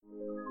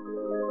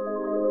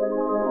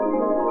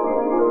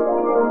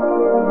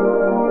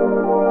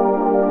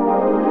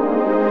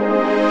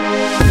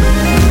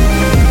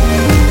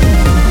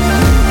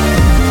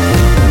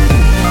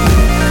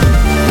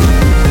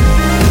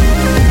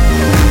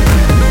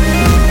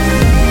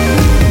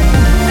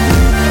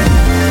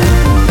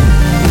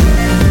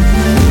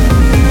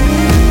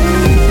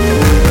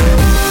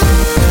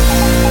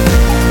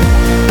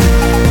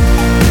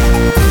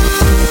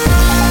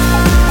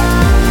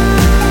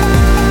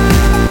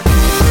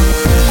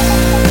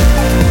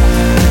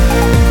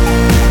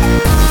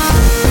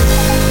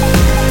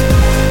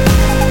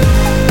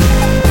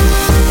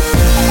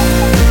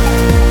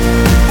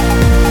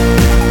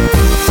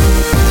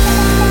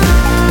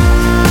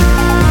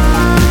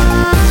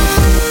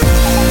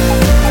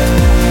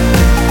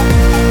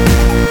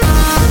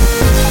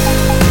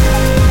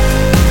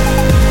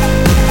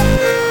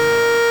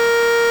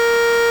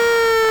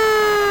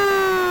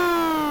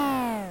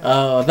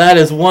that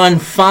is one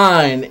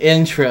fine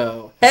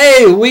intro.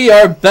 Hey, we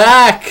are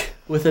back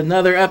with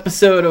another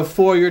episode of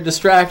For Your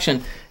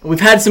Distraction. We've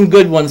had some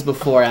good ones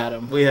before,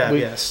 Adam. We have,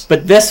 yes.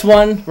 But this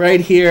one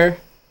right here,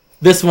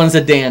 this one's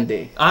a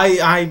dandy.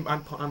 I'm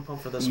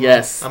pumped for this one.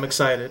 Yes. I'm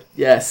excited.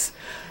 Yes.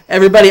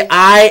 Everybody,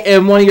 I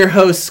am one of your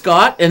hosts,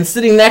 Scott, and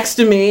sitting next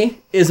to me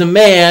is a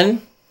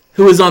man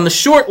who is on the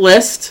short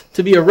list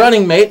to be a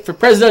running mate for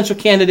presidential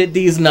candidate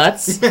D's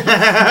Nuts.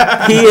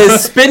 He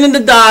is spinning the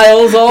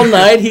dials all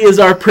night. He is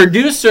our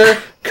producer,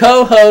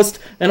 co-host,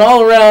 and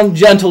all-around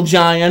gentle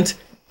giant.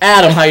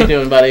 Adam, how you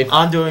doing, buddy?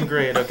 I'm doing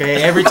great,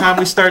 okay? Every time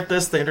we start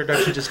this, the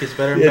introduction just gets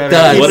better and better.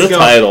 does. Keep What it a going.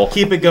 title.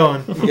 Keep it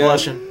going. I'm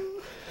blushing.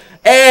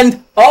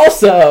 And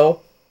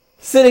also,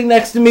 sitting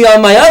next to me on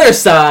my other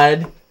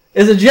side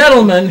is a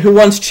gentleman who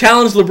once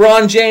challenged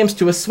LeBron James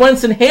to a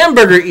Swenson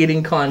hamburger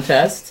eating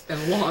contest.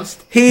 And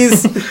lost.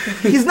 He's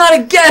not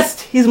a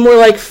guest. He's more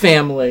like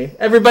family.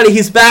 Everybody,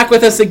 he's back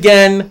with us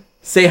again.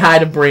 Say hi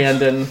to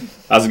Brandon.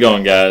 How's it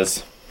going,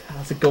 guys?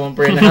 How's it going,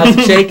 Brandon? How's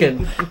it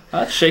shaking?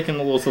 Shaking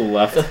a little to the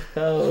left.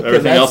 Oh, okay.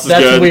 Everything else is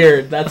that's good.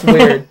 weird. That's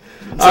weird.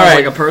 Sounds All right.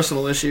 like a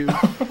personal issue.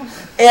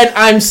 And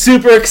I'm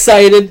super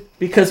excited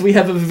because we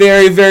have a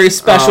very, very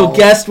special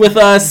guest with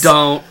us.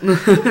 Don't.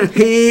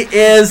 He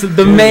is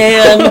the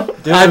man.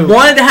 I've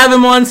wanted to have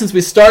him on since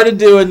we started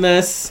doing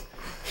this.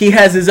 He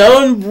has his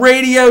own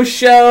radio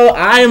show.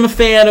 I am a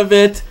fan of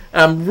it.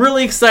 I'm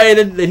really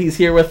excited that he's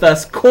here with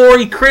us.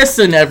 Corey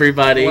Christen,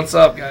 everybody. What's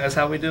up, guys?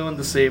 How we doing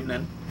this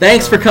evening?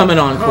 Thanks for coming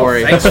on,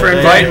 Corey. Thanks for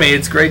inviting me.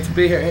 It's great to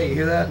be here. Hey, you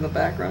hear that in the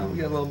background? We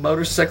got a little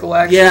motorcycle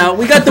action. Yeah,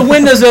 we got the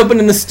windows open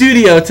in the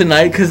studio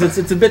tonight because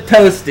it's a bit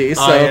toasty.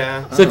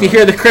 So, so if you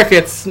hear the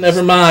crickets,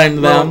 never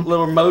mind them.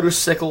 Little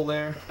motorcycle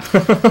there.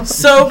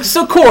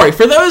 So Corey,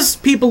 for those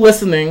people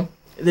listening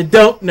that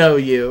don't know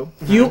you,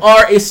 you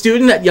are a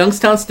student at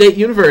Youngstown State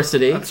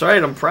University. That's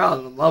right. I'm proud.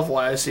 I love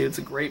YSU. It's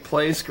a great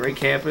place, great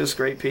campus,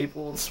 great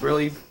people. It's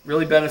really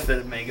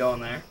benefited me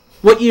going there.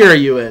 What year are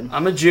you in?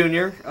 I'm a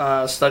junior,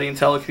 studying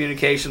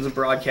telecommunications and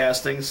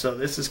broadcasting, so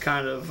this is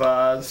kind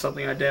of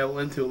something I dabble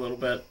into a little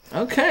bit.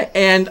 Okay,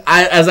 and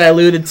as I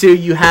alluded to,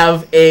 you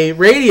have a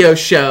radio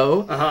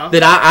show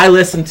that I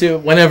listen to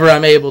whenever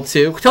I'm able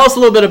to. Tell us a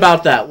little bit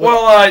about that.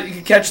 Well, you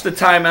can catch the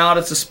Timeout.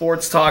 It's a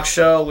sports talk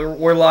show.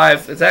 We're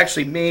live. It's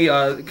actually me.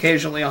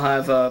 Occasionally I'll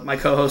have my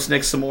co-host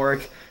Nick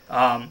Samorik.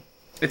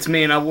 It's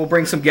me, and we'll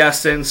bring some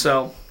guests in.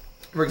 So,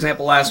 for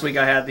example, last week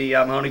I had the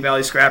Mahoney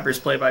Valley Scrappers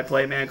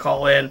play-by-play man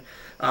call in.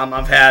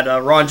 I've had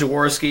Ron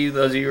Jaworski,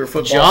 those of you who are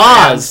football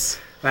fans.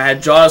 I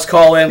had Jaws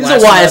call in. He's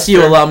last a YSU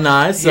semester.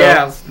 Alumni. So.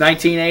 Yeah,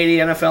 1980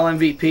 NFL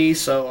MVP.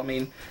 So, I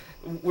mean,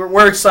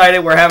 we're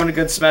excited. We're having a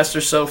good semester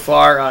so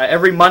far.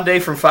 Every Monday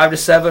from 5 to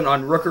 7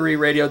 on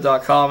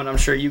rookeryradio.com, and I'm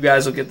sure you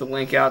guys will get the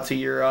link out to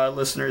your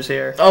listeners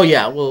here. Oh,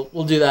 yeah,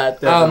 we'll do that.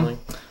 Definitely.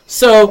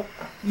 So,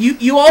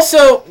 you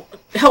also...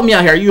 Help me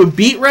out here. Are you a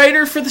beat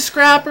writer for the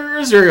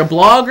Scrappers or a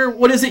blogger?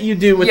 What is it you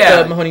do with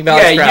the Mahoney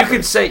Valley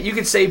Scrappers? Yeah, you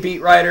could say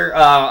beat writer.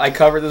 I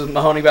cover the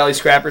Mahoney Valley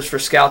Scrappers for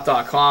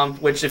Scout.com,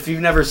 which if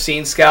you've never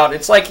seen Scout,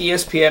 it's like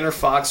ESPN or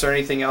Fox or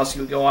anything else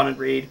you can go on and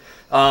read.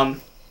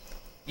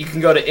 You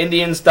can go to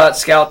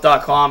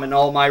Indians.scout.com and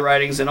all my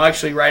writings, and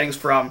actually writings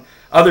from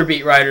other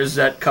beat writers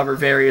that cover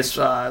various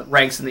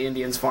ranks in the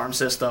Indians farm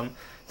system.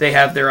 They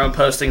have their own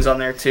postings on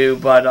there too.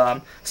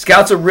 But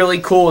Scouts are really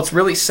cool. It's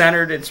really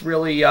centered. It's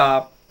really...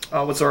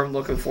 what's the word I'm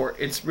looking for?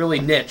 It's really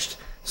niched.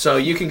 So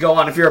you can go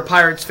on, if you're a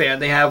Pirates fan,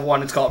 they have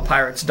one, it's called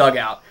Pirates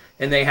Dugout.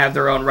 And they have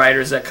their own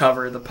writers that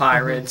cover the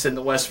Pirates and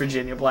the West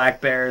Virginia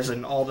Black Bears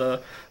and all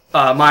the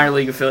minor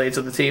league affiliates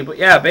of the team. But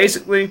yeah,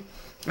 basically,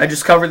 I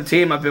just cover the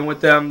team. I've been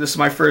with them. This is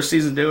my first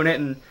season doing it.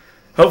 And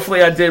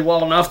hopefully I did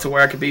well enough to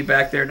where I could be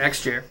back there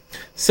next year.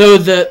 So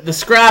the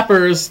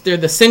Scrappers, they're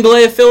the single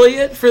A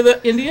affiliate for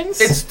the Indians?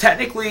 It's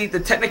technically,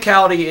 the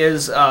technicality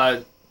is...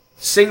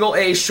 Single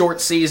A short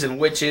season,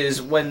 which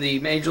is when the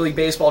Major League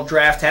Baseball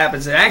draft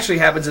happens. It actually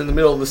happens in the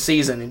middle of the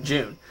season in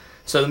June.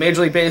 So the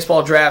Major League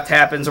Baseball draft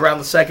happens around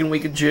the second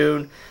week of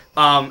June,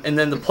 and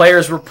then the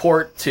players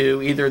report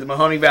to either the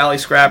Mahoney Valley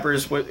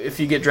Scrappers, if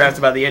you get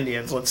drafted by the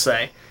Indians, let's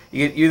say.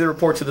 You either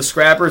report to the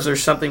Scrappers or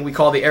something we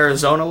call the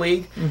Arizona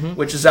League,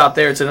 which is out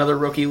there. It's another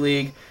rookie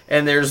league.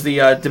 And there's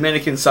the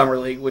Dominican Summer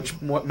League,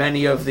 which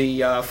many of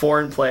the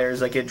foreign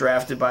players that get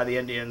drafted by the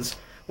Indians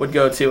would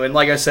go to. And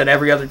like I said,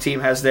 every other team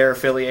has their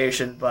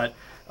affiliation, but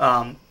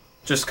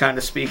just kind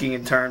of speaking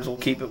in terms, we'll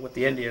keep it with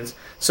the Indians.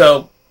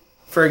 So,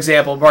 for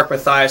example, Mark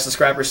Mathias, the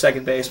Scrappers'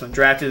 second baseman,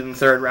 drafted in the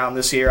third round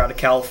this year out of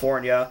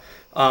California.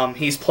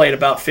 He's played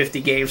about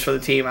 50 games for the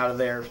team out of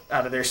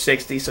their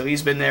 60, so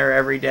he's been there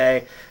every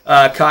day.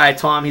 Kai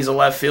Tom, he's a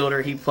left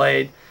fielder. He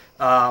played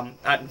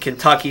out in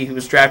Kentucky, who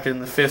was drafted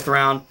in the fifth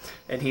round,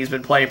 and he's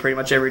been playing pretty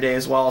much every day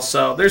as well.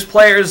 So there's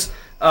players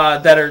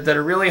that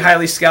are really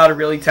highly scouted,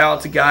 really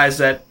talented guys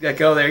that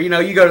go there. You know,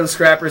 you go to the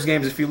Scrappers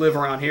games if you live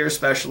around here,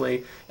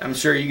 especially. I'm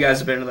sure you guys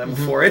have been to them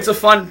before. It's a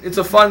fun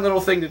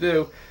little thing to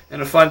do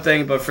and a fun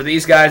thing. But for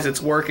these guys,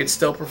 it's work. It's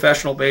still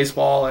professional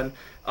baseball, and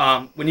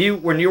when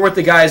you're with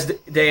the guys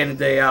day in and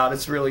day out,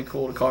 it's really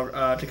cool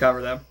to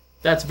cover them.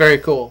 That's very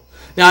cool.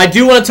 Now, I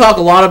do want to talk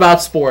a lot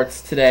about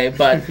sports today,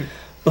 but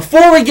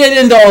before we get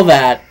into all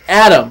that,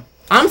 Adam,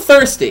 I'm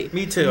thirsty.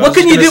 Me too. What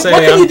can you do?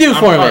 What can you do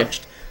for me?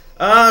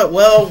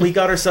 Well, we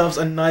got ourselves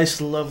a nice,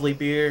 lovely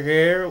beer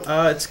here.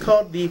 It's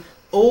called the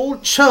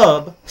Old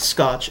Chub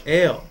Scotch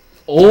Ale.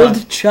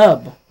 Old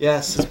Chub.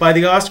 Yes, it's by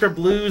the Oscar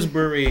Blues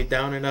Brewery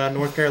down in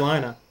North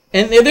Carolina.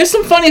 And there's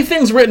some funny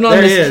things written on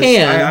There this is.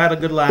 can. I had a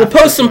good laugh. We'll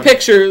post some this morning.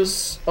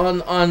 pictures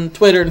on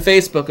Twitter and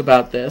Facebook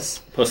about this.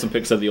 Post some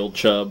pics of the old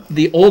chub.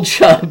 The Old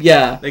Chub,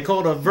 yeah. They call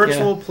it a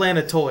virtual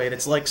planetoid.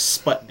 It's like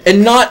Sputnik.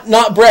 And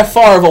not Brett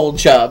Favre Old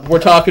Chub. We're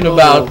talking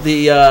about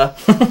the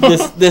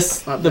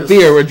the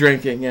beer we're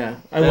drinking. Yeah,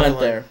 I went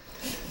Definitely. there.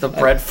 The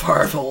Brett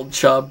Favre Old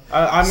Chub.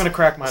 I'm gonna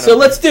crack mine. So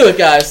let's do it,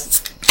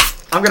 guys.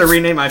 I'm gonna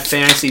rename my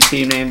fantasy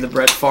team name the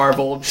Brett Favre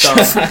Old Chub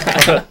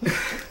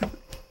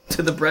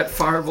to the Brett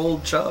Favre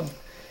Old Chub.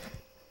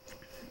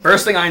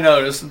 First thing I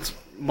noticed, it's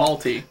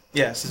malty,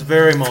 Yes, it's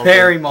very malty.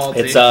 very malty.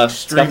 It's got the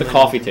Extremely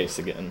coffee malty. taste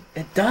again.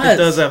 It does. It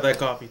does have that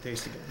coffee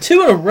taste again.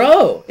 2 in a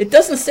row. It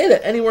doesn't say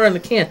that anywhere in the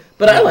can,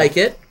 but I like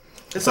it.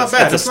 It's not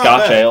bad. It's a not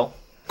Scotch bad. ale.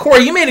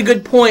 Corey, you made a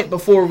good point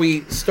before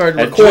we started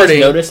Did you guys recording.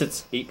 notice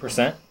it's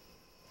 8%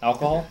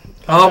 alcohol?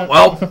 Oh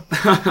well,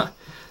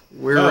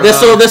 we're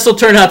This will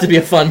turn out to be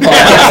a fun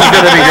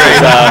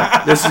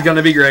podcast. this is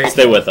gonna be great.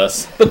 Stay with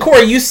us. But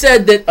Corey, you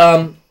said that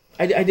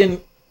I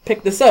didn't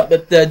pick this up,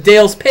 but the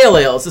Dale's Pale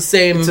Ale is the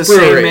same It's the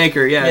brewery. same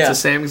maker, yeah, Yeah. it's the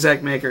same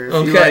exact maker. If you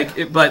Okay. like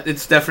it, but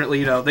it's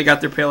definitely, they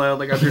got their pale ale,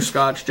 they got their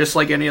scotch, just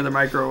like any other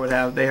micro would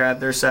have. They had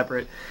their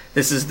separate.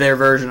 This is their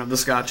version of the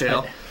scotch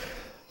ale.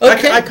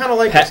 Okay. I kind of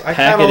like this. I Pack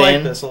kind of it like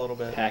in. this a little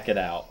bit. Pack it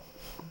out.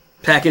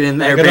 Pack it in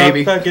there, Pack it up,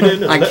 baby. pack it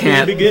in, and I let me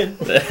can't. begin.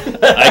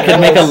 I can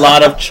make a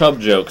lot of chub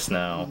jokes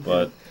now,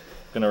 but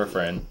gonna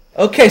refrain.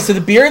 Okay, so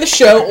the beer of the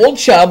show, Old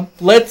Chub.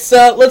 Let's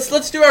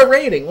do our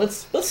rating.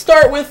 Let's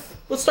start with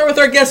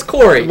our guest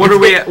Corey. What are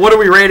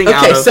we rating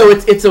out Okay, of? so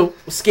it's a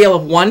scale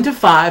of 1 to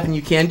 5, and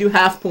you can do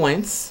half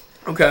points.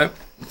 Okay.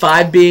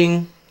 5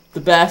 being the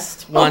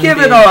best. I'll 1 give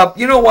being... it a.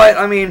 You know what?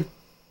 I mean,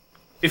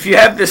 if you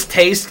have this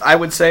taste, I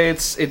would say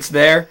it's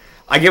there.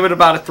 I give it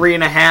about a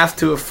 3.5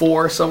 to a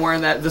 4, somewhere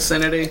in that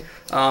vicinity.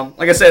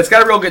 Like I said, it's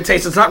got a real good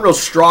taste. It's not real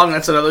strong.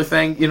 That's another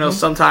thing. You know,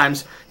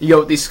 sometimes you go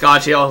with these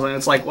Scotch ales and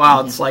it's like,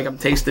 wow, it's like I'm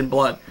tasting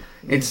blood.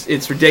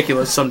 It's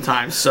ridiculous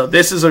sometimes. So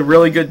this is a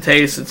really good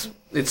taste.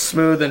 It's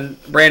smooth, and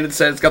Brandon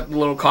said it's got the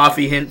little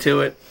coffee hint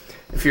to it.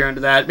 If you're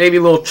into that, maybe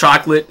a little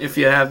chocolate if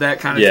you have that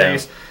kind of Yeah.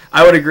 taste.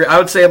 I would agree. I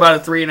would say about a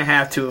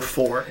 3.5 to a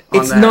 4. On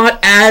It's that. not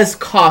as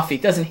coffee.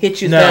 It doesn't hit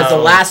you as No. bad as the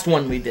last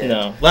one we did.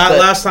 No. But-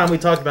 Last time we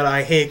talked about it,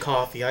 I hate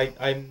coffee.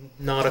 I'm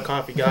not a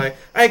coffee guy.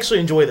 I actually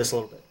enjoy this a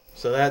little bit.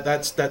 So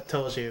that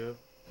tells you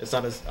it's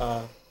not as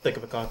thick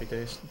of a coffee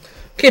taste.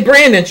 Okay,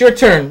 Brandon, it's your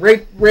turn.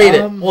 Rate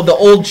it. Well, the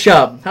Old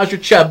Chub. How's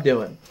your Chub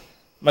doing?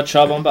 My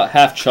chub, I'm about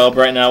half chub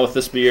right now with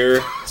this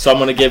beer, so I'm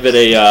gonna give it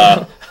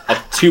a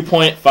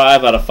 2.5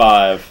 out of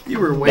 5. You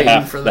were The waiting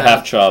half, for the that.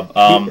 half chub.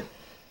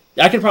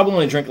 I could probably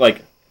only drink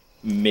like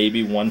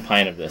maybe 1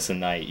 pint of this a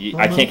night.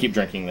 I can't keep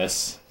drinking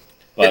this,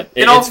 but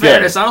In all it's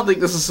fairness, good. I don't think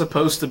this is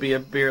supposed to be a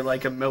beer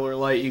like a Miller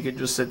Lite. You could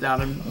just sit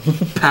down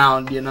and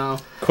pound.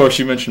 Of course,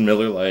 you mentioned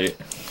Miller Lite.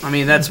 I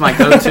mean, that's my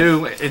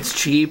go-to. It's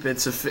cheap.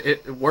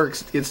 It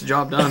works. It gets the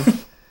job done.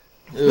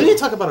 We need to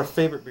talk about our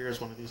favorite beers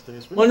one of these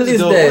days. One of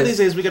these One of days. these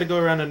days we got to go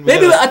around and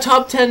Maybe a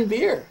top 10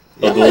 beer.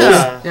 Oh,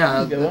 yeah.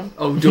 Yeah. Good one.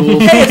 Oh, dual.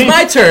 Hey, it's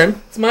my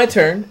turn. It's my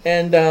turn,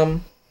 and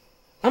I'm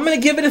gonna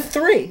give it a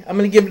 3. I'm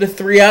gonna give it a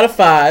 3 out of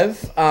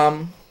 5.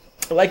 I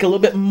like a little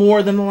bit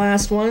more than the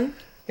last one.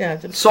 Yeah.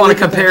 Just So on a look at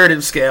that.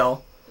 comparative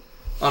scale,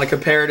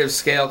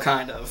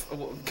 kind of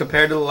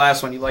compared to the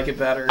last one, you like it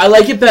better. I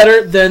like it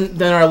better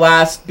than our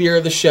last beer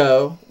of the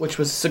show, which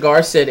was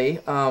Cigar City.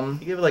 You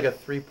gave it like a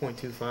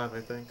 3.25,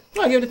 I think.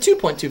 I give it a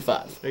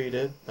 2.25. Oh, you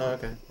did? Oh,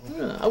 okay.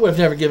 I would have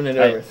never given it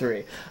over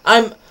 3.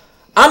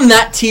 I'm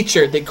that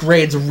teacher that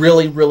grades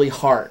really, really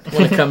hard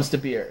when it comes to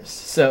beers.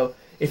 So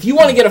if you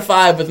want to get a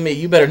 5 with me,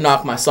 you better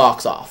knock my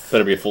socks off.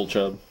 Better be a full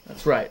chub.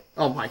 That's right.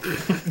 Oh my god.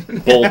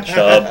 Full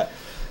chub.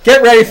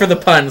 Get ready for the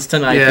puns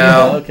tonight.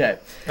 Yeah. people. Okay.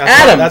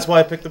 That's that's why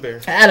I picked the beer.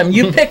 Adam,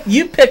 you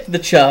picked the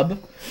Chub.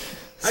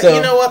 So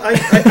You know what? I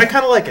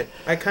kind of like it.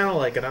 I kind of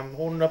like it. I'm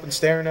holding it up and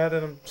staring at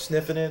it. I'm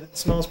sniffing it. It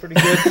smells pretty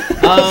good.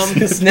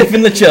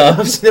 sniffing the Chub.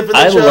 I'm sniffing the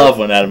I chub. love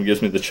when Adam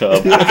gives me the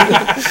chub.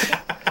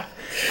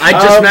 I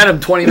just met him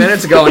 20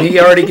 minutes ago, and he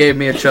already gave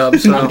me a chub.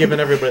 So I'm giving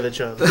everybody the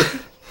chub.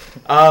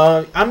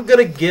 I'm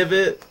gonna give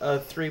it a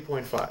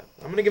 3.5.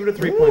 I'm gonna give it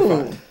a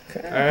 3.5.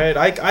 Okay. All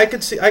right.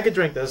 I could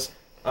drink this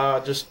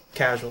just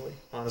casually.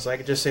 Honestly, I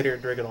could just sit here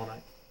and drink it all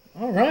night,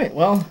 All right.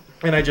 Well,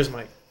 and I just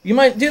might. you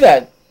might do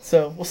that.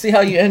 So we'll see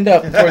how you end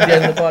up toward the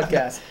end of the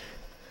podcast.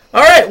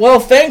 All right. Well,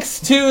 thanks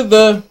to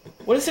the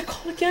what is it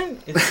called again?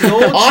 It's the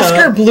old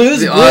Oscar chub. Blues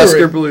the Brewery.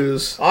 Oscar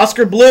Blues.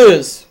 Oscar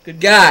Blues. Good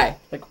guy.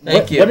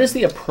 Thank you. What is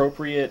the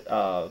appropriate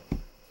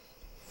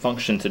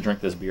function to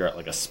drink this beer at,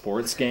 like a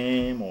sports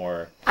game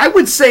or? I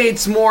would say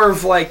it's more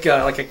of like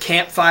a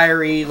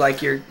campfire-y,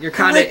 like you're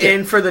kind of like it.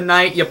 in for the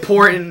night. You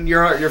pour it in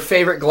your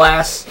favorite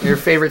glass, your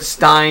favorite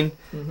Stein,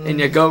 and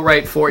you go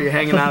right for it. You're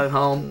hanging out at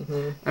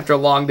home after a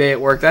long day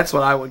at work. That's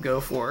what I would go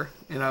for.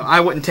 I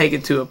wouldn't take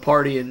it to a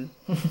party and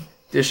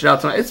dish it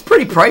out tonight. It's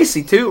pretty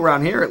pricey too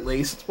around here, at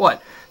least. It's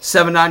what,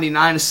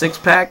 $7.99 a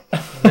 6-pack?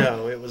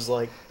 No, it was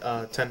like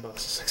 $10 a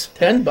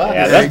 6-pack. $10.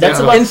 Yeah, that's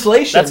about about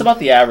inflation. That's about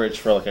the average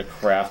for like a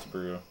craft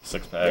brew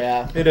 6-pack.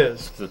 Yeah. It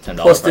is. It's a $10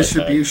 Plus price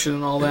distribution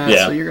and all that.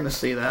 Yeah. So you're gonna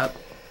see that.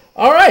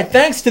 All right.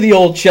 Thanks to the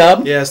old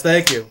chub. Yes,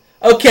 thank you.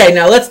 Okay,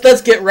 now let's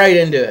get right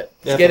into it.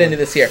 Let's get Definitely. into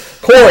this here.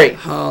 Corey,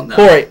 Oh no.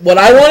 Corey, what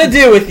I want to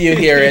do with you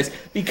here is,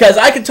 because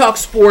I could talk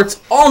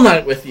sports all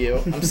night with you.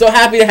 I'm so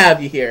happy to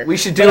have you here. We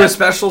should do a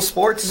special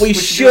sports. We do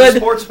a should.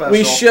 sports special.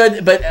 We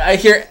should. But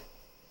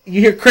you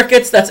hear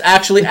crickets. That's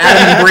actually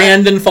Adam and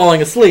Brandon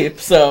falling asleep.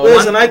 So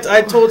Listen, I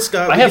told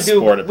Scott I we have could do.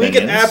 sport We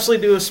could opinions.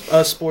 absolutely do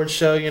a sports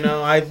show.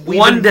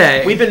 One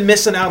day. we've been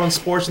missing out on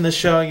sports in this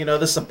show.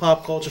 This is a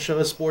pop culture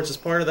show. Sports is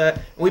part of that,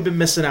 and we've been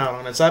missing out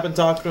on it. So I've been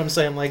talking to him,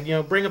 saying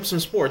bring up some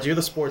sports. You're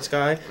the sports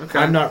guy. Okay.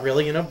 I'm not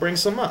really. Bring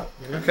some up.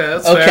 Okay,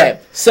 that's okay. fair.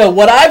 So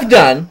what I've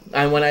done,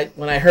 and when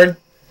I heard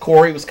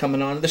Corey was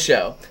coming on to the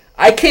show,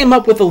 I came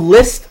up with a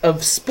list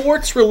of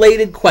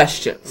sports-related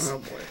questions. Oh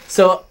boy.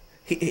 So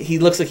he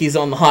looks like he's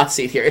on the hot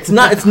seat here. It's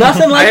nothing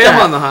like I that.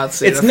 am on the hot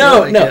seat. It's I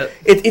feel no. like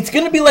It's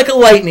going to be like a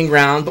lightning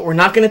round, but we're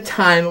not going to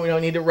time it. We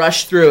don't need to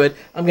rush through it.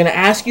 I'm going to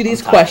ask you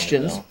these I'm timing it,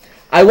 questions. though.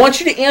 I want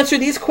you to answer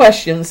these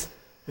questions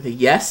with a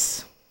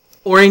yes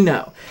or a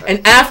no.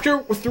 And after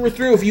we're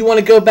through, if you want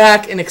to go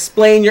back and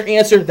explain your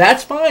answer,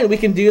 that's fine. We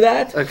can do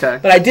that. Okay.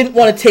 But I didn't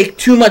want to take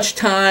too much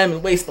time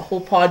and waste the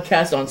whole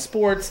podcast on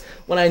sports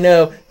when I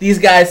know these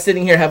guys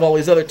sitting here have all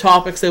these other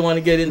topics they want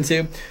to get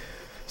into.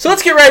 So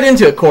let's get right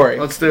into it, Corey.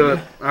 Let's do it.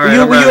 All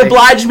right. Will you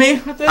oblige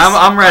me with this?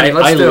 I'm ready.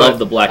 Let's I do love it.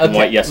 the black and Okay.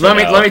 white yes or Let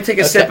me no. take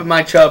a sip of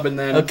my chub and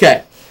then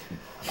Okay.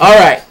 All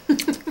right.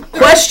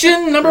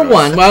 Question number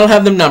one. Well, I don't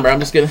have them number. I'm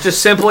just going to...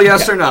 just simple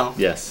yes or no.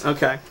 Yes.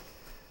 Okay.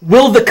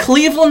 Will the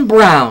Cleveland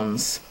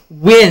Browns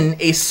win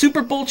a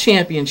Super Bowl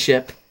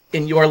championship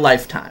in your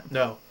lifetime?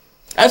 No.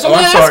 That's what Oh,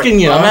 I'm I'm sorry. asking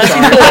you. Oh, I'm I'm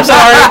asking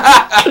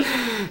you. I'm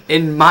sorry.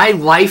 In my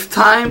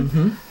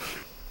lifetime,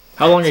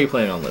 How long are you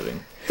planning on living?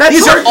 that's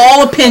These hard. are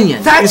all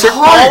opinions. That's These are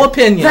hard. all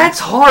opinions. That's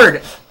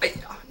hard.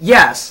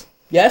 Yes.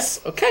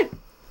 Yes? Okay.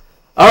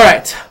 All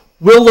right.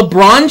 Will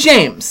LeBron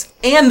James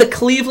and the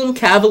Cleveland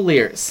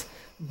Cavaliers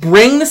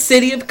bring the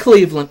city of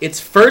Cleveland its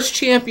first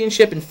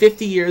championship in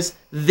 50 years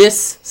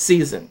this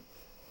season?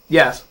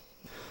 Yes.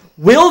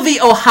 Will the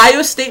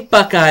Ohio State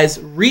Buckeyes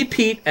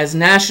repeat as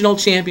national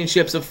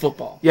championships of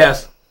football?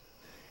 Yes.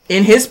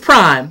 In his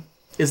prime,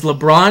 is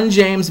LeBron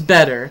James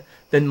better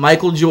than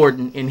Michael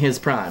Jordan in his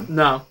prime?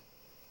 No.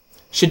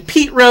 Should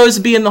Pete Rose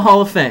be in the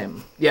Hall of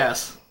Fame?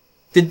 Yes.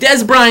 Did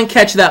Des Bryant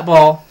catch that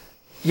ball?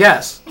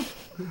 Yes.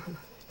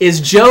 Is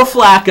Joe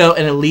Flacco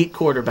an elite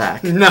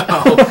quarterback? No.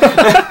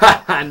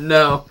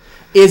 No.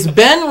 Is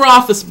Ben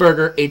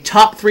Roethlisberger a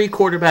top 3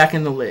 quarterback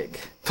in the league?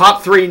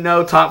 Top 3,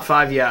 no. Top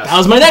 5, yes. That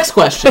was my next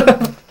question.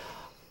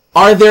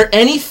 Are there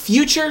any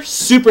future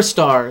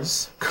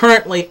superstars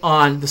currently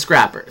on the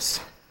Scrappers?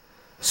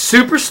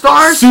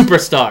 Superstars?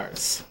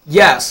 Superstars.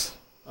 Yes.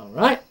 All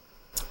right.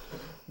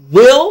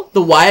 Will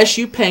the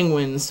YSU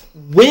Penguins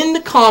win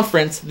the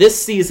conference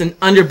this season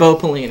under Bo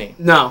Pelini?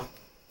 No.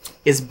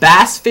 Is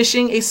bass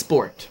fishing a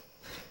sport?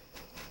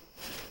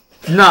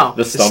 No.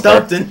 The It's stumper.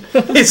 stumped in.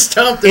 It's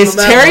stumped in Is on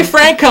that Terry one.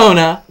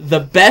 Francona the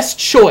best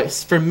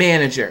choice for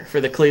manager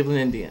for the Cleveland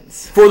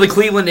Indians? For the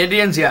Cleveland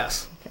Indians,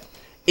 yes.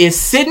 Is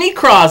Sidney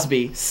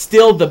Crosby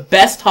still the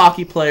best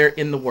hockey player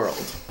in the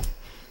world?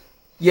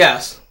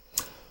 Yes.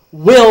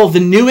 Will the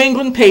New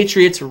England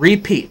Patriots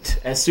repeat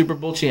as Super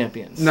Bowl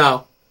champions?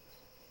 No.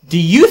 Do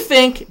you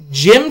think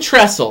Jim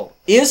Tressel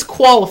is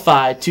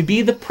qualified to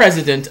be the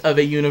president of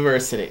a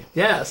university?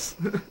 Yes.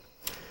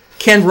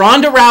 Can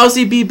Ronda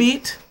Rousey be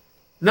beat?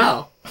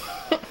 No.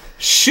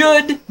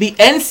 Should the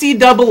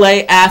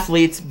NCAA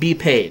athletes be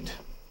paid?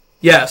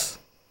 Yes.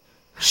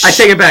 I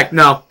take it back.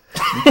 No.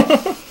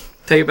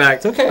 Take it back.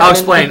 It's okay. I'll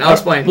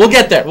explain. We'll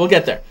get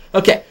there.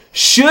 Okay.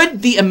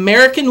 Should the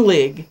American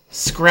League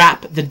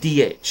scrap the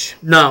DH?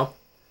 No.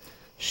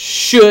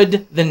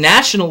 Should the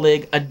National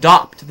League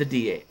adopt the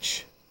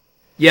DH?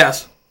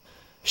 Yes.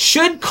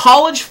 Should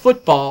college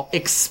football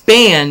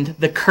expand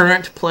the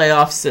current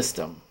playoff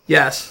system?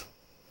 Yes.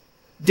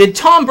 Did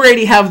Tom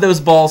Brady have those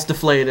balls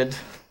deflated?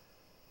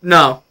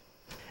 No.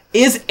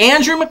 Is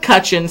Andrew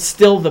McCutchen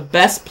still the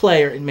best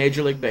player in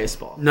Major League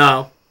Baseball?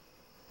 No.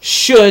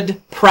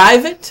 Should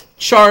private,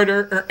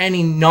 charter, or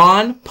any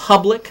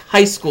non-public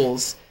high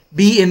schools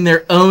be in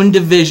their own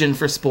division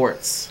for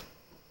sports?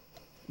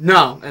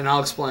 No. And I'll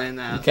explain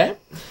that. Okay.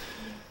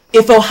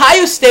 If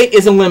Ohio State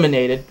is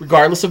eliminated,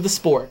 regardless of the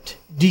sport,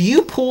 do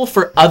you pull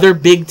for other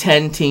Big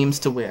Ten teams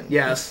to win?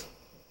 Yes.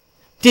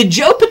 Did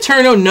Joe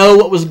Paterno know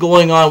what was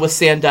going on with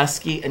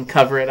Sandusky and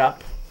cover it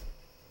up?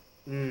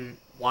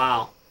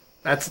 Wow.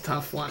 That's a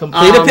tough one.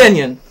 Complete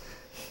opinion.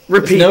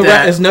 Repeat There's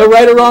that. there's no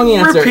right or wrong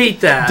answer. Repeat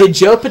that. Did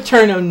Joe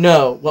Paterno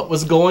know what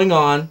was going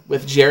on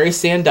with Jerry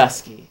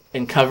Sandusky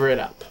and cover it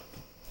up?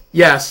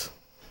 Yes.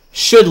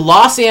 Should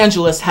Los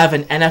Angeles have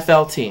an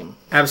NFL team?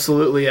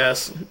 Absolutely,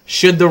 yes.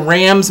 Should the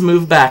Rams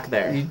move back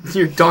there?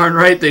 You're darn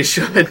right they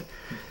should.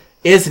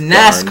 Is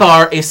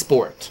NASCAR a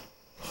sport?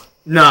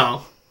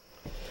 No.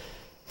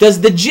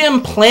 Does the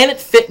gym Planet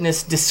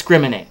Fitness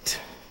discriminate?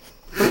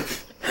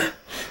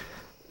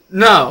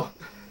 No.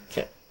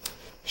 Okay.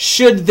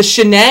 Should the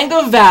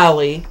Shenango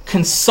Valley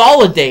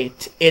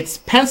consolidate its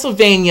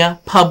Pennsylvania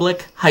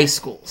public high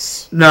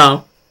schools?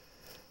 No.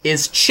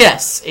 Is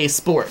chess a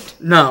sport?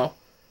 No.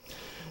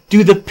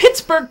 Do the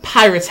Pittsburgh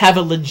Pirates have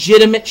a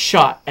legitimate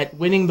shot at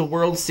winning the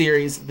World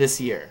Series this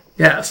year?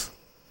 Yes.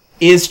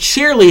 Is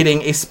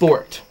cheerleading a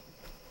sport?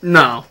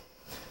 No.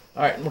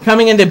 All right, we're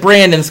coming into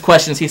Brandon's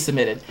questions he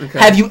submitted. Okay.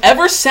 Have you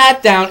ever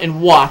sat down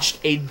and watched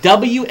a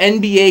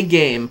WNBA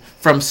game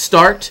from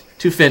start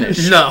to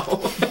finish? No.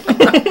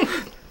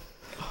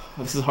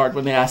 This is a hard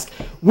one to ask.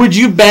 Would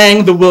you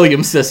bang the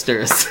Williams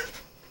sisters?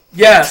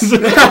 Yes.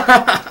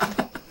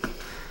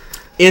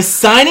 Is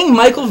signing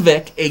Michael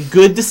Vick a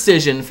good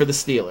decision for the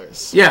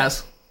Steelers?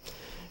 Yes.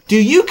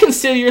 Do you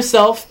consider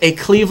yourself a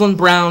Cleveland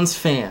Browns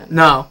fan?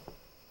 No.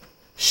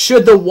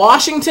 Should the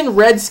Washington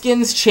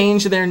Redskins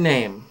change their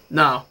name?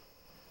 No.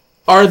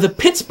 Are the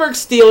Pittsburgh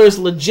Steelers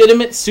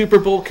legitimate Super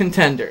Bowl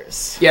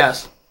contenders?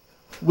 Yes.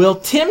 Will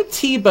Tim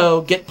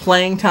Tebow get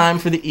playing time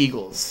for the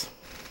Eagles?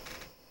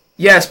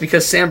 Yes,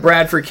 because Sam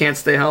Bradford can't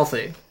stay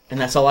healthy. And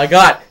that's all I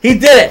got. He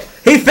did it.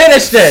 He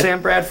finished it.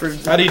 Sam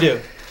Bradford. How do you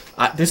do?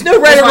 There's no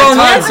right or What's wrong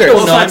my time? answer.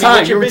 What's my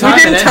time? You were You timing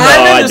didn't it. time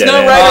No, it. I There's no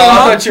didn't. right or Oh, I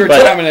wrong. thought you were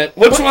But- timing it.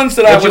 Which ones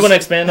did I Did you want to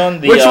expand on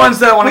the? Which ones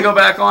did I want to go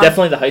back on?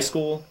 Definitely the high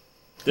school.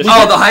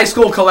 Oh, the high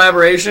school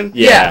collaboration.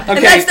 Yeah.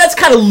 Okay. And that's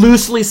kind of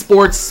loosely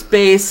sports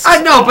space.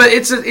 I know, but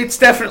it's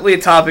definitely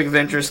a topic of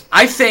interest.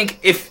 I think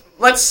if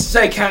let's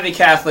say Kennedy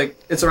Catholic,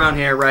 it's around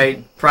here,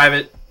 right?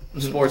 Private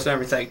sports and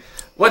everything.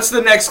 What's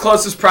the next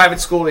closest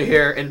private school to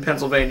here in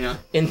Pennsylvania?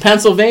 In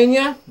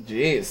Pennsylvania?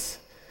 Jeez.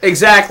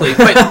 Exactly,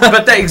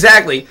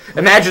 exactly.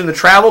 Imagine the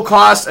travel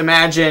costs.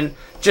 Imagine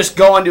just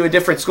going to a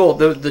different school.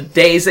 The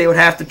days they would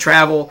have to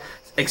travel,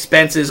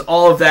 expenses,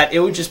 all of that. It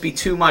would just be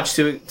too much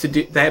to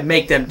do that.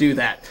 Make them do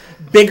that.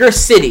 Bigger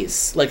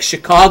cities, like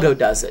Chicago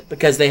does it,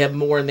 because they have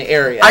more in the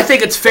area. I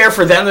think it's fair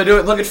for them to do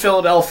it. Look at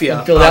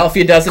Philadelphia.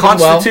 Philadelphia does it as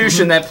well.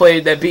 Constitution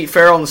that beat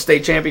Farrell in the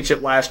state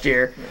championship last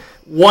year,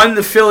 won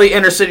the Philly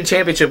Intercity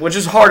Championship, which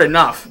is hard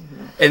enough.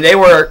 And they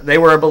were,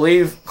 I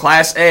believe,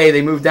 Class A.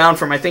 They moved down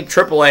from I think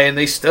AAA, and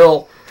they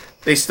still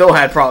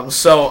had problems.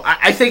 So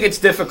I think it's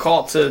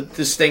difficult to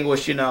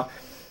distinguish. Like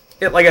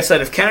I said,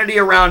 if Kennedy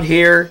around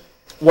here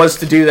was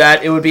to do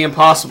that, it would be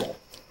impossible.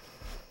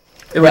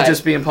 It would Right.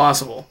 just be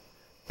impossible.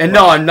 And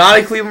no, I'm not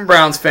a Cleveland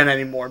Browns fan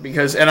anymore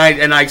because, and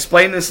I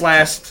explained this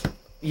last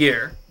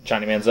year.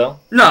 Johnny Manziel.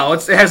 No,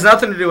 it has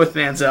nothing to do with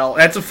Manziel.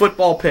 That's a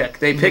football pick.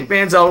 They pick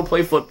Manziel to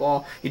play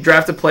football. You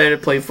draft a player to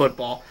play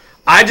football.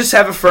 I just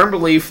have a firm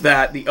belief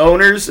that the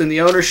owners and the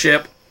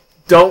ownership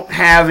don't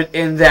have it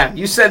in them.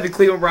 You said the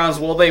Cleveland Browns,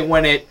 will they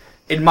win it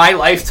in my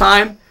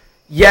lifetime?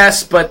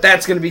 Yes, but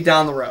that's going to be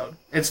down the road.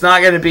 It's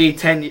not going to be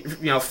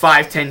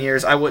 5-10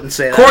 years. I wouldn't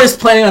say that. Corey's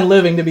planning on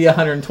living to be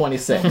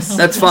 126.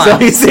 That's fine. So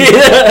you see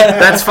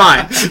That's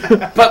fine.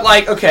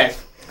 But okay,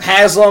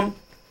 Haslam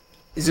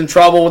is in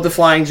trouble with the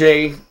Flying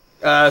J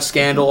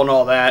scandal and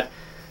all that.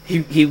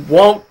 He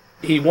won't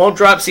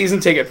drop season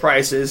ticket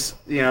prices.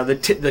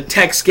 The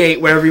Techsgate,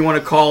 whatever you want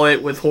to call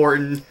it, with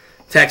Horton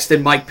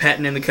texted Mike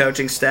Pettin and the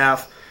coaching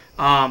staff.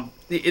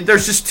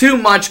 There's just too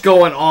much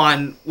going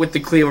on with the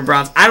Cleveland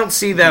Browns. I don't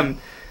see them.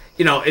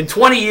 In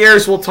 20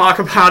 years we'll talk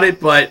about it,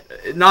 but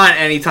not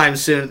anytime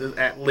soon,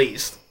 at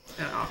least.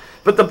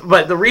 But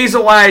the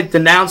reason why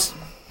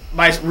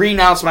I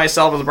renounce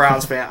myself as a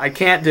Browns fan, I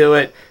can't do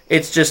it.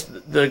 It's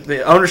just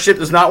the ownership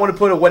does not want to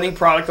put a winning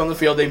product on the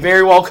field. They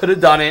very well could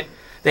have done it.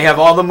 They have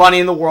all the money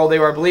in the world. They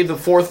were, I believe, the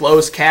fourth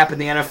lowest cap in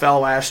the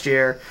NFL last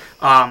year.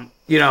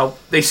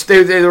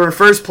 They were in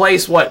first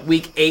place,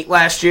 week 8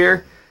 last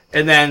year,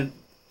 and then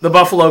the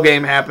Buffalo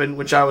game happened,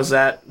 which I was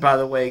at, by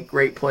the way.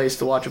 Great place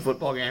to watch a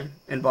football game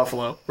in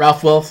Buffalo.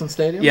 Ralph Wilson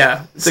Stadium?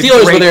 Yeah.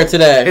 Steelers were there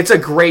today. It's a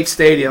great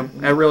stadium.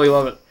 I really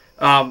love it.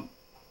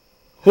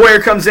 Hoyer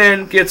comes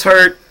in, gets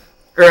hurt,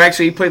 or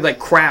actually he played like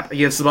crap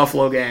against the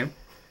Buffalo game,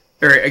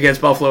 or against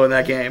Buffalo in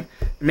that game.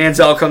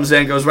 Manziel comes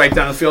in, goes right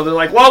down the field. They're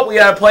like, well, we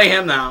got to play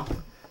him now.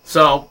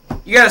 So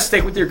you got to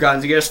stick with your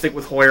guns. You got to stick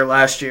with Hoyer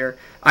last year.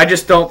 I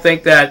just don't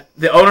think that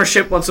the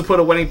ownership wants to put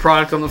a winning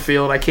product on the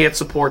field. I can't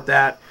support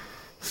that.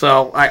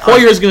 So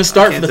Hoyer's going to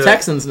start I for can't the do it.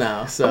 Texans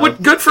now. So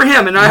Good for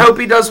him, and I hope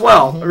he does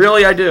well.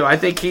 Really, I do. I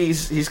think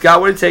he's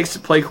got what it takes to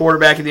play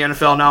quarterback in the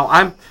NFL.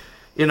 Now,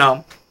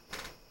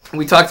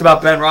 we talked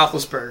about Ben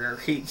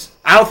Roethlisberger.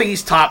 I don't think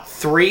he's top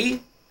 3,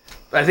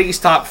 but I think he's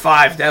top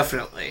 5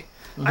 definitely.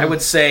 I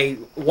would say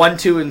 1,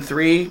 2, and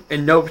 3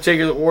 in no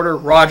particular order: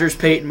 Rodgers,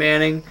 Peyton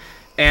Manning,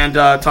 and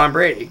Tom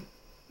Brady.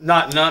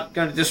 Not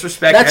going to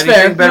disrespect That's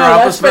anything fair. Ben No,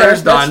 that's fair.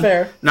 Roethlisberger's done.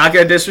 That's fair. Not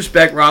going to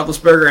disrespect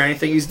Roethlisberger or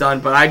anything he's done,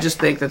 but I just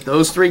think that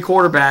those 3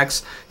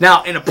 quarterbacks.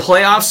 Now, in a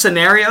playoff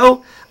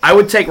scenario, I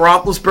would take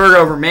Roethlisberger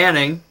over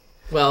Manning.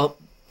 well,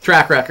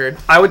 track record.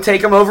 I would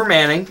take him over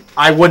Manning.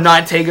 I would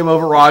not take him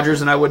over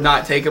Rodgers, and I would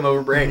not take him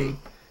over Brady.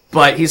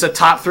 But he's a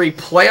top 3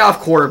 playoff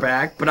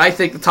quarterback. But I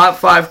think the top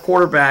 5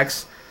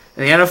 quarterbacks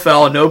in the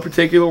NFL, in no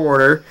particular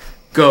order,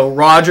 go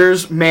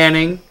Rodgers,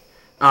 Manning,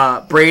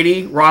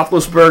 Brady,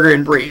 Roethlisberger,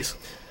 and Breeze.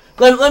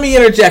 Let me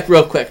interject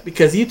real quick,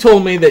 because you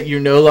told me that you're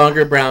no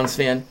longer a Browns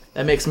fan.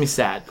 That makes me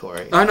sad,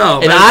 Corey. I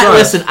know. And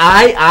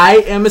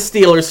I am a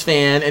Steelers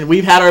fan, and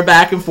we've had our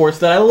back and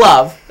forth that I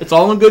love. It's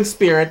all in good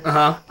spirit.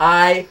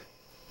 I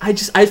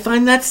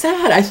find that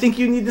sad. I think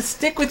you need to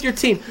stick with your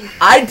team.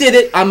 I did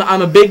it.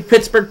 I'm a big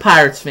Pittsburgh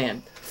Pirates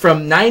fan.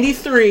 From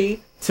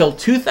 93 till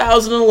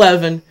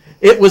 2011,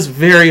 it was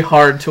very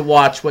hard to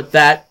watch what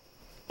that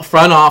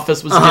front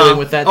office was doing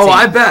with that team. Oh,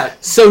 I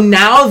bet. So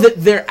now that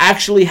they're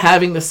actually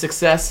having the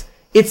success,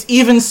 it's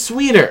even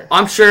sweeter.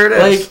 I'm sure it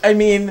is. Like, I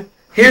mean,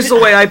 here's the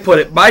way I put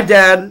it. My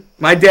dad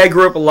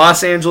grew up a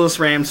Los Angeles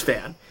Rams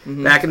fan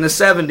back in the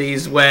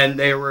 70s when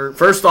they were,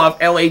 first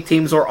off, LA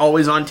teams were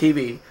always on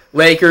TV.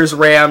 Lakers,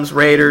 Rams,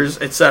 Raiders,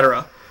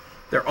 etc.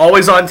 They're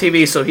always on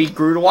TV, so he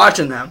grew to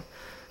watching them.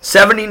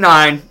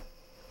 79,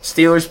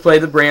 Steelers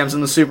played the Rams in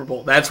the Super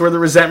Bowl. That's where the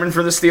resentment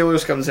for the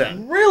Steelers comes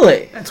in.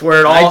 Really? That's where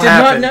it all happened.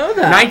 I did not know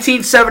that.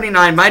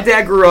 1979, my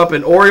dad grew up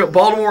an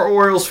Baltimore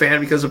Orioles fan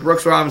because of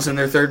Brooks Robinson,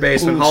 their third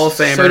baseman, Hall of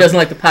Famer. So he doesn't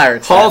like the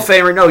Pirates. Hall of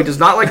Famer, no, he does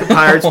not like the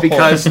Pirates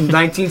because in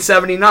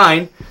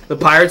 1979, the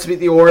Pirates beat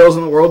the Orioles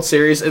in the World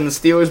Series and the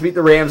Steelers beat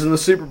the Rams in the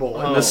Super Bowl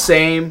in the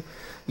same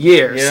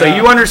year. Yeah. So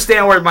you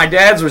understand where my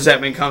dad's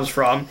resentment comes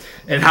from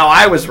and how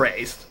I was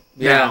raised.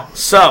 Yeah.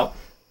 So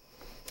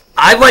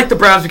I like the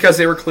Browns because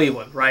they were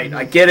Cleveland, right?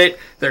 I get it.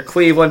 They're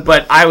Cleveland,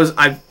 but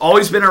I've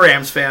always been a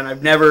Rams fan.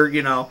 I've never,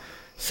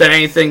 said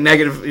anything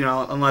negative,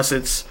 unless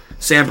it's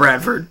Sam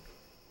Bradford.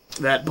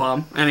 That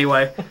bum.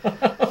 Anyway.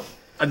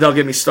 Don't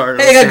get me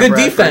started. Hey, they got good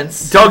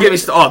defense. Don't get me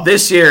started.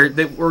 This year,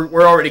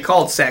 we're already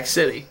called Sack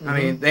City. I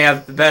mean, they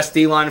have the best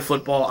D-line in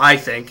football, I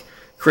think.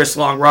 Chris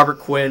Long, Robert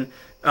Quinn,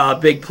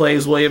 big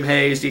plays, William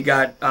Hayes. You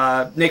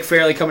got Nick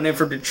Fairley coming in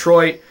from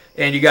Detroit,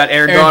 and you got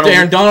Aaron Donald.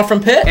 Aaron Donald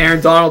from Pitt?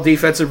 Aaron Donald,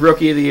 Defensive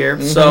Rookie of the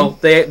Year. So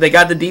they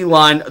got the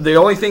D-line. The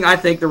only thing I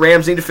think the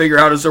Rams need to figure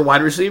out is their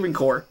wide receiving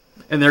core,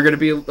 and they're going to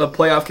be a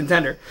playoff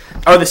contender.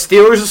 Are the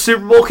Steelers a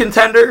Super Bowl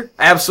contender?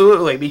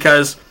 Absolutely,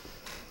 because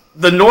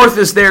the North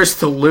is theirs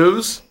to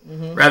lose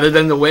rather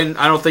than to win.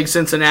 I don't think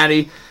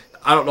Cincinnati,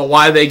 I don't know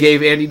why they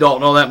gave Andy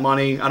Dalton all that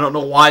money. I don't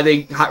know why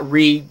they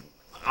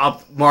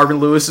re-upped Marvin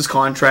Lewis's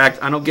contract.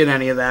 I don't get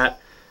any of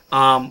that.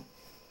 The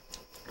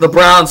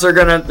Browns they're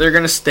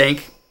gonna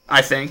stink,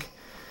 I think.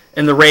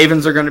 And the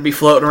Ravens are going to be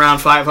floating around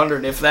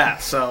 500, if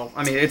that. So,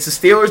 I mean, it's the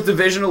Steelers'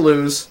 division to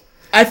lose.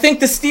 I think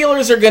the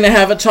Steelers are going to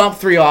have a top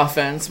 3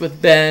 offense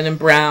with Ben and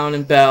Brown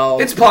and Bell.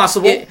 It's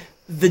possible.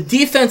 The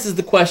defense is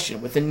the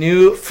question. With a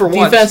new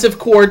defensive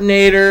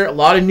coordinator, a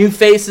lot of new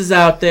faces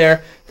out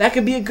there, that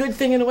could be a good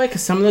thing in a way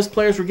because some of those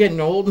players were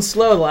getting old and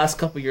slow the last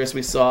couple of years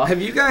we saw.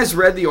 Have you guys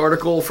read the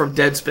article from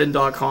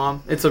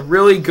Deadspin.com? It's a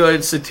really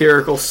good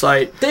satirical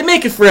site. They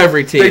make it for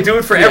every team. They do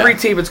it for every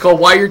team. It's called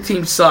Why Your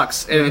Team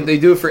Sucks, and they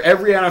do it for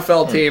every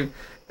NFL team.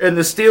 And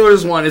the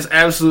Steelers one is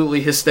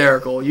absolutely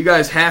hysterical. You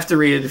guys have to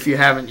read it if you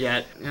haven't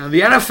yet.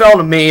 The NFL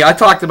to me, I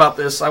talked about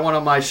this. I went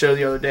on my show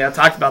the other day. I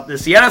talked about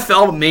this. The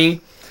NFL to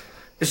me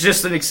is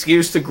just an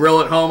excuse to grill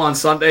at home on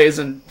Sundays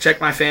and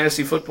check my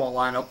fantasy football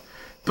lineup.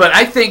 But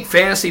I think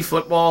fantasy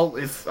football,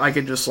 if I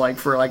could just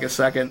for a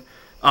second,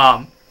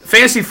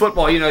 fantasy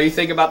football, you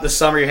think about the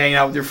summer, you're hanging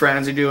out with your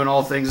friends, you're doing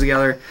all things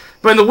together.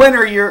 But in the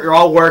winter, you're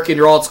all working,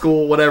 you're all at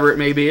school, whatever it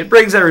may be. It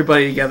brings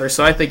everybody together,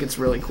 so I think it's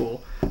really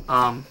cool.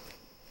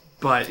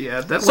 But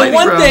yeah, that. So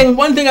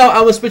one thing, I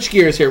will switch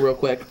gears here real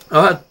quick,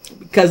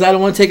 because I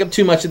don't want to take up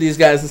too much of these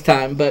guys'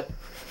 time. But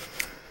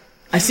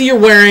I see you're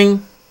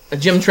wearing a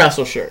Jim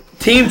Tressel shirt,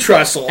 Team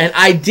Tressel, and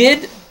I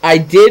did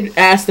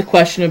ask the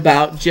question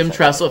about Jim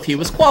Tressel if he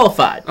was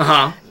qualified.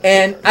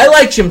 And I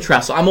like Jim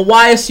Tressel. I'm a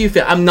YSU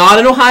fan. I'm not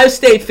an Ohio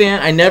State fan.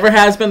 I never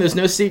has been. There's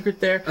no secret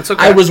there. That's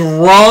okay. I was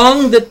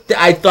wrong that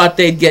I thought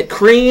they'd get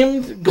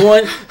creamed.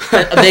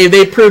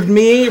 They proved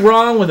me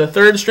wrong with a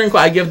third string.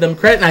 I give them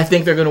credit, and I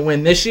think they're going to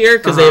win this year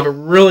because they have a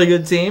really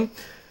good team.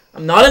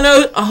 I'm not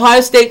an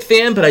Ohio State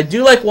fan, but I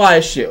do like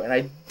YSU, and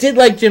I did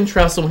like Jim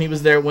Tressel when he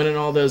was there winning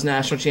all those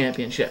national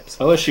championships.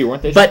 OSU,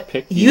 weren't they? But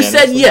you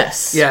said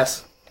yes.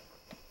 Yes.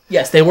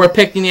 Yes, they were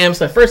picked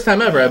unanimously. First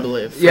time ever, I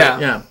believe.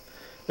 Yeah.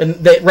 And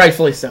they,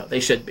 rightfully so. They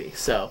should be.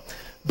 So,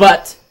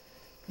 but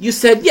you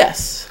said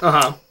yes.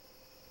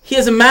 He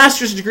has a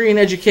master's degree in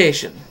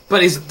education.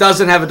 But he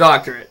doesn't have a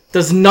doctorate.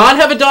 Does not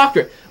have a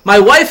doctorate. My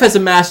wife has a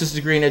master's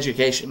degree in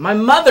education. My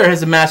mother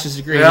has a master's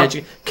degree in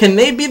education. Can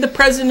they be the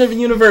president of a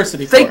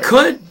university? They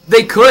could.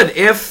 They could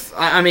if,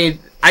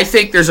 I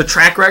think there's a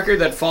track record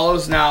that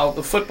follows now.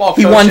 The football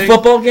coaching. He won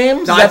football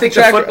games? No, I think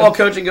the football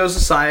coaching goes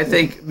aside. I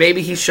think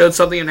maybe he showed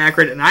something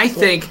inaccurate, and I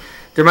think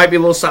there might be a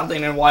little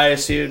something in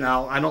YSU.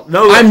 Now, I don't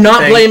know. I'm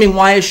not blaming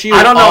YSU.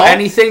 I don't know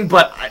anything,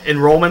 but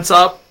enrollment's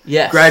up.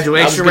 Yes.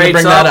 Graduation rate's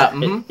bring up. That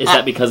up. Is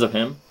that because of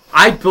him?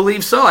 I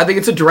believe so. I think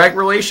it's a direct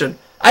relation.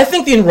 I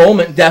think the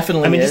enrollment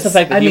definitely I mean, is. just the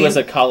fact that he mean, was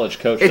a college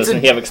coach, it's doesn't a-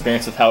 he have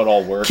experience with how it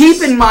all works?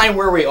 Keep in mind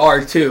where we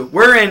are, too.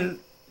 We're in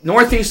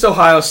Northeast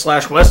Ohio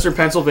 / Western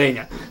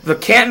Pennsylvania. The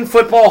Canton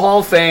Football Hall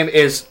of Fame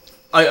is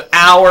an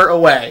hour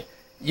away.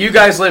 You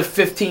guys live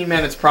 15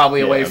 minutes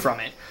probably away Yeah. from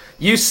it.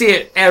 You see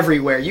it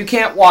everywhere. You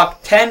can't walk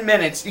 10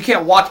 minutes. You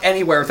can't walk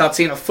anywhere without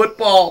seeing a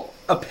football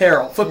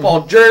apparel,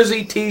 football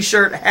jersey,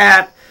 T-shirt,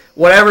 hat,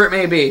 whatever it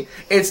may be.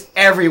 It's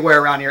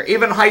everywhere around here.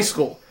 Even high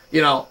school,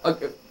 you know,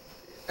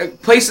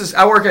 places.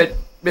 I work at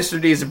Mr.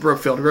 D's in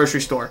Brookfield, a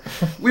grocery store.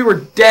 We were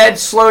dead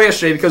slow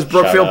yesterday because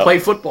Brookfield out.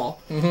 played football.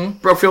 Mm-hmm.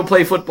 Brookfield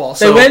played football.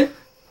 They So, win?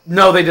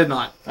 No, they did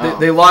not. Oh.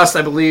 They lost,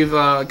 I believe,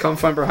 come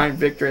from behind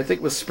victory. I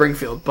think it was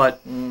Springfield.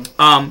 But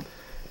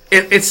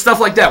it's stuff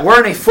like that.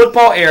 We're in a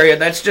football area.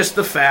 That's just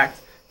the fact.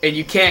 And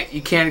you can't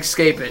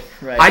escape it.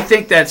 Right. I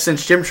think that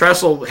since Jim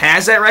Tressel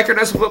has that record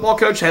as a football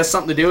coach, has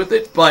something to do with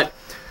it. But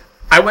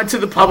I went to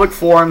the public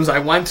forums. I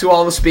went to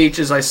all the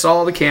speeches. I saw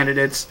all the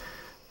candidates.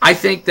 I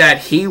think that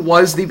he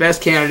was the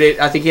best candidate.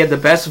 I think he had the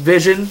best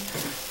vision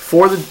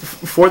for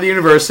the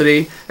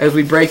university. As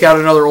we break out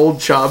another old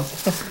chub.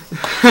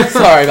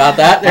 Sorry about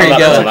that. There you That's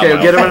go. about Okay,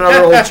 we'll get him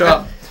another old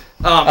chub.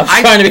 I was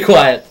trying to be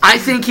quiet. I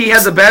think he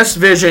has the best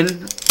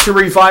vision to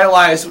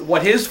revitalize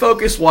what his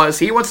focus was.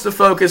 He wants to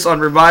focus on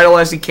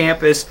revitalizing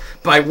campus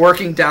by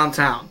working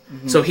downtown.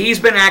 So he's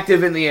been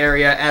active in the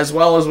area as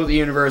well as with the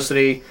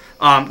university.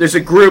 There's a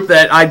group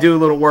that I do a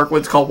little work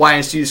with called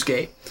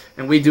YSUscape.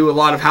 And we do a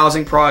lot of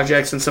housing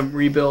projects and some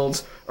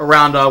rebuilds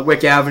around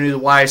Wick Avenue, the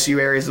YSU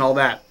areas and all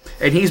that.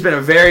 And he's been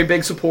a very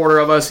big supporter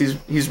of us.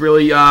 He's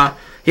really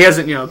he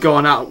hasn't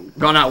gone out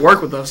and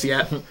work with us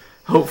yet.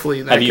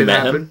 Hopefully that Have you could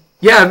met happen. him?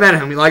 Yeah, I've met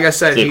him. Like I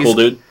said, Is he a cool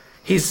dude?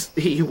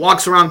 he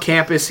walks around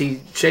campus.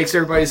 He shakes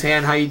everybody's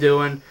hand. How you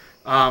doing?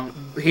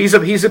 He's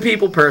a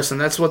people person.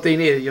 That's what they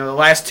needed. The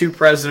last two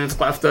presidents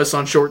left us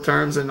on short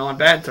terms and on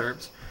bad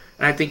terms.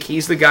 And I think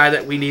he's the guy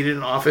that we needed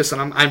in office.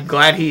 And I'm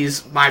glad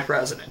he's my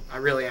president. I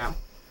really am.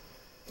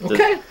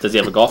 Okay. Does he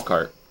have a golf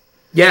cart?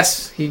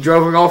 Yes, he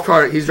drove a golf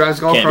cart. He drives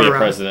a golf Can't cart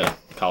be a around.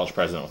 college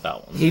president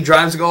without one. He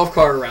drives a golf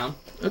cart around.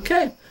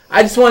 Okay.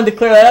 I just wanted to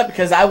clear that up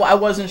because I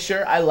wasn't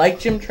sure. I like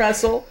Jim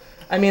Tressel.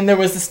 I mean, there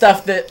was the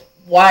stuff that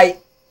why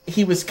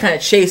he was kind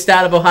of chased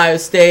out of Ohio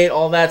State,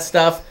 all that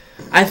stuff.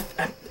 I'm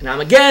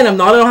not an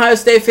Ohio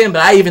State fan,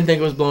 but I even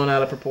think it was blown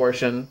out of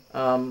proportion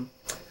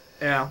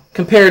Yeah.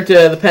 compared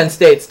to the Penn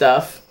State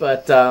stuff.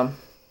 But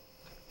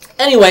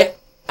anyway,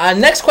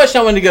 next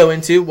question I wanted to go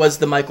into was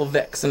the Michael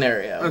Vick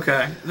scenario.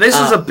 Okay. This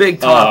is a big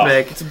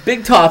topic. It's a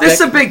big topic. This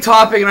is a big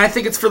topic, and I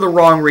think it's for the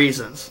wrong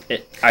reasons.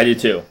 I do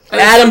too.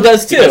 Adam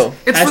does too.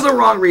 It's for the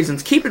wrong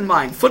reasons. Keep in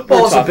mind,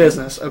 football We're is a talking.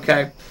 business,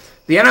 okay?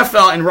 The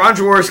NFL, and Ron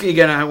Jaworski,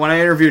 again, when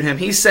I interviewed him,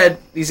 he said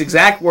these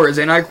exact words,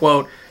 and I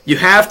quote, "You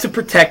have to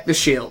protect the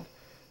shield.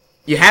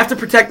 You have to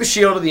protect the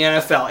shield of the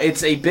NFL.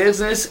 It's a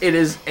business. It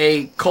is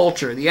a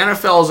culture. The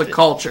NFL is a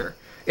culture.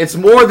 It's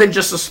more than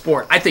just a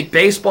sport. I think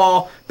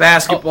baseball,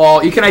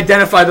 basketball, you can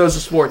identify those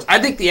as sports. I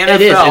think the NFL...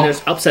 It is, and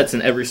there's upsets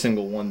in every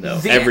single one, though,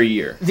 every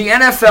year. The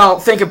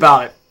NFL, think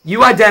about it.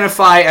 You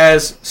identify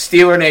as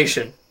Steeler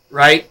Nation,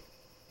 right?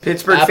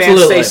 Pittsburgh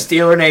Absolutely. fans say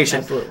Steeler Nation.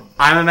 Absolutely.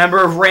 I'm a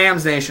member of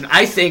Rams Nation.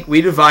 I think we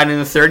divide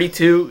into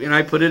 32, and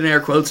I put it in air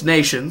quotes,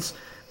 nations,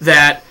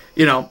 that,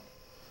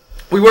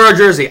 we wear a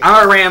jersey.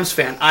 I'm a Rams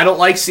fan. I don't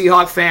like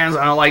Seahawk fans.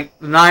 I don't like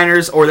the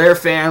Niners or their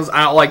fans.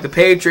 I don't like the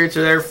Patriots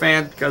or their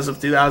fans because of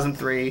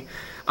 2003.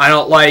 I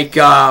don't like,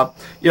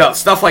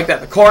 stuff like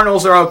that. The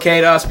Cardinals are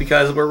okay to us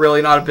because we're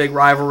really not a big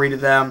rivalry to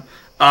them.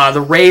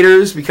 The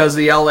Raiders because of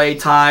the LA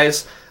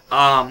ties.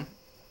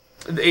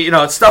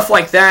 It's stuff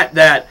like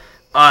that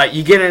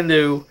you get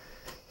into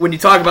when you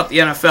talk about the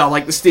NFL,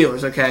 like the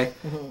Steelers, okay?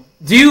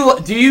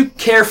 Mm-hmm. Do you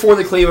care for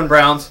the Cleveland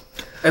Browns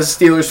as a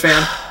Steelers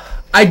fan?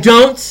 I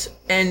don't,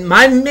 and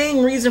my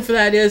main reason for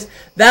that is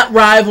that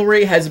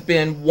rivalry has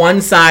been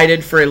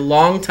one-sided for a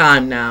long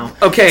time now.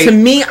 Okay. To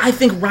me, I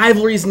think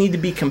rivalries need to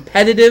be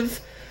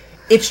competitive.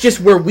 It's just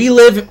where we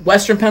live,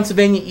 Western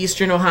Pennsylvania,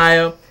 Eastern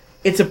Ohio,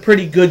 it's a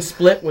pretty good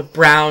split with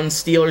Browns,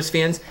 Steelers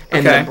fans,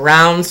 and Okay. the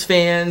Browns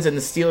fans and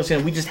the Steelers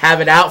fans. We just have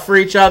it out for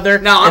each other,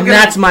 Now,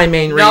 that's my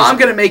main reason. Now, I'm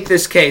going to make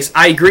this case.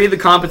 I agree the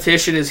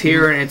competition is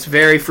here, and it's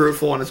very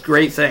fruitful, and it's a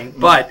great thing.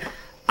 But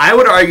I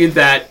would argue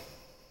that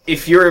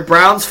if you're a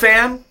Browns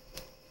fan,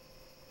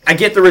 I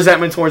get the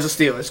resentment towards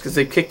the Steelers because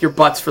they've kicked your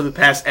butts for the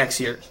past X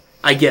years.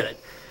 I get it.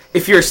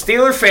 If you're a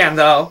Steeler fan,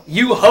 though,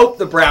 you hope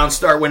the Browns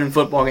start winning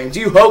football games.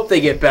 You hope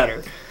they get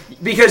better.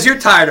 Because you're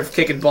tired of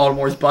kicking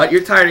Baltimore's butt.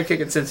 You're tired of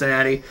kicking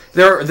Cincinnati.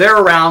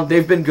 They're around.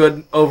 They've been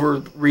good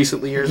over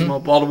recent years. Mm-hmm. Well,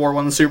 Baltimore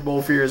won the Super Bowl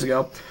a few years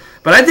ago.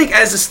 But I think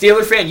as a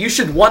Steeler fan, you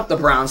should want the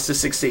Browns to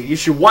succeed. You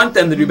should want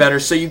them to do better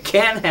so you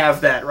can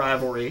have that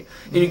rivalry.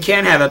 And you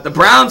can have that. The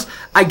Browns,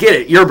 I get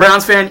it. You're a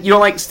Browns fan. You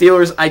don't like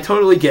Steelers. I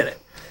totally get it.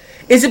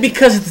 Is it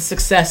because of the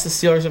success the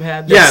Steelers have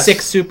had? The Yes.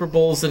 6 Super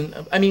Bowls, and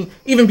I mean,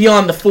 even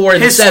beyond the 4 in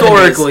the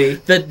Historically,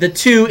 70s. The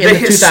 2 in The the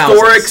 2000s.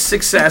 historic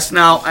success.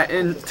 Now,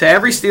 and to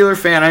every Steeler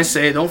fan, I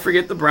say, don't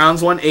forget the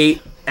Browns won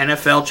 8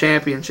 NFL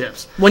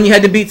championships. When you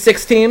had to beat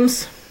 6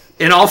 teams?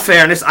 in all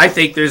fairness, I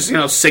think there's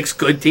 6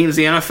 good teams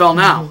in the NFL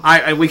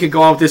now. We could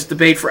go on with this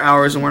debate for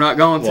hours, and we're not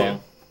going to.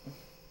 Well,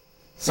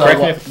 So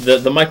correct me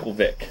if the Michael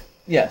Vick.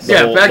 Yes. The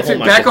yeah, whole back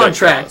Michael on Vick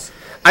track. clause.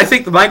 I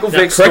think the Michael Now,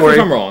 Vick correct me story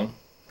if I'm wrong.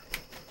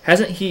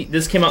 Hasn't he?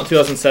 This came out in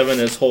 2007.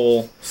 His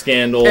whole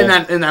scandal, in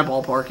that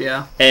ballpark,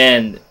 yeah.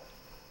 and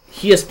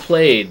he has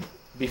played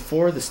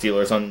before the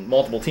Steelers on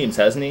multiple teams,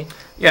 hasn't he?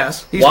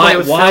 Yes. He's Why? playing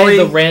with Why Philly.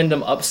 the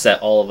random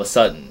upset all of a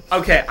sudden?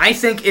 Okay, I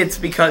think it's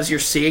because you're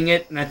seeing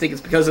it, and I think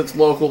it's because it's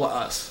local to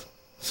us.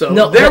 So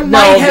No, there but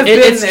might have been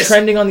it's this.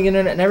 trending on the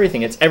internet and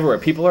everything. It's everywhere.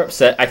 People are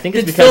upset. I think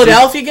it's Did because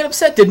Philadelphia get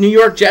upset? Did New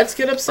York Jets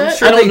get upset? I'm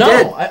sure I don't they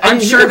know. did. I I'm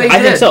didn't sure hear they about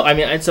I think did. so. I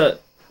mean, it's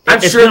I'm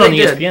been sure on they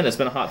ESPN. did. It's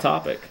been a hot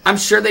topic. I'm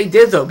sure they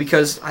did though,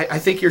 because I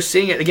think you're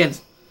seeing it again.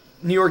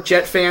 New York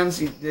Jet fans,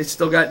 they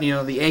still got the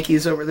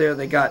Yankees over there.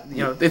 They got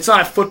it's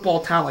not a football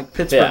town like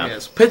Pittsburgh Yeah.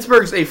 is.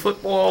 Pittsburgh's a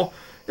football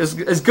as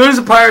good as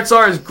the Pirates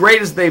are, as great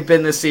as they've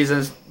been this season,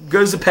 as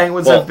good as the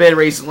Penguins Well- have been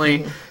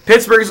recently.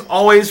 Pittsburgh's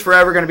always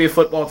forever going to be a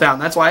football town.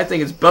 That's why I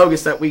think it's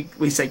bogus that we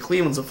say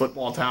Cleveland's a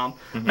football town.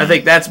 I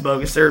think that's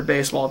bogus. They're a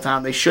baseball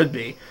town. They should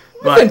be.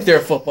 I think But they're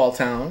a football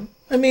town.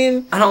 I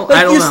mean, I don't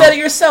you know. said it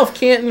yourself.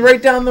 Canton,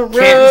 right down the road.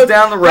 Canton's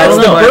down the road, That's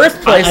the but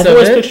birthplace I've of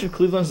always it. pictured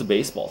Cleveland as a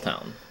baseball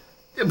town.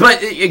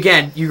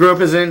 again, you grew up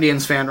as an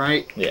Indians fan,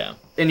 right? Yeah.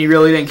 And you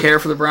really didn't care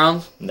for the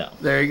Browns? No.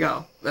 There you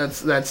go.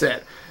 That's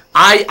it.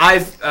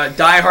 I've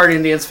diehard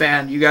Indians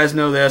fan. You guys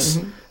know this.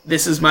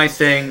 This is my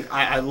thing.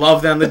 I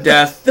love them to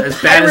death. The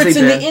as bad as Pirates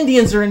they and did. the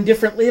Indians are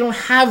indifferent. They don't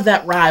have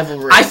that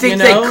rivalry. I think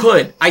you know? they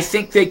could. I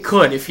think they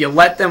could. If you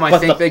let them, I But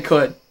think the- they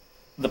could.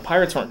 The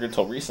Pirates weren't good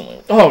until recently.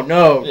 Oh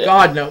no, Yeah.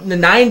 God no! In the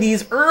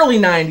 '90s, early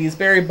 '90s,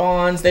 Barry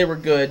Bonds, they were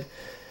good.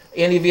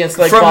 Andy Vance,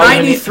 like From Bob-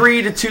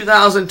 '93 to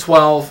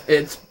 2012,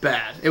 it's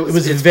bad.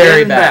 was it's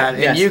very been bad,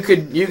 And yes. you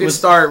could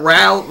start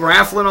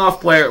raffling off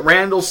player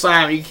Randall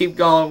Simon. You keep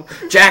going.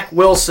 Jack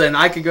Wilson.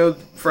 I could go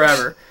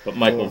forever. But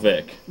Michael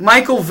Vick.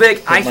 Michael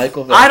Vick.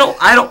 Michael Vick.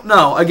 I don't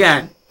know.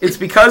 Again, it's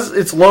because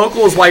it's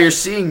local is why you're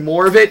seeing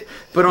more of it.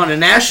 But on a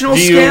national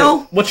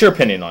scale, What's your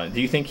opinion on it? Do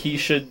you think he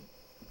should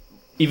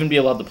even be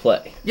allowed to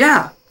play?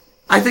 yeah,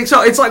 I think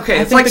so. It's like I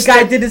it's think like the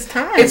guy did his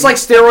time. It's like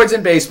steroids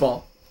in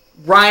baseball.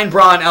 Ryan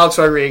Braun, Alex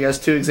Rodriguez,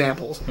 2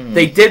 examples.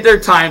 They did their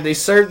time. They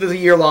served the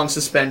year-long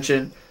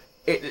suspension.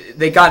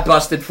 They got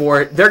busted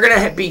for it. They're going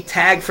to be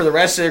tagged for the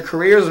rest of their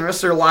careers and the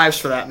rest of their lives,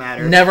 for that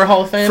matter, never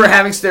Hall of Fame. for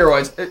having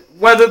steroids.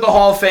 Whether the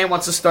Hall of Fame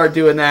wants to start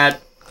doing that,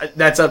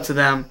 that's up to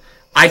them.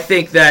 I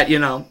think that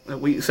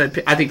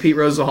I think Pete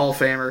Rose is a Hall of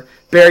Famer.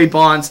 Barry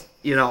Bonds,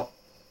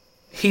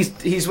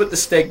 he's with the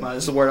stigma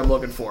is the word I'm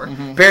looking for.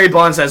 Barry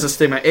Bonds has a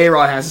stigma.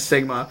 A-Rod has a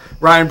stigma.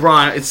 Ryan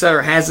Braun,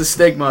 etc., has a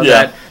stigma Yeah.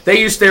 that they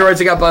used steroids.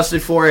 They got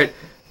busted for it.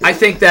 I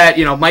think that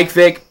Mike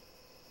Vick,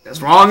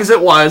 as wrong as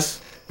it was,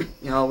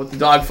 with the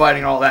dog fighting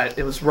and all that,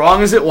 it was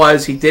wrong as it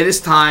was. He did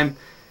his time.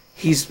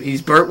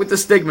 He's burnt with the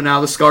stigma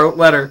now, the scarlet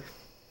letter.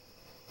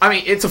 I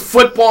mean, it's a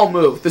football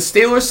move. The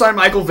Steelers signed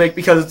Michael Vick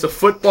because it's a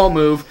football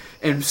move,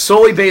 and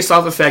solely based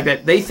off the fact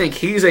that they think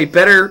he's a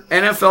better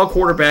NFL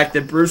quarterback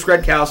than Bruce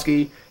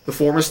Gradkowski, the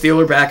former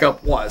Steeler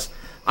backup, was.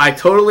 I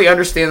totally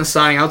understand the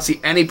signing. I don't see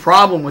any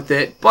problem with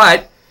it,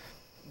 but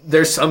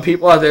there's some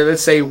people out there that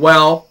say,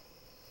 well,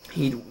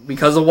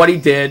 because of what he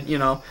did,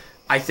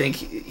 I think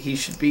he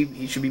should be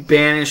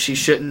banished. He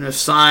shouldn't have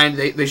signed.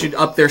 They should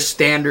up their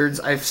standards.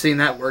 I've seen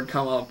that word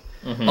come up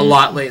a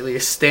lot lately,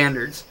 is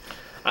standards.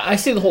 I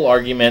see the whole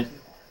argument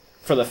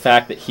for the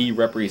fact that he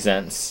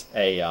represents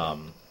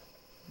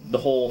the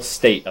whole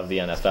state of the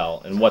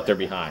NFL and what they're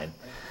behind.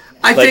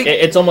 I Like think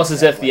it's almost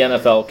as if the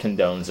NFL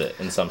condones it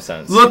in some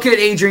sense. look at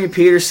Adrian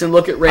Peterson,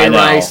 look at Ray I know.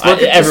 Rice,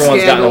 look at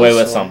Everyone's the gotten away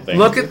with scandals. something.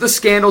 Look at the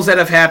scandals that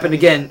have happened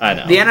again. I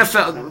know. The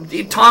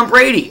NFL, Tom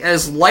Brady,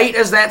 as light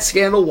as that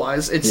scandal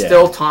was, it's Yeah.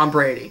 still Tom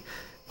Brady.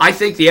 I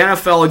think the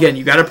NFL, again,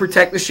 you got to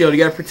protect the shield. You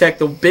got to protect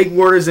the big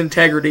word is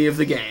integrity of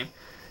the game.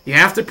 You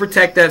have to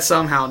protect that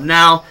somehow.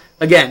 Now,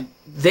 again,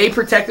 they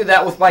protected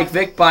that with Mike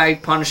Vick by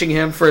punishing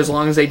him for as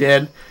long as they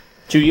did.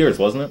 2 years,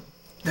 wasn't it?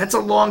 That's a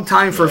long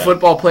time for a Yeah.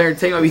 football player to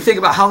take. You think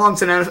about how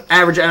long's an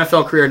average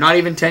NFL career? Not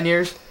even 10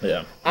 years?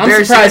 Yeah. I'm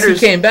Barry surprised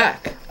Sanders- he came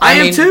back. I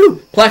am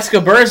too.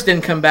 Plexico Burress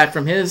didn't come back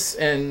from his,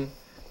 and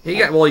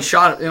He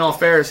shot, in all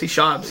fairness, he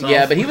shot himself.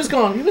 yeah, but he was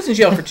gone. He was in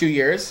jail for 2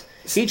 years.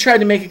 He tried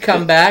to make a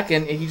comeback,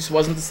 and he just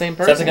wasn't the same Is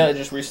that person. the guy that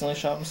just recently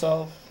shot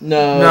himself?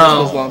 No, No.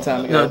 that was a long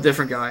time ago. No,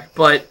 different guy.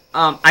 But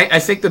I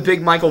think the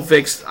big Michael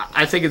Vick's,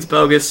 I think it's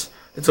bogus.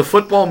 It's a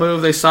football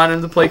move. They signed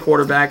him to play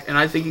quarterback, and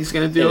I think he's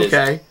going to do It is.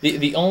 okay.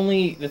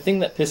 The thing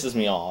that pisses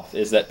me off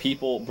is that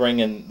people bring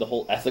in the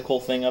whole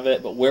ethical thing of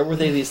it, but where were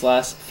they these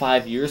last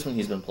 5 years when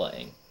he's been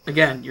playing?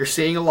 Again, you're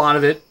seeing a lot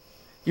of it.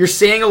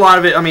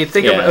 I mean,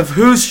 think Yeah. of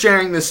who's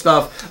sharing this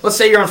stuff. Let's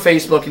say you're on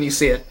Facebook and you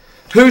see it.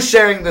 Who's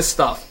sharing this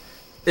stuff?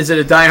 Is it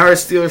a diehard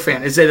Steeler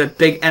fan? Is it a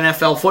big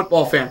NFL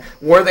football fan?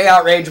 Were they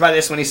outraged by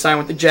this when he signed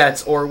with the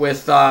Jets or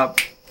with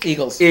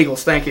Eagles.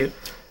 Eagles? Thank you.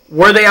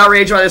 Were they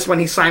outraged by this when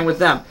he signed with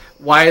them?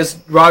 Why is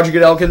Roger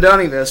Goodell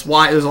condoning this?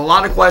 Why? There's a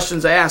lot of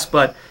questions to ask,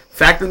 but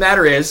Fact of the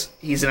matter is,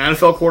 he's an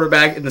NFL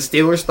quarterback, and the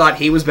Steelers thought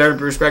he was better than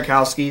Bruce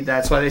Gradkowski.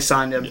 That's why they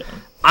signed him. Yeah.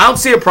 I don't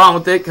see a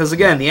problem with it because,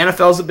 again, the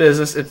NFL is a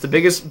business. It's the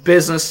biggest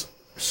business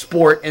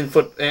sport in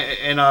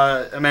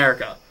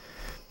America.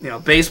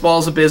 Baseball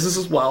is a business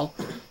as well.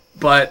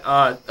 But,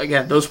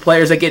 again, those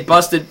players that get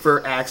busted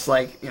for acts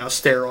like,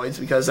 steroids,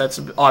 because that's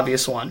an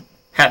obvious one,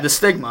 have the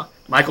stigma.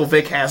 Michael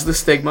Vick has the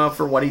stigma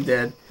for what he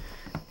did.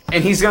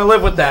 And he's going to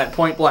live with that,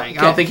 point blank.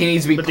 I don't think he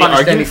needs to be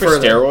punished any further.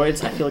 The argument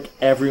for steroids, I feel like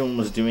everyone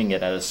was doing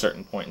it at a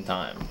certain point in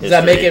time. Does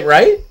that make it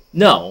right?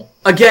 No.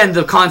 Again,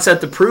 the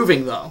concept of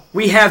proving, though.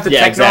 We have the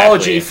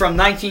technology from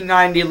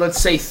 1990, let's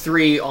say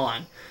 3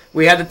 on.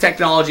 We had the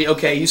technology.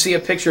 Okay, you see a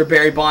picture of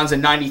Barry Bonds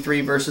in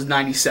 93 versus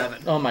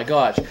 97. Oh, my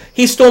gosh.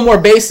 He stole more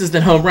bases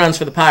than home runs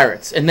for the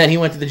Pirates. And then he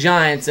went to the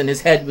Giants, and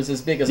his head was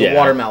as big as a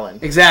watermelon.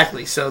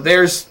 Exactly. So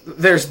there's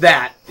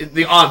that,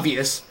 the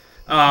obvious.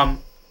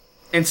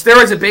 And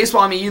steroids in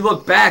baseball, I mean, you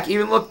look back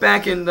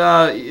and,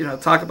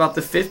 talk about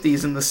the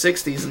 50s and the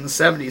 60s and the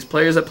 70s,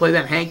 players that played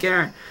then, Hank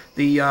Aaron,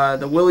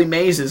 the Willie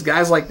Mays,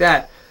 guys like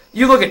that.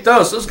 You look at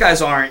those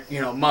guys aren't,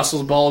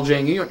 muscles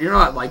bulging. You're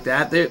not like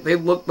that. They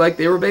look like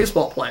they were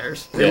baseball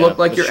players. They look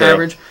like your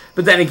average.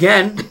 But then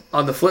again,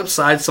 on the flip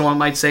side, someone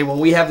might say, well,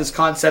 we have this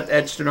concept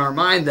etched in our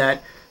mind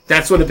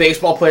that's what a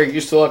baseball player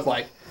used to look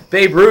like.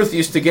 Babe Ruth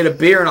used to get a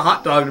beer and a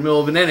hot dog in the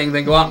middle of an inning,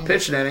 then go out and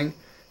pitch an inning,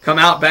 come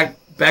out back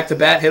to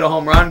bat, hit a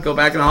home run, go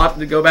back in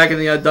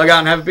the dugout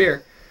and have a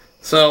beer.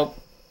 So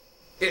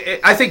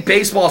I think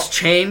baseball's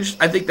changed.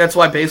 I think that's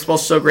why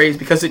baseball's so great, is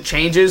because it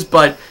changes,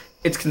 but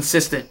it's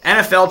consistent.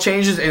 NFL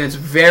changes, and it's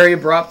very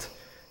abrupt,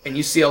 and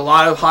you see a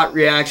lot of hot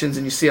reactions,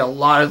 and you see a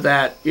lot of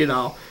that,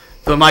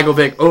 the Michael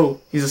Vick, oh,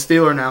 he's a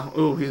Steeler now,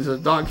 oh, he's a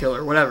dog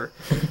killer, whatever.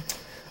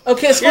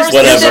 Okay, as far as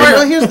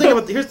here's the thing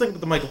about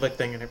the Michael Vick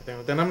thing and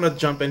everything. Then I'm going to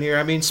jump in here.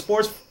 I mean,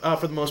 sports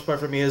for the most part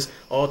for me is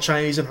all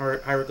Chinese and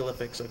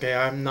hieroglyphics. Okay,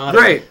 I'm not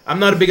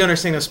a big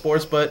understanding of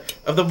sports, but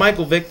of the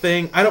Michael Vick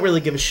thing, I don't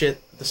really give a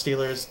shit. The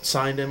Steelers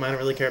signed him. I don't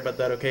really care about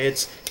that. Okay,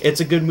 it's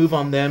a good move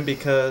on them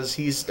because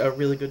he's a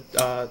really good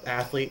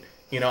athlete.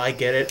 I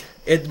get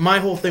it. My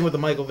whole thing with the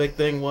Michael Vick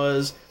thing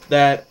was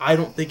that I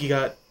don't think he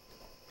got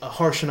a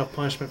harsh enough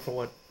punishment for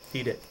what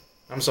he did.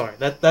 I'm sorry.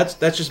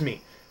 That's just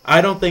me.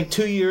 I don't think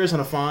 2 years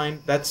and a fine,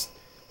 that's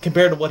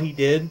compared to what he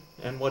did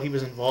and what he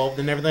was involved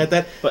in and everything like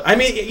that. But I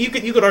mean, you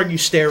could argue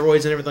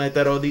steroids and everything like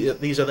that. Oh,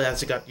 these are the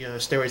guys that got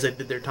steroids, they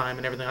did their time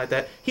and everything like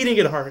that. He didn't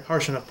get a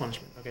harsh enough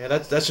punishment. Okay,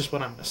 that's just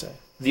what I'm going to say.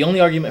 The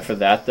only argument for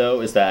that,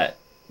 though, is that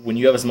when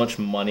you have as much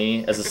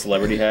money as a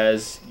celebrity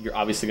has, you're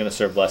obviously going to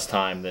serve less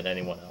time than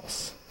anyone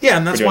else. Yeah,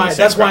 and that's why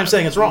I'm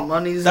saying it's wrong.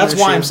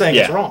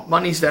 It's wrong.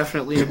 Money's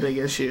definitely a big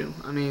issue.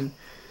 I mean,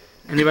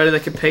 anybody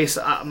that could pay,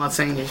 I'm not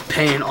saying he's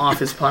paying off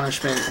his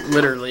punishment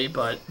literally,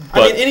 but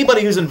I mean,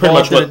 anybody who's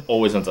involved pretty much what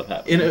always ends up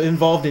happening.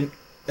 Involved in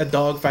a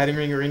dog fighting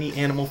ring or any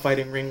animal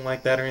fighting ring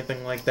like that or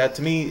anything like that,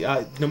 to me,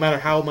 no matter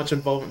how much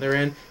involvement they're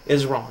in,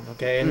 is wrong.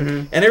 Okay,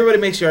 and everybody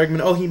makes the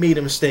argument, oh, he made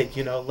a mistake.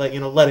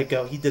 Let it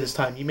go. He did his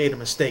time. He made a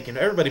mistake.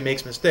 Everybody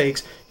makes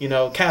mistakes.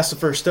 Cast the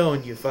first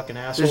stone, you fucking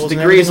assholes.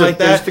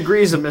 There's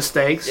degrees of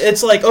mistakes.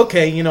 It's like,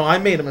 okay, I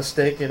made a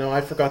mistake.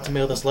 I forgot to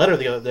mail this letter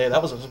the other day.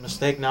 That was a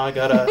mistake. Now I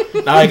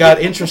got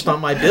interest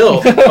on my bill.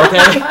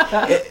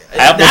 Okay,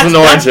 apples and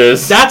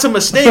oranges. That's a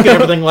mistake and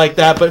everything like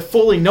that. But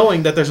fully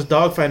knowing that there's a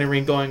dog fighting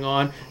ring going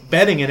on,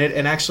 betting in it,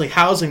 and actually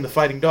housing the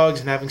fighting dogs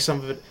and having some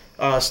of it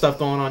stuff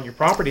going on your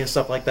property and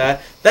stuff like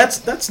that,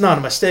 that's not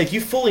a mistake.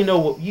 You fully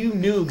know you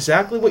knew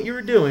exactly what you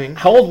were doing.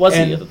 How old was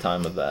he at the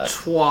time of that?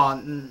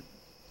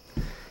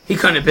 He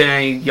couldn't have been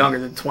any younger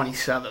than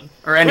 27,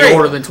 or any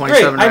older than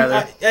 27,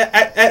 rather.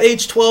 At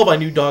age 12, I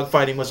knew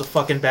dogfighting was a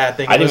fucking bad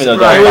thing. I didn't even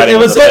know dogfighting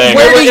was a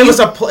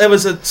thing. It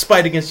was a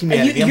spite against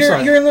humanity.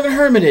 You're in Living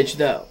Hermitage,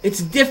 though.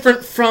 It's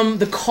different from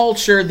the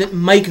culture that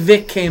Mike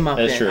Vick came up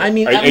That's in. True. I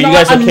mean, are you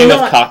guys okay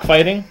with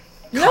cockfighting?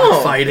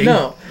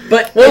 No.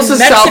 But what was the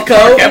South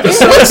Park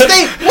episode?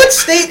 What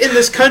state in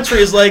this country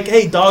is like,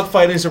 hey,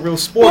 dogfighting is a real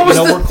sport?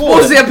 We're cool.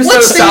 What was the episode what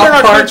of state South in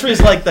our Park? country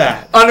is like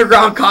that?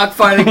 Underground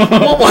cockfighting.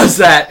 What was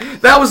that?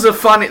 That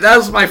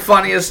was my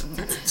funniest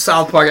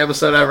South Park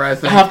episode ever, I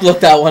think. I have to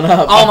look that one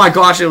up. Oh my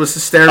gosh, it was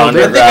hysterical. I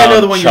think I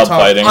know the one you're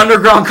talking about.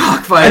 Underground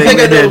cockfighting. I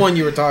think I know the one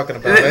you were talking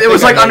about. It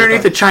was like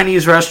underneath a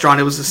Chinese restaurant.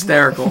 It was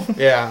hysterical.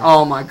 Yeah.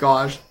 Oh my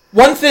gosh.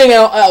 One thing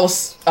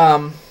else,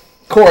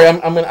 Corey,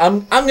 I'm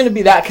gonna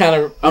be that kind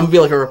of. I'm gonna be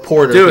like a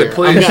reporter. Do here. it,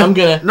 please. I'm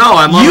gonna. No,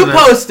 I'm. You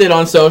posted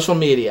on social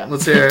media.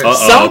 Let's hear it.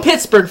 Some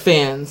Pittsburgh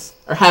fans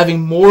are having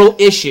moral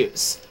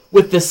issues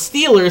with the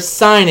Steelers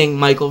signing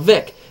Michael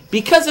Vick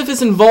because of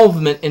his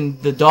involvement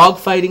in the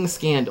dogfighting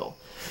scandal.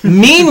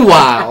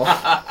 Meanwhile,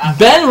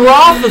 Ben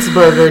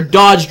Roethlisberger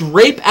dodged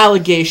rape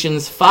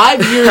allegations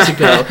 5 years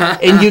ago,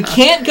 and you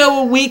can't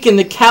go a week in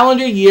the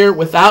calendar year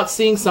without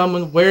seeing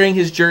someone wearing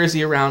his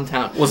jersey around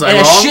town. Was I wrong?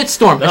 A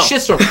shitstorm. No. A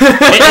shitstorm.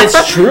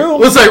 It's true.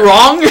 Was I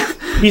wrong?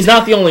 He's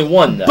not the only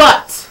one, though.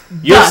 But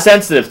you're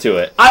sensitive to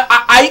it.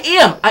 I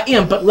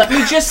am. But let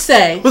me just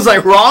say, was I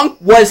wrong?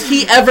 Was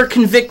he ever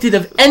convicted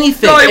of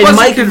anything? No, he wasn't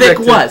Mike convicted.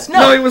 Vick was.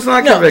 No, he was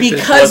not convicted.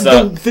 Because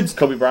was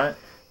Kobe Bryant?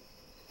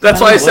 That's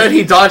why I said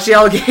he dodged the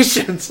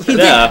allegations.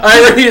 Yeah.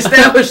 I already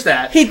established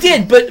that. He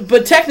did,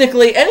 but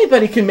technically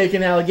anybody can make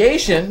an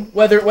allegation.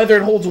 Whether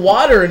it holds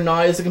water or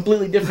not is a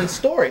completely different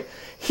story.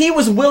 He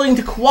was willing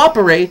to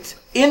cooperate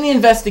in the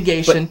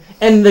investigation,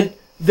 and the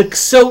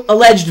so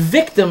alleged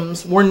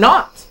victims were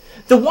not.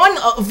 The one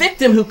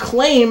victim who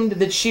claimed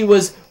that she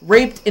was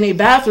raped in a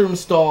bathroom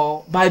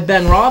stall by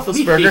Ben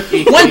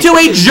Roethlisberger went to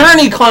a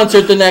Journey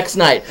concert the next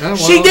night. Oh, well.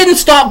 She didn't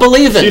stop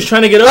believing. She was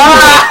trying to get over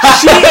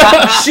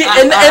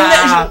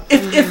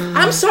it. If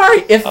I'm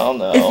sorry, if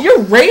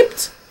you're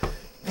raped,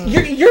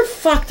 you're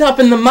fucked up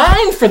in the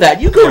mind for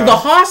that. You go to the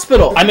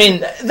hospital. I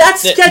mean,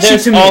 that's sketchy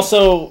there's to me.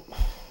 Also,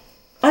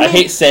 I mean,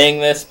 hate saying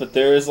this, but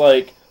there is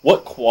like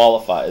what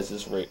qualifies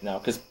as rape now?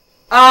 Because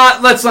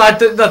let's not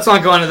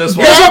go into this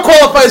one. Here's what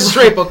qualifies as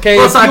rape, okay?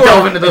 Let's not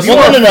delve into this You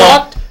one. are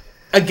fucked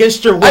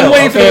against your will. I'm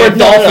waiting for the word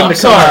dolphin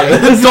to come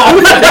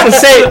out.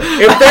 Say,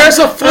 if there's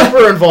a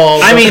flipper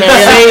involved, I mean,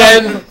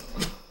 okay, saying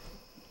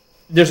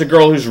there's a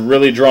girl who's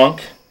really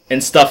drunk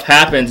and stuff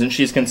happens and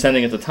she's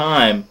consenting at the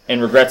time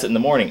and regrets it in the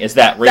morning. Is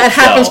that rape? That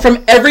happens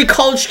from every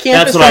college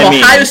campus, That's what from I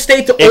mean. Ohio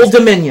State to Old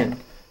Dominion.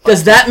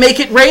 Does that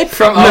make it rape?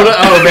 From O to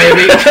O,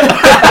 baby.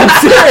 I'm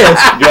serious.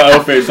 You got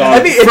O-face on.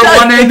 I mean, it From does-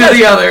 one it end to does.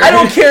 the other. I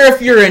don't care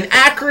if you're in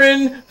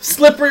Akron,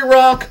 Slippery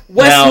Rock,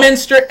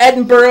 Westminster,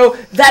 Edinburgh.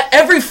 That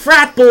every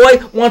frat boy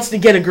wants to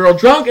get a girl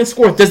drunk and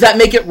score. Does that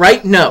make it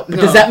right? No. But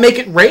does that make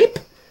it rape?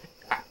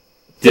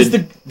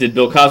 Did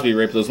Bill Cosby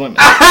rape those women?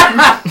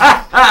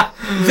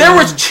 There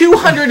was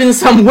 200 and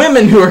some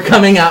women who are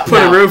coming out Put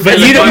now. a roof But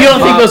in you the don't pudding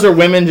think pop. those are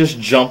women just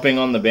jumping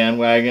on the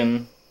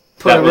bandwagon?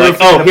 Put That a were like,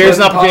 roof in oh, the here's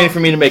an pudding opportunity pop. for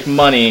me to make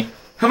money.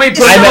 How many I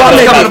pudding met pops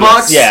Bill come in a Cosby.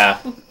 box? Yeah.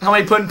 How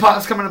many pudding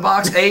pops come in a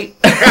box? 8?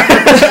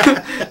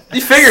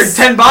 You figured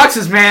 10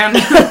 boxes, man.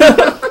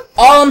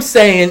 All I'm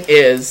saying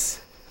is,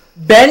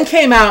 Ben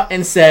came out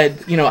and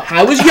said,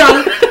 I was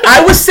young,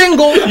 I was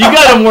single. You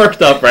got him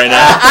worked up right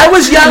now. I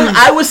was young,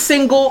 I was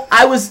single,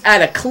 I was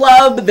at a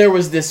club, there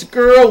was this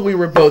girl, we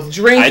were both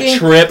drinking. I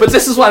tripped. But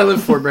this is what I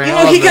live for, Brandon.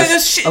 I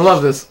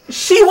love this.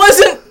 She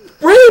wasn't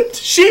raped.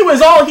 She was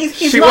all he's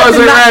She not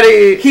wasn't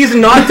ready. He's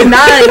not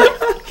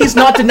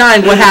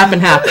denying what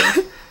happened.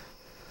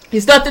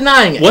 He's not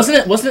denying it. Wasn't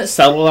it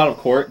settled out of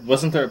court?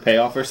 Wasn't there a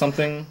payoff or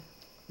something?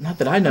 Not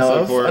that I know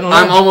of. I don't know.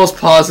 I'm almost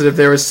positive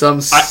there was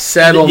some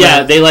settlement.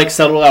 Yeah, they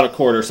settled out of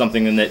court or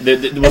something, and it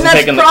wasn't and that's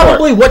taken to court.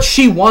 probably what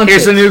she wanted.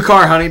 Here's a new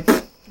car, honey.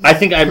 I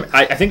think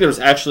there was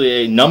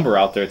actually a number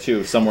out there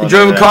too somewhere. He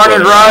drove a car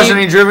in a garage and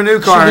he drove a new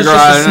car in a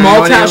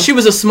garage. She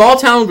was a small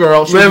town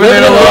girl. She was living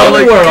in a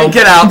lonely world.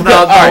 Get out.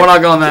 No, right. we're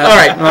not going that. All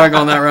right. We're not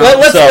going that route.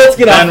 Let's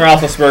get Ben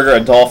off.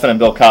 Roethlisberger, a dolphin, and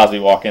Bill Cosby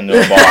walk into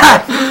a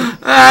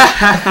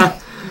bar.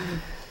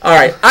 All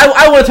right,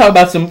 I want to talk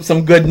about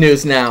some good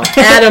news now.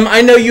 Adam,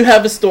 I know you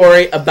have a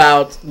story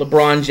about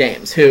LeBron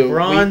James,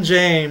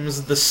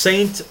 James, the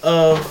saint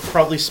of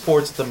probably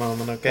sports at the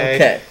moment.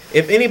 Okay.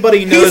 If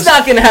anybody knows, he's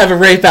not going to have a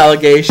rape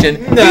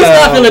allegation. No. He's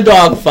not going to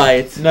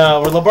dogfight.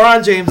 No,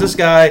 LeBron James, this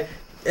guy.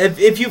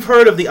 If you've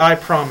heard of the I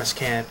Promise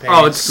campaign,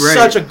 oh, it's great.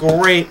 Such a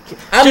great.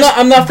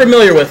 I'm not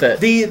familiar with it.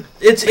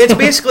 It's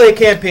basically a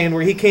campaign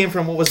where he came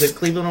from. What was it?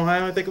 Cleveland,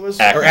 Ohio, I think it was.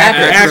 Akron. Or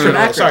Akron.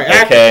 Akron. Sorry,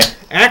 Okay.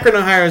 Akron,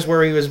 Ohio is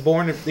where he was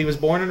born. He was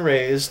born and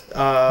raised.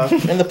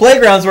 And the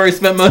playground's where he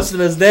spent most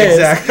of his days.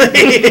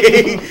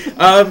 Exactly.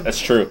 That's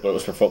true, but it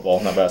was for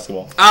football, not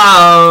basketball.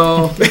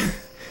 Oh.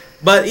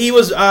 But he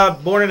was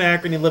born in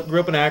Akron. He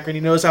grew up in Akron.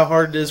 He knows how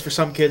hard it is for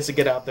some kids to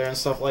get out there and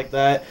stuff like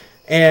that.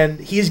 And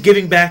he's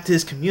giving back to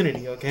his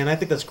community, okay? And I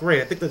think that's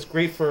great. I think that's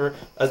great for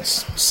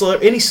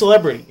any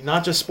celebrity,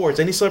 not just sports.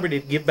 Any celebrity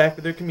to give back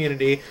to their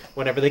community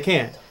whenever they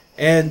can.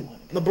 And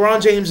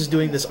LeBron James is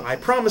doing this I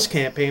Promise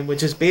campaign,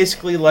 which is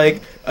basically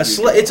like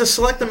it's a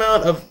select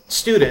amount of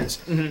students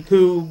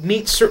who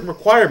meet certain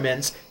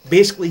requirements.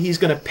 Basically, he's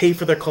going to pay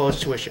for their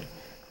college tuition.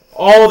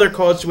 All of their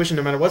college tuition,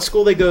 no matter what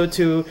school they go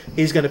to,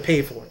 he's going to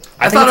pay for it.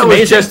 I thought it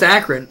was just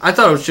Akron.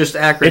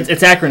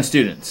 It's Akron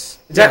students.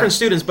 It's Akron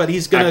students, but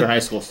he's going to... Akron High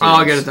School students. Oh,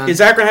 I'll get it done. It's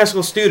Akron High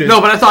School students. No,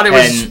 but I thought it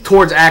was And-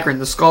 towards Akron.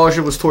 The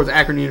scholarship was towards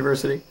Akron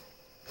University.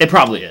 It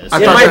probably is.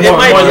 I thought it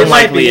might more than be.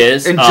 likely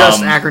is. And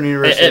just Akron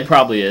University. It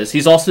probably is.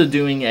 He's also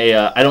doing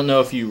I don't know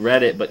if you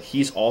read it, but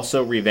he's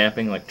also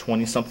revamping like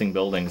 20-something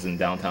buildings in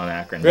downtown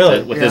Akron.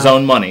 Really? With his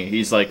own money.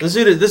 He's like... This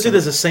dude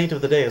is a saint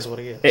of the day, is what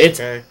he is.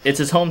 It's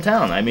his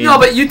hometown. I mean... No,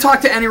 but you talk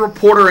to any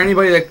reporter or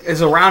anybody that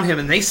is around him,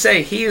 and they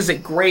say he is a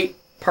great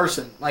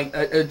person, like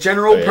a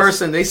general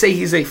person. They say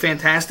he's a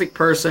fantastic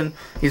person.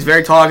 He's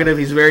very talkative.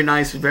 He's very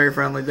nice. He's very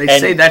friendly. They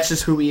say that's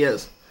just who he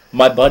is.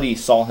 My buddy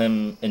saw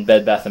him in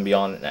Bed Bath &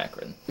 Beyond in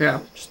Akron.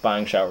 Yeah. Just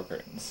buying shower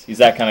curtains. He's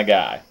that kind of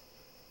guy.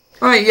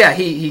 I mean, yeah,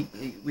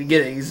 we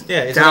get it. He's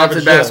Yeah, a he's an talented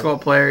average basketball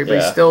player, but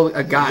he's Yeah. still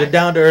a guy. He's a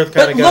down-to-earth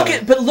kind But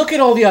of guy. look at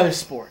all the other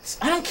sports.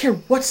 I don't care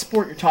what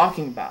sport you're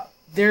talking about.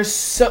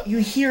 You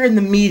hear in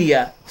the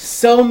media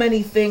so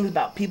many things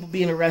about people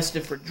being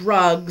arrested for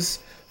drugs,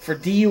 for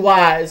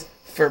DUIs,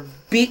 for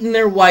beating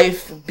their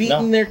wife, for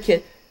beating their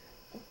kid.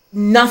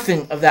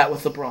 Nothing of that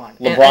with LeBron.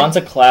 LeBron's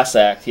a class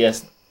act. He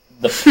has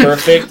the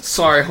perfect...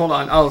 Sorry, hold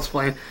on. I'll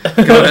explain.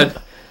 Go ahead.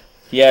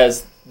 He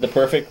has the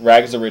perfect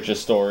rags to riches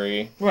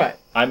story. Right.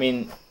 I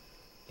mean,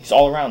 he's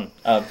all around.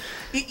 Go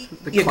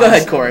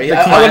ahead, Corey.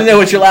 I want to know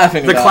what you're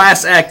laughing The about.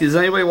 class act. Does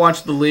anybody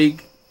watch The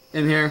League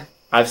in here?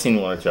 I've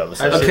seen 1 or 2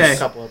 episodes. I've seen Okay. a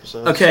couple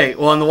episodes. Okay,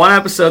 well, in the one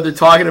episode, they're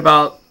talking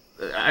about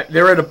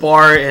they were at a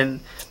bar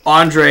and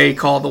Andre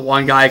called the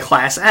one guy a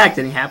class act,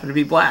 and he happened to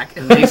be black.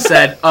 And he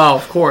said, "Oh,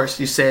 of course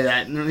you say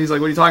that." And he's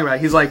like, "What are you talking about?"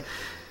 He's like,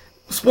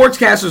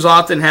 "Sportscasters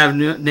often have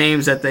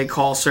names that they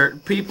call certain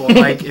people.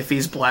 Like if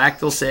he's black,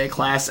 they'll say a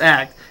class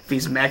act. If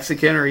he's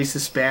Mexican or he's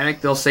Hispanic,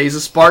 they'll say he's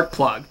a spark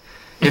plug.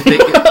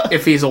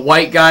 If he's a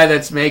white guy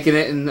that's making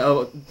it in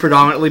a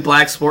predominantly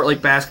black sport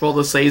like basketball,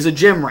 they'll say he's a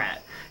gym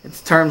rat.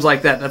 It's terms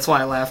like that. That's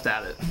why I laughed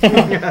at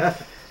it."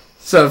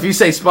 So if you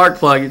say spark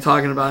plug, you're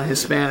talking about a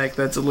Hispanic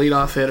that's a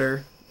leadoff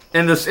hitter.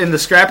 And the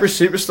Scrapper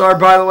Superstar,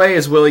 by the way,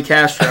 is Willie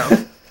Castro.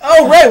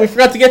 Oh, right. We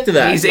forgot to get to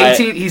that. He's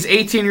 18. He's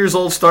 18 years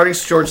old, starting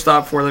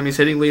shortstop for them. He's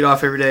hitting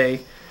leadoff every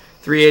day,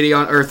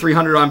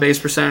 300 on base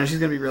percentage. He's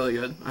gonna be really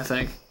good, I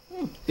think.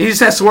 He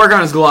just has to work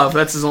on his glove.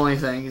 That's his only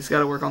thing. He's got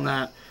to work on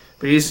that.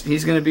 But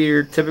he's gonna be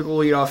your typical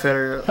leadoff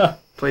hitter,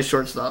 plays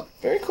shortstop.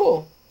 Very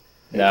cool.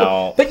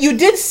 Now, But you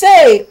did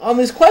say on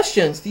these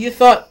questions that you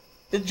thought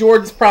that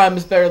Jordan's prime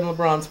is better than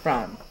LeBron's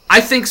prime. I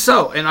think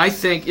so, and I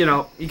think,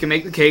 you can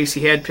make the case.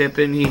 He had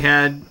Pippen, he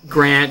had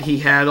Grant, he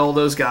had all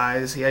those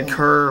guys, he had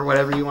Kerr,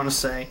 whatever you want to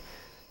say.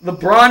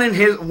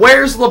 LeBron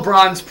where's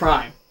LeBron's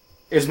prime?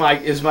 Is my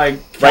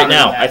right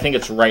now, I think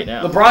it's right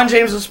now. LeBron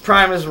James's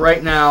prime is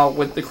right now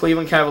with the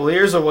Cleveland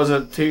Cavaliers, or was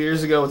it 2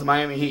 years ago with the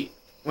Miami Heat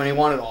when he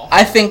won it all?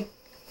 I think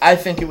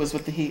it was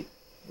with the Heat.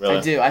 Really?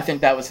 I do. I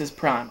think that was his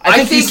prime. I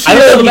think he's think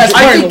still the best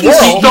player in the He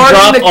world.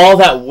 dropped all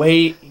that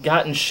weight, he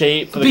got in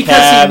shape for the Because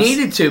Cavs. he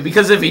needed to.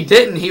 Because if he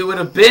didn't, he would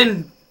have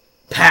been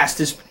past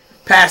his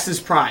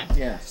prime.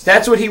 Yes.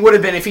 That's what he would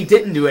have been if he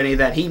didn't do any of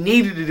that. He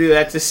needed to do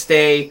that to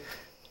stay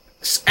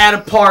at a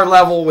par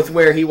level with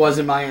where he was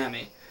in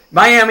Miami.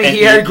 Miami, And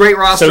he had a great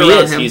roster so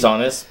around him. He's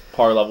on his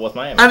par level with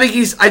Miami. I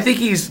think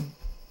he's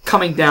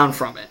coming down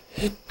from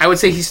it. I would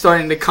say he's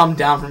starting to come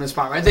down from his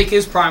prime. I think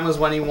his prime was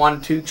when he won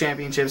 2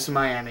 championships in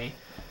Miami.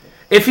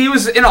 If he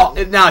was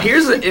now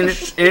here's an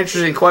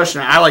interesting question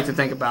I like to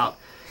think about.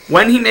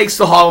 When he makes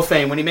the Hall of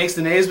Fame, when he makes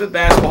the Naismith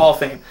Basketball Hall of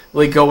Fame,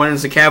 will he go in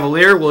as a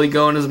Cavalier? Will he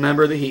go in as a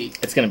member of the Heat?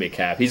 It's going to be a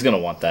Cav. He's going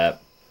to want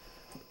that.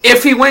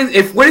 If he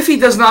wins, what if he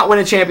does not win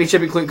a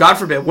championship in Cleveland? God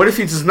forbid. What if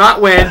he does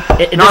not win?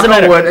 It knock doesn't on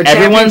matter. wood, a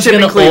Everyone's championship in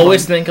going to Cleveland?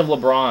 always think of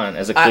LeBron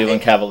as a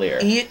Cleveland Cavalier.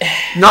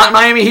 Not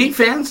Miami Heat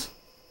fans,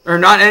 or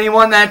not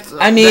anyone that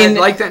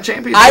like that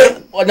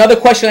championship. Another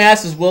question I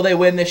asked is, will they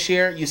win this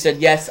year? You said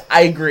yes.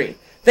 I agree.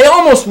 They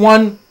almost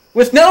won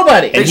with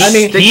nobody. And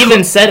he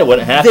even said it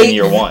wouldn't happen in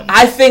year 1.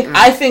 I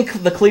think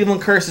the Cleveland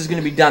curse is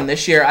going to be done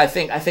this year. I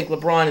think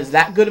LeBron is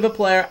that good of a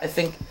player. I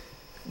think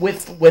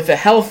with a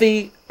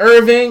healthy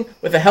Irving,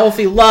 with a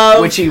healthy Love,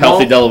 Which he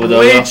Healthy won't.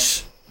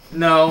 Dellavedova.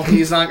 No,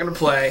 he's not going to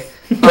play.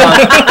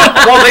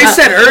 Well, they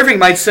said Irving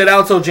might sit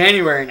out till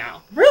January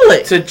now.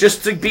 really.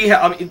 To be,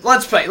 I mean,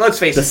 let's face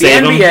it. The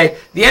save him? NBA.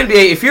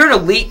 If you're an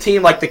elite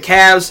team like the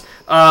Cavs,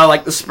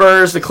 like the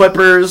Spurs, the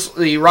Clippers,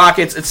 the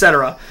Rockets,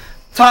 etc.,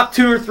 top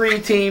 2 or 3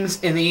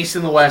 teams in the East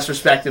and the West,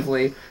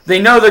 respectively,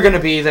 they know they're going to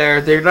be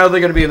there. They know they're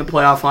going to be in the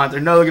playoff hunt. They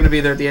know they're going to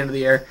be there at the end of the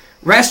year.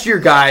 Rest your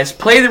guys.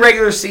 Play the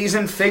regular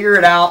season. Figure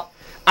it out.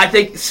 I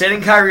think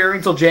sitting Kyrie Irving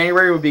until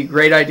January would be a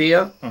great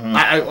idea. Mm-hmm.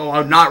 I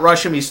would not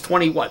rush him. He's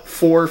 4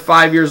 or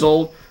 5 years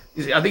old.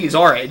 I think he's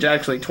our age,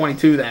 actually,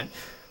 22 then.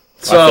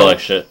 So, I feel like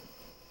shit.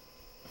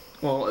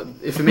 well,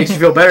 if it makes you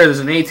feel better, there's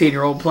an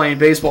 18-year-old playing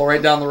baseball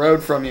right down the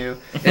road from you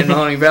in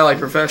Mahoning Valley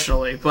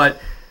professionally.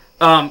 But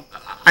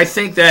I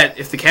think that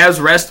if the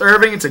Cavs rest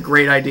Irving, it's a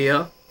great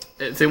idea.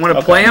 If they want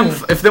to play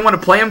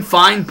him,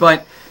 fine.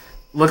 But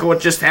look at what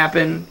just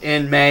happened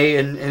in May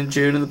and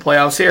June in the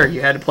playoffs here.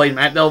 You had to play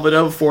Matt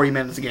Dellavedova 40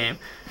 minutes a game.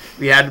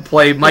 You had to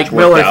play Mike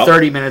Miller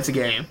 30 minutes a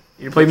game.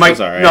 You play Mike.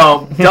 Right.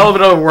 No,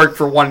 Dellavedova worked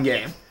for 1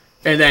 game,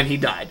 and then he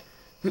died.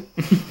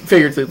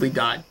 Figuratively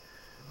died.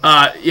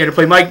 You had to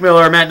play Mike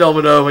Miller, Matt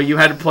Dellavedova. You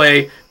had to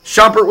play.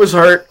 Shumpert was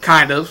hurt,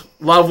 kind of.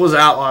 Love was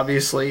out,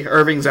 obviously.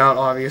 Irving's out,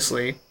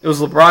 obviously. It was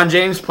LeBron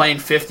James playing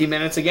 50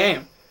 minutes a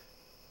game.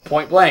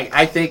 Point blank.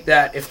 I think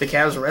that if the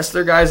Cavs rest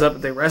their guys up,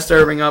 if they rest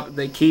Irving up, if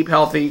they keep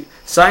healthy,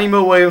 signing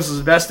Mo Williams was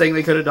the best thing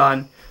they could have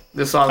done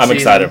this offseason. I'm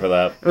excited for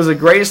that. It was the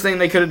greatest thing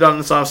they could have done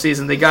this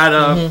offseason. They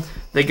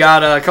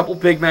got a couple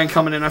big men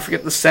coming in. I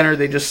forget the center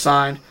they just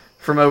signed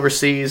from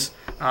overseas.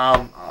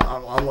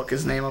 I'll look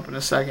his name up in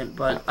a second,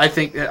 but I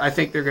think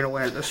they're going to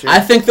win it this year. I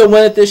think they'll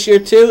win it this year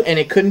too, and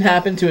it couldn't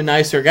happen to a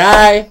nicer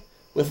guy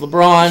with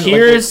LeBron.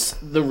 Here's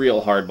the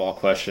real hardball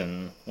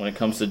question when it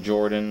comes to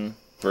Jordan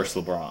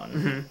versus LeBron.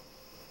 Mm-hmm.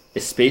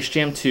 Is Space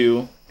Jam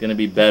 2 going to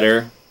be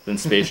better than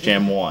Space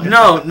Jam 1?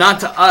 No, not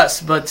to us,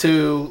 but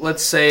to,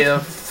 let's say, a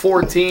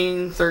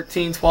 14,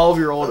 13,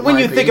 12-year-old. When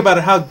you think about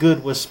it, how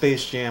good was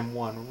Space Jam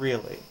 1,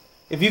 really?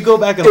 If you go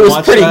back and it was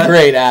watch pretty that,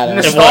 great, Adam.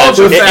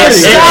 Nostalgia And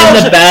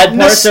the bad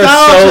parts are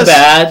so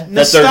bad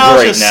that they're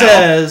great now.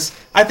 Says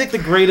I think the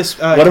greatest.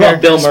 What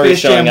about Bill Murray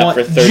showing up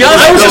for 30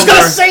 I was just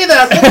gonna say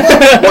that.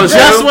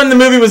 Just when the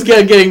movie was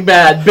getting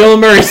bad, Bill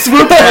Murray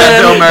swoops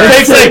in, Bill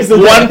Murray. takes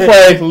like one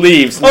play,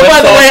 leaves. Oh,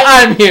 by the way,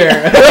 I'm here.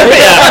 Yeah,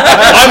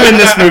 I'm in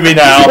this movie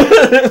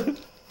now.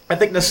 I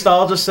think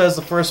nostalgia says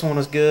the first one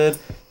was good,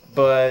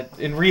 but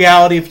in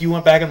reality, if you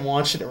went back and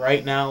watched it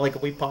right now, like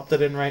if we popped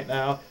it in right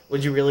now,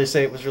 would you really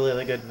say it was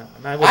really good? No,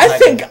 I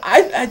think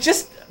I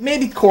just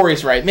maybe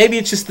Corey's right. Maybe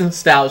it's just the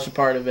nostalgia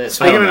part of it.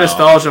 Speaking of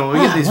nostalgia, when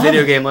we get these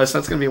video game lists,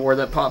 that's going to be a word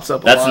that pops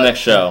up a lot. That's the next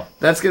show.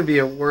 That's going to be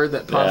a word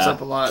that pops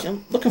up a lot.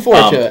 I'm looking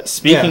forward to it.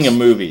 Speaking of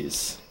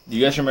movies, do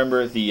you guys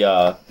remember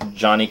the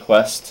Johnny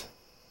Quest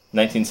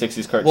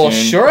 1960s cartoon? Well,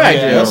 sure I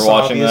do. Remember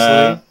watching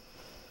that?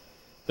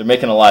 They're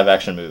making a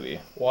live-action movie.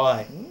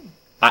 Why?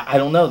 I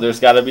don't know. There's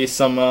got to be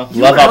some love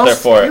out there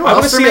for it. I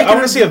want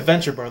to see a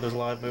Venture Brothers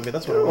live movie.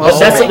 That's what I want. Well,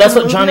 that's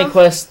what Johnny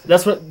Quest.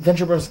 That's what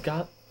Venture Bros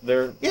got.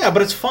 Yeah,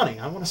 but it's funny.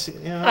 I want to see.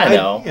 I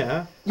know.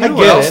 Yeah. You know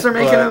what else they're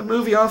making a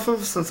movie off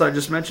of? Since I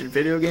just mentioned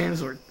video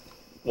games, we're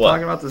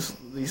talking about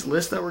these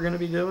lists that we're going to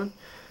be doing.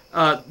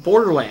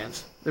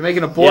 Borderlands. They're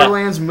making a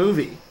Borderlands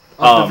movie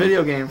off the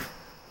video game.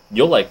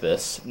 You'll like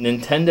this.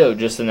 Nintendo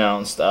just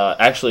announced,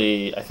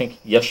 actually, I think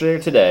yesterday or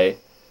today,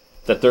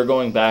 that they're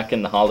going back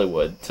into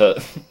Hollywood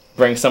to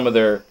bring some of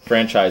their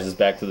franchises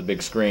back to the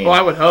big screen. Well,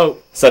 I would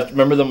hope.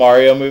 Remember the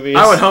Mario movies?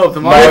 I would hope.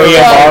 The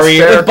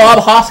Mario with Bob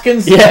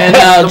Hoskins and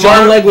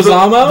John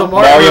Leguizamo. The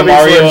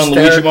Mario and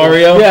Luigi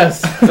Mario?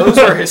 Yes. Those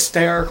are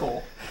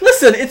hysterical.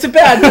 Listen, it's a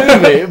bad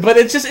movie, but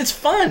it's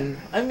fun.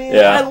 I mean,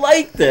 I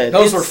liked it.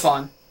 Those were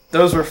fun.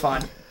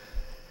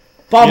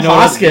 Bob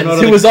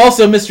Hoskins, who was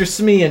also Mr.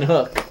 Smee in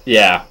Hook.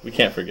 Yeah, we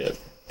can't forget.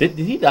 Did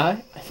he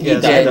die? I think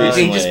he died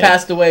recently. He just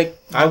passed away.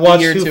 I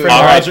watched Who Framed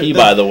Roger. R.I.P.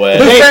 By the way.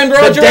 Who Framed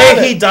Roger Rabbit?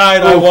 The day he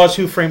died, I watched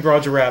Who Framed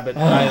Roger Rabbit.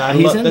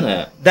 He's in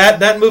that.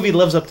 That movie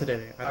lives up to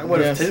today. I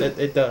would have too.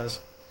 It does.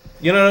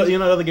 You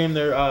know the game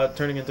they're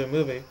turning into a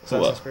movie.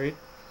 Assassin's Creed.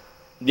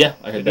 Yeah,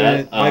 I heard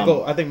that.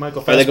 I think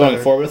Michael. Are they going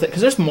forward with it?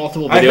 Because there's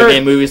multiple video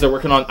game movies they're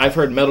working on. I've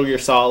heard Metal Gear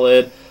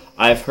Solid.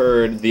 I've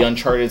heard the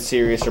Uncharted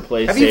series for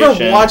PlayStation. Have you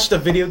ever watched a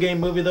video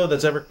game movie though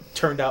that's ever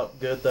turned out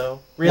good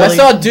though? Really? I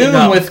saw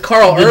Doom with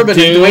Carl Urban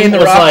and Dwayne The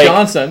Rock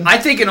Johnson. I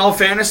think in all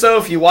fairness though,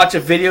 if you watch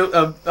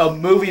a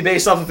movie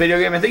based off a video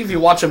game, I think if you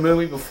watch a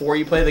movie before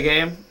you play the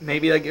game,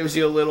 maybe that gives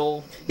you a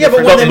little. Yeah,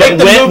 but when they make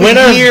the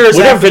movie years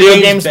when are after video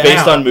the games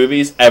based on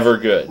movies ever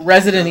good?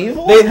 Resident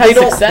Evil. They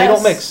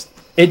don't mix.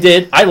 It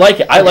did. I like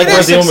it. I like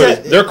Resident Evil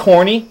movies. They're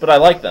corny, but I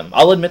like them.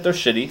 I'll admit they're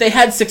shitty. They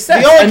had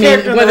success. The only I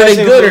mean, whether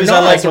they're good or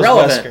not, it's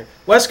irrelevant.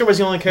 Wesker was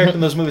the only character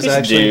in those movies I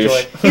actually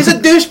douche. enjoyed. He's a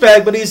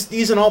douchebag, but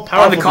he's an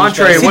all-powerful. On the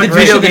contrary, douchebag. one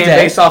video game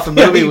based off a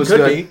movie was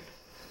good.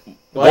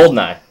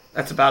 GoldenEye.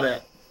 That's about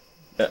it.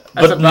 But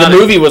the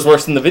movie was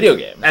worse than the video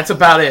game. That's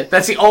about it.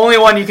 That's the only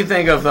one you can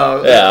think of,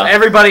 though. Yeah.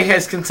 Everybody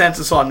has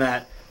consensus on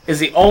that. Is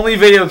the only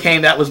video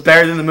game that was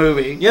better than the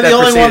movie. Yeah, the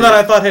only one that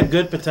I thought had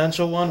good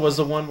potential was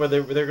the one where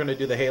they're going to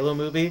do the Halo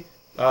movie.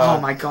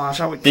 Oh my gosh,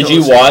 I would. Did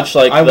you watch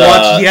one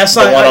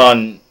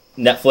on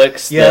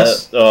Netflix?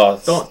 Yes.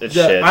 It's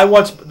shit. I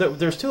watched.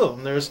 There's two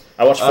of them.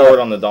 I watched Forward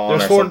on the Dawn.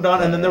 There's Forward on the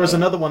Dawn, and then there was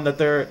another one that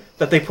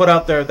they put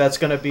out there that's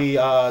going to be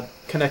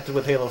connected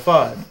with Halo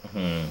 5.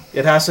 Mm-hmm.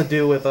 It has to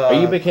do with. Are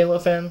you a big Halo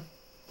fan?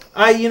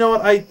 You know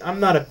what? I'm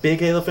not a big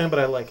Halo fan, but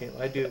I like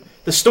Halo. I do.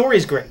 The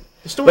story's great.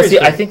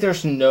 I think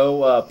there's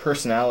no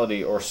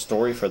personality or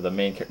story for the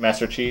main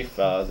Master Chief.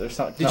 There's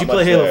not. Did you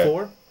play Halo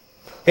 4?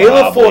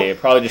 Halo 4,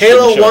 probably just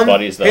Halo 1,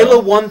 buddies, though. Halo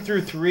 1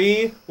 through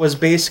 3 was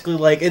basically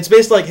like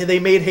they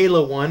made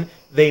Halo 1,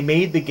 they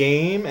made the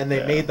game, and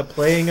they made the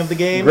playing of the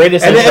game.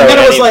 Greatest and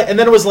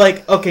then it was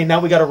like, okay, now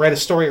we got to write a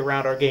story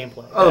around our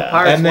gameplay. Oh, the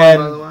Pirates one, by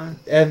the way.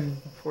 And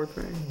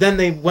then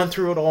they went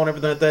through it all and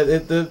everything.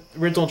 The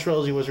original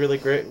trilogy was really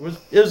great.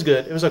 It was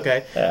good. It was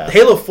okay. Yeah.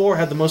 Halo 4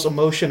 had the most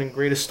emotion and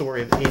greatest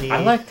story of any.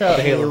 I like the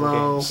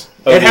Halo games.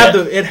 It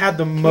had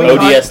the most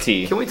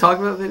ODST. Can we talk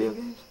about video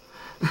games?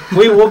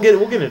 We'll get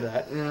into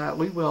that. Yeah,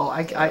 we will.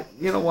 I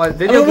you know what?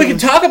 We can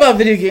talk about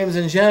video games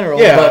in general,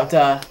 but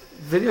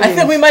I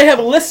think we might have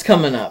a list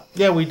coming up.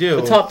 Yeah, we do.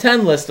 A top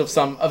 10 list of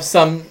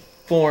some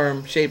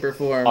form, shape, or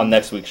form on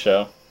next week's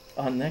show.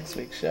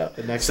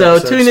 So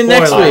tune in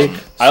next week.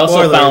 I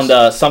also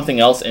found something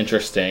else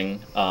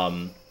interesting.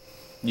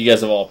 You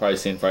guys have all probably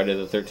seen Friday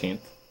the 13th.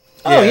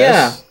 Oh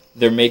yeah.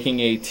 They're making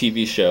a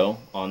TV show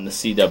on the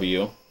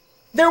CW.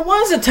 There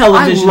was a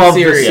television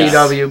series. The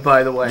CW,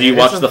 by the way. Do you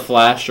watch The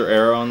Flash or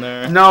Arrow on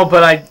there? No,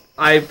 but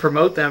I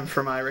promote them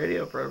for my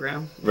radio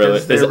program. Really?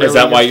 Is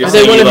that why you're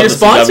saying you love the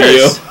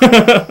sponsors?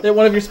 CW? They're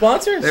one of your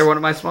sponsors? They're one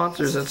of my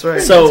sponsors, that's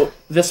right. So,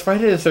 this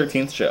Friday the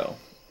 13th show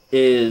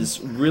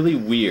is really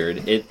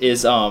weird. It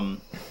is,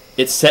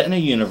 it's set in a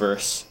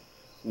universe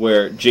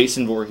where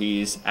Jason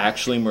Voorhees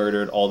actually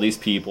murdered all these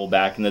people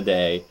back in the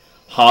day.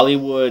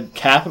 Hollywood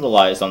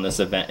capitalized on this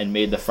event and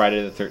made the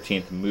Friday the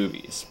 13th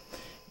movies.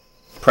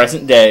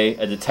 Present day,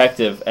 a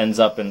detective ends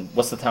up in,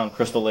 what's the town?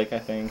 Crystal Lake, I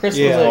think?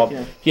 Crystal Lake,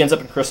 yeah. He ends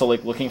up in Crystal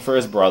Lake looking for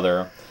his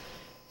brother,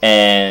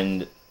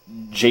 and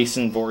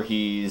Jason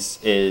Voorhees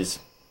is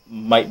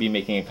might be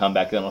making a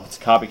comeback. I don't know if it's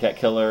Copycat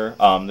Killer.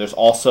 There's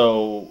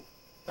also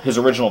his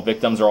original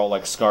victims are all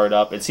like scarred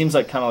up. It seems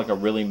like kind of like a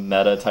really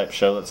meta type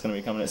show that's going to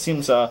be coming. It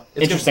seems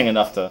interesting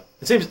enough to.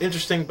 It seems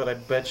interesting, but I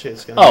bet you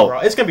it's going to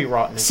be it's going to be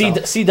rotten.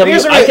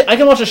 CW. I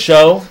can watch a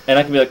show and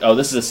I can be like, oh,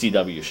 this is a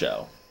CW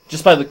show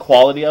just by the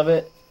quality of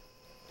it.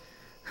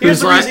 Here's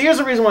the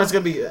reason why it's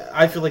going to be.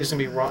 I feel like it's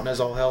going to be rotten as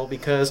all hell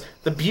because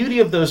the beauty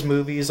of those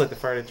movies, like the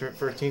Friday the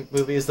 13th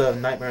movies, the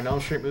Nightmare on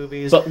Elm Street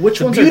movies, but which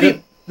ones are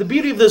good? The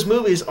beauty of those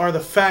movies are the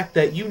fact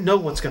that you know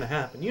what's going to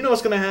happen. You know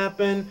what's going to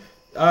happen.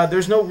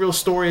 There's no real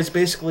story. It's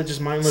basically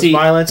just mindless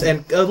violence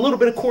and a little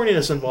bit of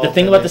corniness involved. The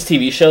thing about this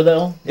TV show,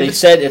 though, they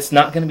said it's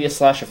not going to be a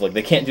slasher flick.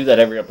 They can't do that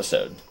every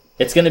episode.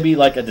 It's going to be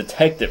like a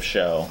detective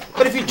show.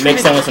 But if you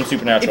mix in with some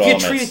supernatural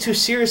elements. If you treat it too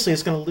seriously,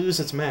 it's going to lose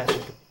its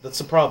magic. That's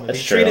the problem. That's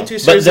if you true. treat it too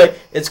seriously,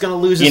 it's going to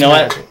lose its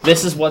magic. You know what?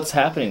 This is what's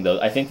happening, though.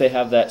 I think they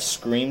have that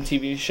Scream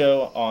TV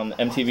show on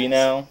MTV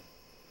now.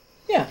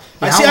 Yeah.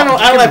 I don't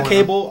have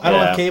cable. I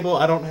don't have cable.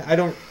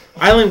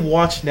 I only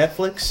watch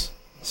Netflix.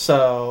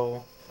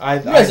 So you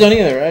guys don't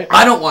either, right?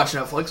 I don't watch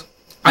Netflix.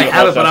 I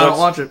have it, but I don't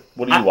watch it.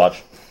 What do you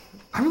watch?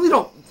 I really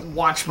don't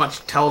watch much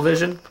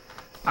television.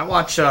 I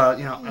watch,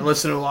 I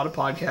listen to a lot of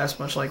podcasts,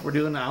 much like we're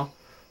doing now.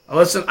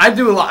 I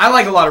do a lot. I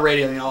like a lot of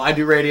radio. I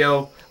do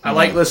radio. I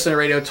like listening to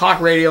radio.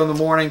 Talk radio in the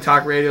morning.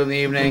 Talk radio in the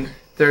evening.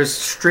 There's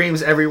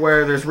streams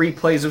everywhere. There's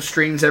replays of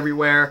streams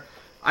everywhere.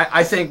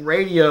 I think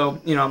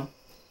radio.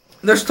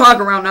 There's talk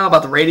around now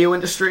about the radio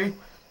industry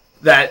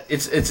that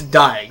it's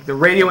dying. The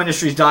radio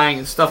industry is dying,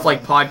 and stuff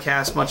like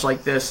podcasts, much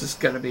like this, is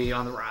going to be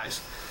on the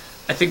rise.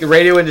 I think the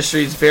radio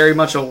industry is very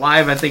much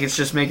alive. I think it's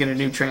just making a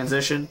new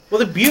transition. Well,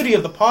 the beauty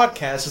of the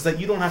podcast is that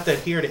you don't have to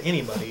adhere to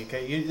anybody.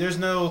 Okay, there's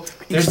no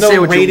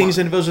ratings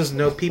individuals. There's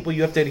no people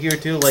you have to adhere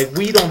to. Like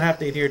we don't have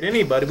to adhere to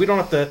anybody. We don't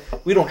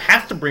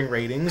have to bring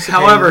ratings. Okay?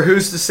 However,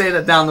 who's to say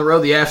that down the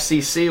road the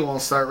FCC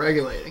won't start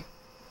regulating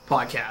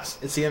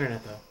podcasts? It's the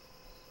internet, though.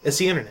 It's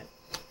the internet.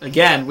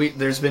 Again,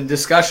 there's been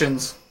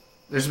discussions.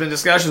 There's been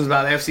discussions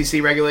about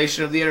FCC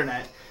regulation of the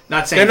internet.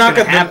 Not saying it's going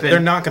to happen. They're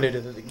not going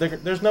to do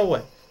that. There's no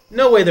way.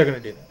 No way they're going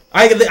to do that.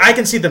 I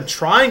can see them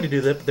trying to do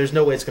that, but there's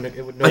no way it's going to.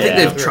 I think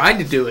they've tried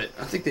to do it.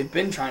 I think they've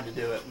been trying to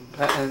do it,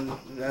 and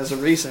as a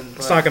reason.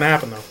 It's not going to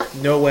happen though.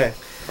 No way.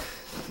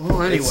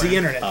 Well, anyway, it's the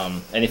internet.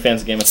 Any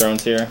fans of Game of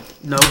Thrones here?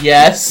 No.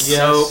 Yes.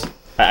 No.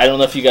 I don't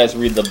know if you guys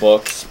read the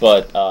books,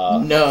 but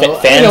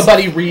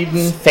nobody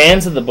reading.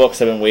 Fans of the books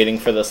have been waiting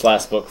for this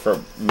last book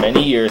for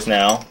many years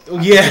now.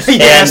 Yes,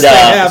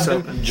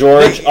 and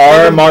George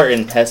R.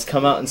 Martin has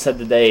come out and said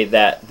today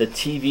that the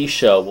TV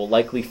show will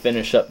likely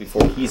finish up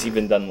before he's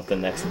even done with the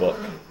next book.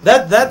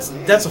 That's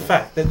a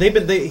fact. They've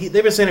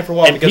been saying it for a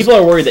while. And because people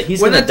are worried that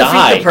he's going to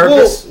die.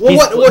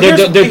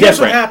 Here's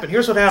what happened.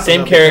 Here's what happened.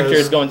 Same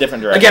characters going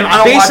different directions. Again,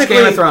 I don't watch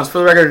Game of Thrones. For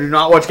the record, I do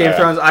not watch Game of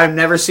Thrones. I've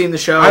never seen the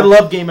show. I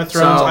love Game of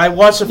Thrones. I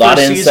watched the first season. A lot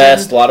of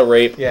incest, a lot of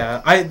rape.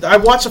 Yeah, I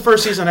watched the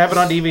first season. I have it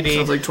on DVD.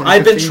 Sounds like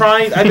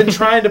I've been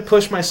trying to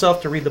push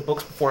myself to read the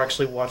books before I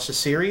actually watch the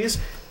series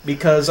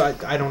because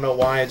I don't know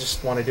why. I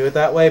just want to do it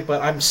that way.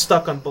 But I'm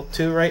stuck on book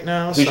 2 right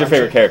now. Who's your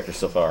favorite character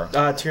so far?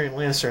 Tyrion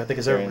Lannister. I think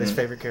is everybody's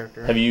favorite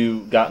character. Have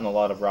you gotten a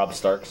lot of Robb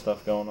Stark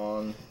stuff going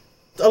on?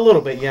 A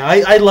little bit, yeah.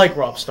 I like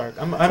Robb Stark.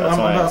 I'm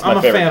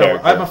a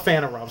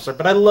fan of Robb Stark,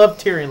 but I love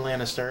Tyrion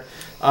Lannister.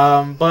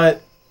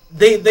 But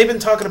they've been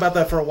talking about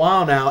that for a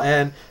while now,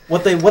 and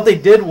what they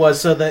did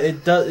was so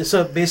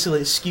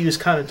basically it skews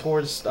kind of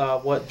towards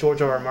what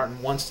George R. R.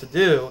 Martin wants to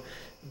do.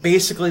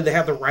 Basically, they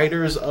have the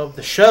writers of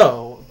the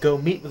show go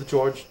meet with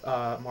George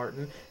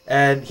Martin,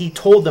 and he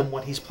told them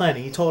what he's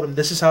planning. He told them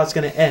this is how it's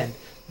going to end.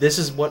 This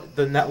is what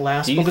the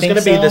last book is going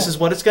to be. This is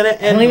what it's going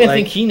to end. I don't even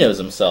think he knows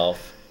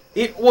himself.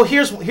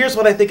 Here's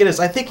what I think it is.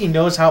 I think he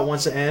knows how it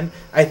wants to end.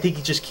 I think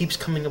he just keeps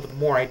coming up with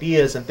more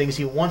ideas and things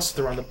he wants to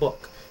throw in the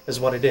book, is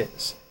what it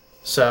is.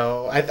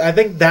 So I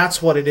think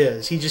that's what it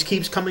is. He just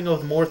keeps coming up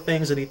with more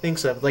things that he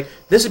thinks of. Like,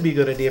 this would be a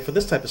good idea for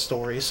this type of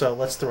story, so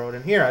let's throw it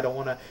in here. I don't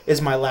want to...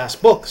 It's my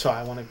last book, so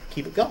I want to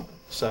keep it going.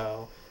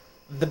 So,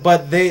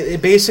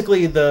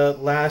 basically the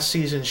last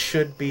season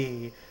should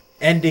be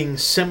ending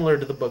similar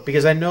to the book,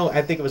 because I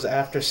think it was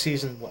after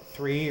season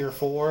 3 or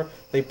 4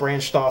 they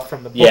branched off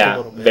from the book a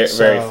little bit.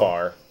 Very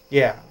far.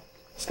 Yeah.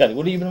 Scotty,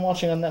 what have you been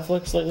watching on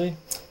Netflix lately?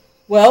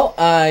 Well,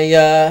 I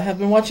have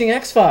been watching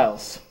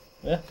X-Files.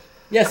 Yeah.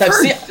 Yes,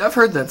 I've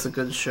heard that's a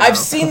good show. I've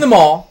seen them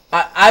all.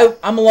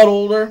 I'm a lot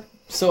older,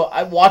 so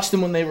I watched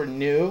them when they were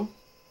new.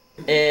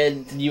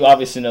 And you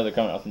obviously know they're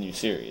coming out with a new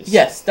series.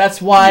 Yes,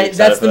 that's why.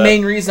 That's the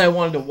main reason I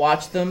wanted to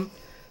watch them.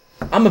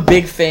 I'm a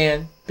big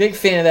fan of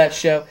that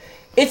show.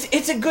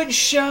 It's a good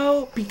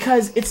show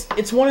because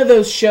it's one of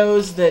those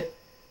shows that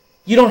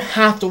you don't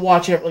have to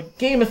watch it. Like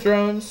Game of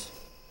Thrones,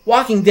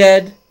 Walking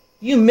Dead,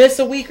 you miss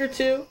a week or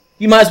two,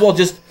 you might as well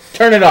just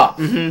turn it off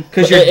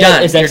because you're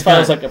done. Is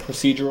X-Files like a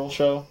procedural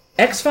show?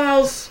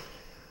 X-Files?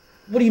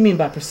 What do you mean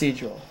by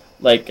procedural?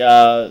 Like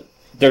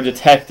they're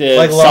detectives.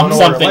 Like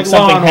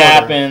something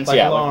happens. Like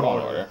Law and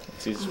and Order.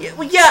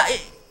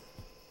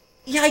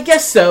 Yeah, I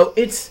guess so.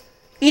 It's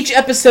each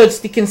episode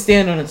can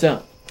stand on its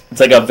own. It's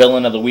like a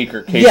villain of the week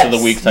or case of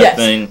the week type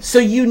thing.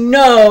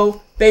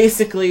 So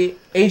basically,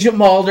 Agent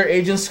Mulder,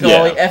 Agent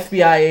Scully,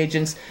 FBI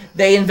agents,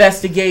 they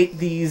investigate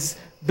these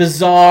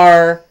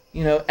bizarre,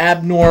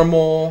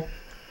 abnormal,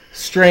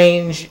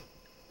 strange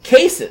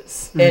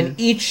cases. And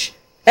each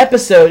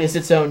episode is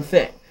its own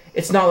thing.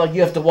 It's not like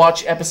you have to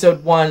watch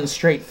episode 1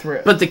 straight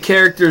through. But the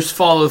characters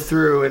follow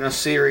through in a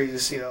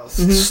series.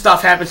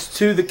 Stuff happens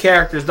to the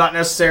characters, not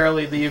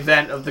necessarily the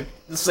event of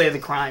the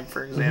crime,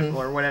 for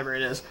example, or whatever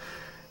it is.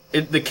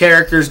 The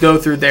characters go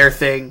through their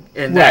thing,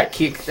 and that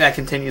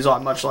continues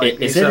on much like.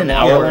 Is it an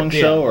hour-long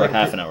show or a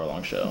half an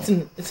hour-long show?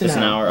 It's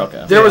an hour.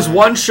 Okay. There was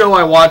one show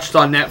I watched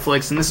on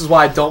Netflix, and this is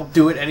why I don't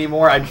do it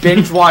anymore. I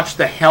binge-watched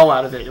the hell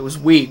out of it. It was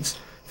Weeds.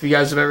 If you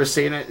guys have ever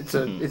seen it, is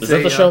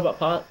that the show about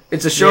pot?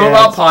 It's a show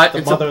about pot.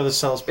 The mother that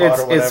sells pot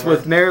or whatever. It's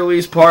with Mary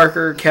Louise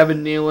Parker,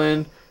 Kevin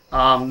Nealon,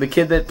 the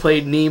kid that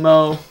played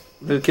Nemo,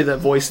 the kid that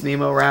voiced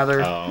Nemo,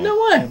 rather. Oh. No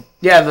way.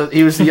 Yeah,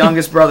 he was the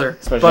youngest brother.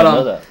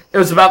 But it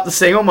was about the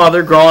single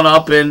mother growing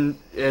up in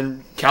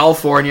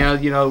California,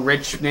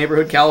 rich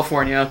neighborhood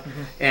California,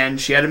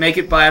 and she had to make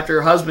it by after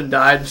her husband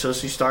died, so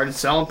she started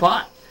selling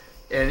pot.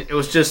 And it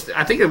was just,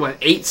 I think it went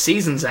 8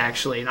 seasons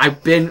actually, and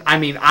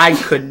I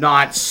could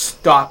not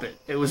stop it.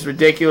 It was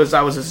ridiculous.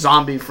 I was a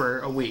zombie for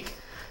a week.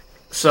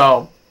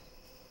 So,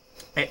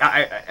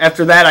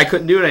 after that, I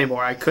couldn't do it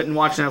anymore. I couldn't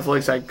watch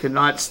Netflix. I could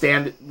not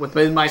stand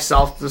within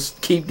myself to just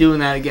keep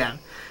doing that again.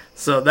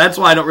 So that's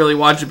why I don't really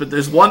watch it. But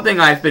there's one thing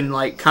I've been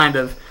kind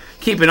of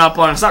keeping up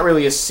on. It's not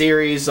really a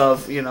series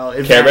of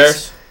events. Care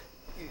Bears?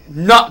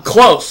 Not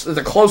close. It's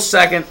a close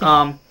second.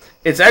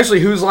 It's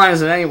actually Whose Line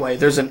Is It Anyway?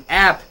 There's an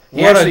app.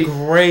 What a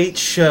great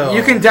show.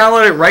 You can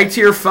download it right to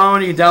your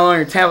phone. You can download it on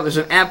your tablet. There's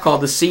an app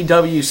called the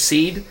CW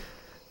Seed.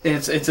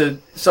 It's a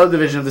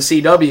subdivision of the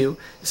CW.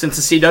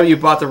 Since the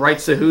CW bought the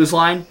rights to Whose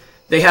Line,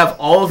 they have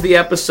all of the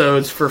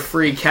episodes for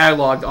free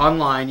cataloged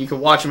online. You can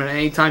watch them at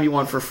any time you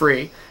want for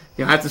free.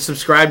 You don't have to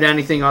subscribe to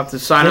anything. You don't have to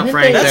sign up for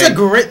anything. That's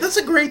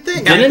a great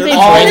thing. Didn't they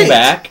bring it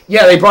back?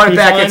 Yeah, they brought it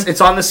back. It's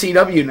on the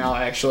CW now,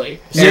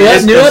 actually. New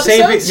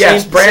episodes?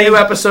 Yes, brand new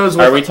episodes.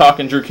 Are we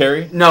talking Drew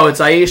Carey? No, it's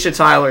Aisha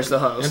Tyler's the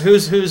host. And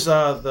who's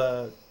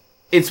the...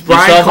 It's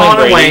Brian,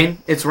 Colin, and Wayne.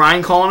 It's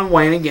Ryan, Colin, and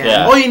Wayne again.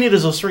 Yeah. All you need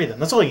is those 3 then.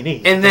 That's all you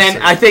need. And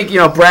then I think,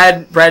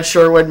 Brad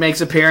Sherwood makes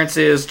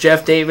appearances.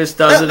 Jeff Davis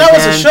does it that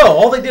again. was a show.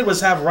 All they did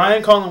was have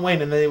Ryan, Colin, and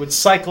Wayne, and they would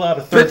cycle out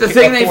a third. But the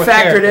thing they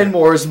factored in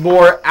more is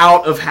more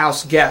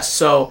out-of-house guests.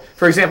 So,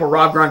 for example,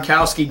 Rob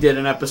Gronkowski did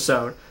an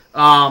episode.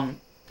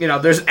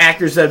 There's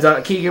actors that have done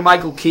it.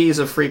 Keegan-Michael Key is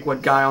a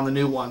frequent guy on the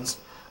new ones.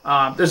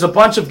 There's a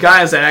bunch of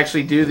guys that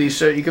actually do these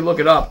shows. You can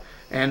look it up.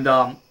 And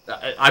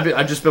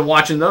I've just been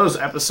watching those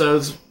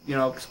episodes,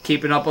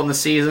 keeping up on the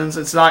seasons.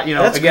 It's not,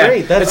 That's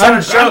again, great.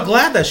 I'm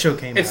glad that show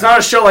came out. It's not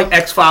a show like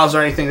X-Files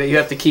or anything that you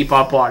have to keep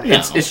up on. No.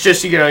 It's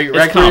just, you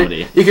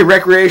comedy. You can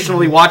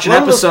recreationally watch an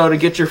episode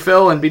and get your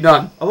fill and be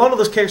done. A lot of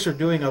those characters are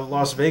doing a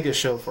Las Vegas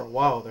show for a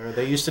while there.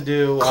 They used to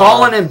do...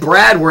 Colin and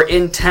Brad were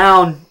in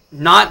town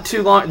not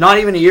too long, not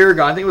even a year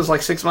ago. I think it was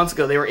like 6 months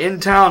ago. They were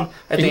in town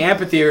at the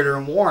amphitheater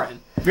in Warren.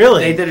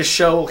 Really? They did a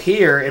show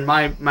here, and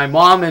my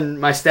mom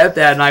and my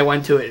stepdad and I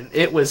went to it, and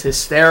it was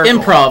hysterical.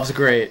 Improv's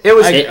great.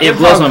 It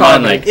blows my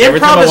mind. Like, every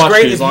time Improv I is watch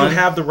great Whose if you Line,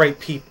 have the right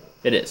people.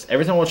 it is.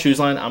 Every time I watch Whose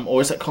Line, I'm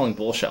always calling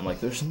bullshit. I'm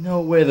like, there's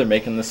no way they're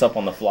making this up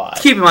on the fly.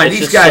 Keep in mind, It's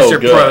these just guys so are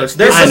good. pros.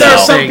 There I are know.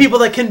 some people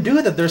that can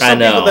do that. There's I some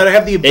know. people that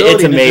have the ability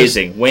It's to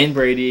amazing. Wayne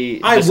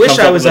Brady I just wish comes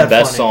I up was with the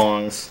that best funny.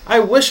 songs. I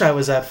wish I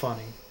was that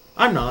funny.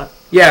 I'm not.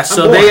 Yeah,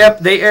 so I'm bored.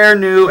 they air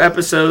new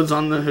episodes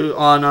on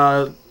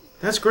the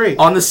That's great.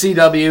 on the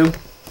CW.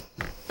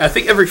 I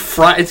think every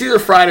Friday. It's either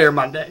Friday or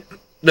Monday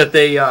that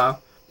they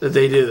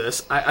do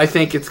this. I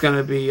think it's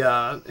gonna be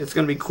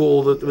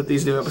cool with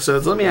these new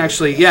episodes. Let me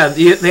actually,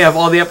 they have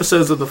all the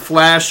episodes of The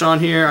Flash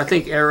on here. I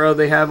think Arrow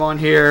they have on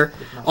here.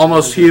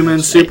 Almost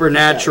Human,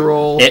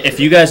 Supernatural. If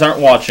you guys aren't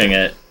watching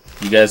it,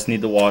 you guys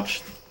need to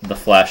watch the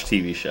Flash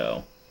TV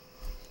show.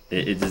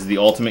 It is the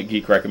ultimate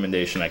geek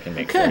recommendation I can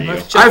make for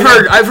you.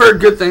 I've heard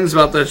good things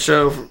about that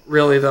show.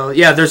 Really though,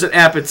 yeah. There's an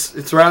app.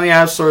 It's around the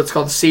App Store. It's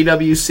called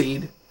CW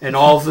Seed, and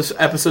all of the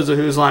episodes of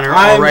Whose Line are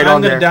all right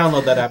on there. I'm going to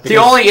download that app. The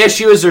only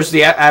issue is there's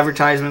the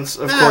advertisements,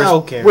 of course,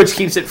 who cares? which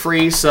keeps it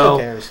free. So Who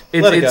cares?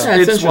 Let it go.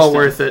 it's well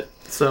worth it.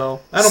 So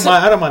I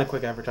don't mind a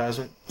quick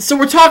advertisement. So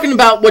we're talking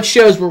about what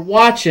shows we're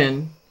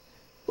watching.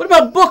 What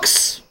about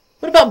books?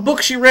 What about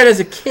books you read as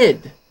a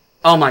kid?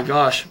 oh my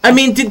gosh, I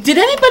mean, did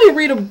anybody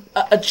read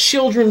a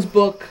children's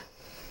book,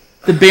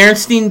 The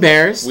Berenstain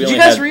Bears? Did you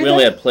guys read We that?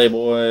 only had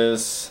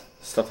Playboys,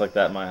 stuff like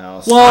that in my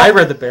house. Well, I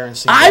read the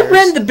Berenstain I Bears.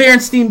 read The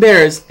Berenstain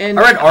Bears, and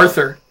I read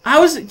Arthur.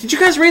 Did you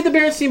guys read The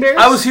Berenstain Bears?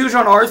 I was huge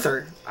on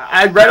Arthur.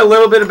 I read a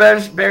little bit of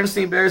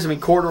Berenstain Bears. I mean,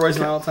 Corduroy's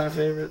my all-time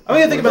favorite. I'm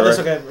gonna think about this.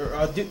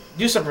 Okay,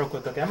 do something real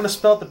quick. Okay, I'm gonna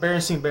spell out the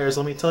Berenstain Bears.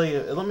 Let me tell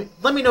you.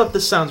 Let me know if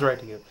this sounds right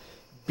to you.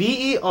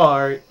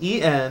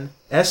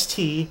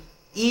 Berenstein.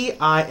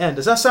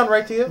 Does that sound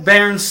right to you?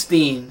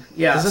 Berenstain.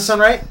 Yeah. Does that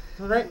sound right?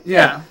 Right?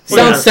 Yeah.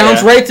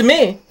 Sounds right to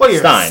me. Well, you're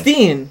Stein.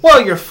 Steen.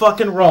 Well, you're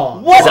fucking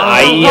wrong. What? Is it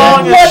I-E-N? You're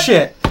wrong What? as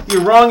shit.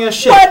 You're wrong as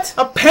shit. What?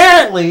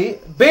 Apparently,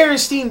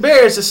 Berenstein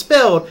Bears is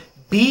spelled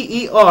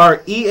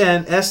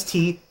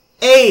Berenstain.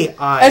 Stain.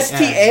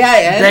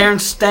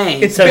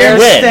 Berenstain. It's So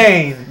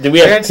Berenstain. Do we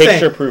have Berenstain.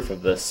 picture proof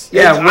of this?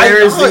 Yeah,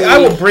 where is the... I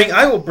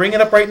will bring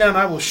it up right now, and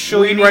I will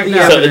show you right need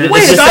now. the So evidence.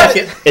 Wait a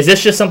second. Is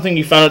this just something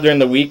you found out during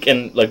the week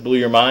and like blew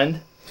your mind?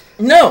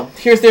 No,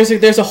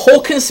 there's a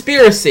whole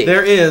conspiracy.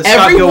 There is.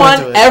 Scott, go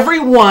into it.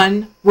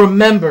 Everyone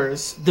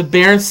remembers the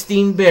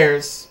Berenstein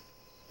Bears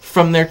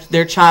from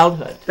their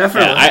childhood.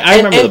 Definitely. Yeah, I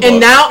remember the book. And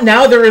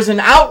now there is an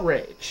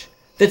outrage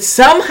that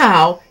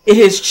somehow it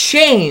has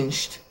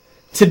changed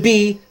to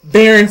be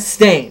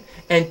Berenstain.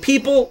 And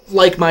people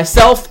like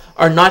myself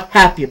are not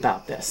happy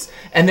about this.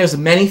 And there's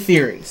many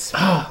theories.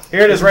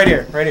 Here it is, right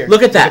here.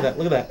 Look at that.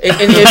 Look at that. It's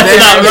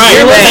Not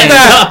right.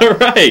 Not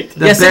right.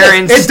 The Yes,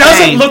 it is. It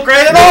doesn't look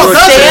right at all,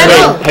 does Stand it?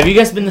 up. Wait, have you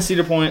guys been to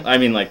Cedar Point? I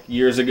mean, like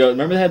years ago.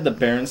 Remember they had the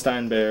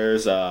Berenstain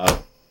Bears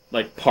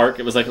like park?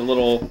 It was like a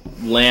little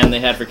land they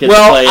had for kids to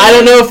Well, play. I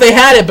don't know if they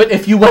had it, but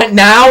if you went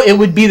now, it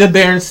would be the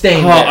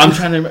Berenstain Oh, Bears. I'm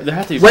trying to remember. There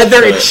have to be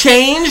Whether pictures it of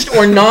changed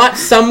or not,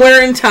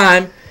 somewhere in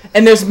time,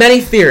 and there's many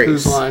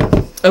theories. Who's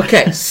lying?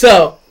 Okay,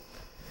 so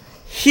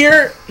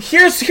here's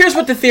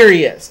what the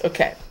theory is.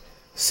 Okay,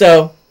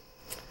 so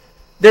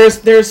there's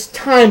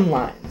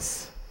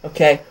timelines.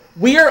 Okay,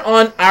 we are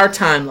on our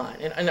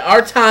timeline, and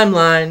our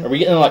timeline. Are we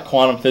getting like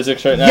quantum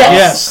physics right now?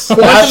 Yes,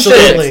 quantum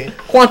absolutely.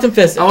 physics. Quantum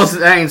physics.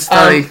 I ain't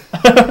study.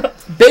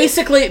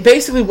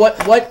 Basically,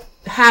 what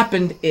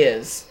happened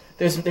is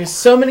there's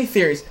so many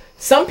theories.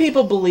 Some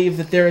people believe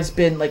that there has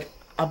been like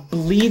a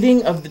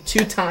bleeding of the two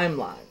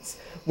timelines,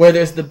 where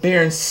there's the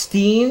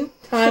Berenstein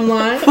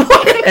timeline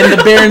and the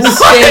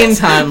Berenstain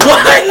timeline.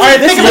 All right,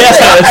 think of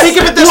Yes.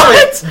 think of it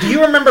this way. Do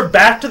you remember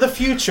Back to the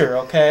Future?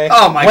 Okay.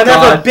 Oh, my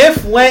Whenever God.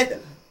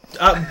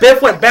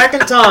 Biff went back in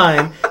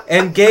time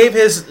and gave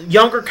his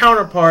younger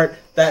counterpart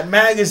that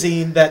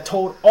magazine that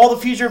told all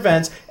the future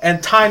events,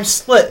 and time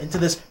split into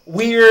this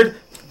weird,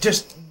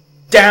 just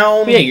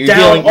down, Yeah, you're down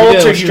dealing with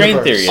alter string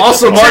universe. theory.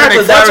 Also, Exactly,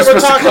 Martin that's McFly was what we're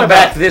supposed to talking come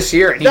back about. this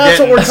year, and he That's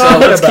what didn't. we're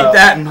talking so let's about. keep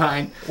that in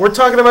mind. We're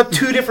talking about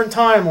two different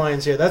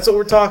timelines here. That's what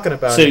we're talking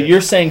about. So here.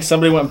 you're saying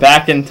somebody went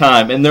back in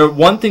time, and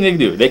one thing they could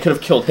do, they could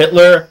have killed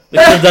Hitler, they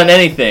could have done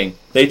anything.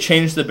 They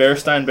changed the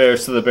Berenstain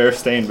Bears to the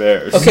Berenstain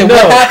Bears. Okay, No,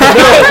 what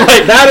happened?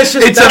 no, that is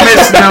just It's a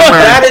misnomer.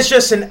 That is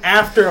just an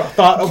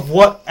afterthought of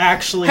what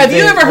actually. Have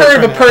you they ever were heard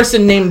of a trying to-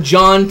 person named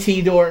John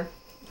Tidor?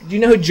 Do you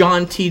know who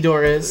John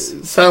Tidor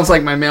is? Sounds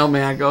like my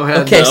mailman. Go ahead.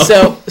 Okay,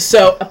 No.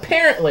 so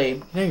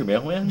apparently Hey, your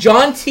mailman?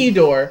 John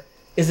Tidor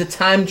is a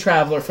time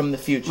traveler from the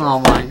future. Oh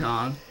my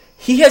God.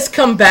 He has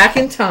come back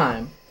in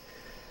time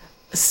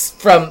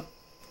from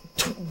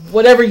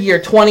whatever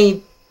year,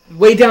 20,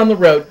 way down the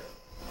road.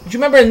 Do you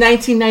remember in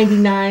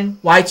 1999,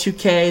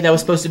 Y2K, that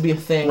was supposed to be a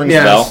thing? Rings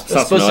Yes. a bell. That was Sounds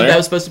supposed to, familiar. that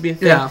was supposed to be a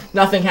thing. Yeah.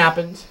 Nothing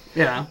happened.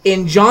 Yeah.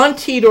 In John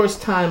Tidor's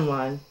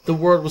timeline, the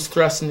world was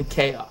thrust into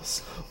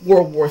chaos.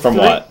 World War From III.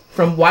 what?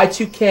 From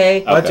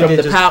Y2K. Okay. From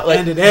the Just power. Like,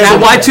 ended that So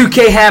everything. was-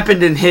 Y2K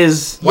happened in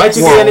his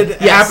Y2K world. ended,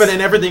 Yes. happened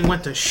and everything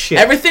went to shit.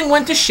 Everything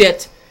went to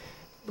shit.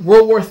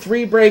 World War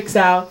III breaks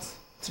out.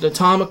 It's an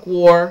atomic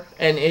war,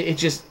 and it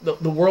just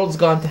the world's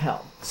gone to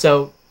hell.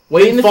 So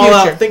wait in the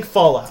Fallout. future. Think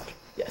Fallout.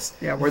 Yes.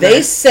 Yeah, we're They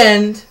there.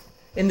 send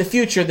in the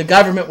future the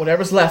government,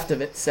 whatever's left of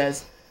it,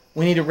 says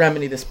we need to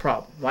remedy this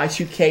problem.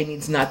 Y2K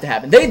needs not to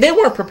happen. They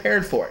weren't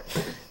prepared for it.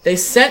 They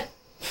sent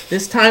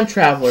this time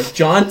traveler,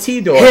 John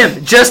Tidor.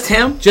 Him. Just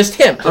him? Just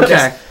him.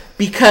 Okay.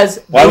 Because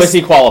Why they- was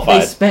he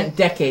qualified? They spent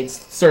decades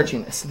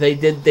searching this. They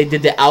did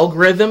the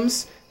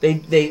algorithms. They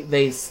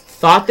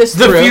thought this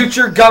The through.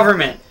 future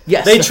government.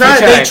 Yes. They the tried.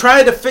 future. They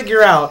tried to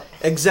figure out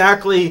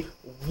exactly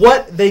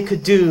what they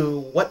could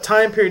do, what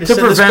time period to To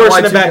send this prevent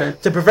person Y2K.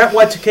 back to prevent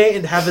Y2K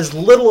and have as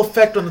little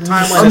effect on the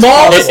timeline as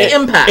Smallest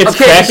possible. impact. It's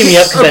Okay, cracking me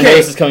up because I know okay.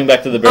 this is coming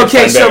back to the Berenstain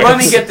Okay, so Bears. let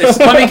me get this.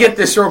 Let me get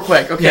this real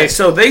quick. Okay, Yes.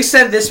 so they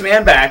send this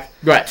man back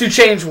Right. to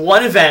change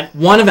one event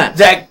One event.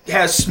 that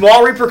has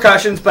small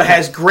repercussions but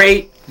has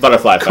great.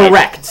 Butterfly effect.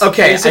 Correct.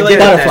 Okay, I Basically, get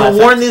butterfly it. to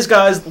effect. warn these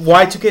guys,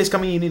 Y2K is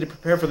coming. You need to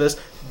prepare for this,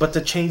 but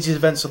to change these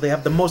events so they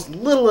have the most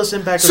littlest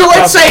impact. So as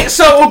let's possible. say,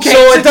 so okay,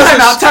 So so it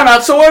doesn't- time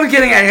out. So what I'm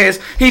getting at is,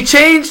 he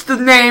changed the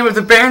name of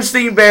the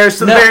Berenstain Bears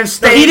to the No,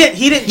 Berenstain. No, he didn't.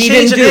 He didn't He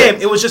change didn't the do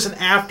name. It was just an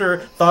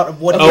afterthought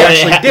of what Oh, he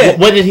and actually did.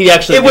 what did he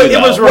actually It do? was- it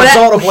though? was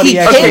result of what he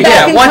came actually Okay, back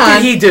yeah, in what did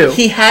time, he do?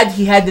 He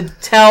had to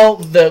tell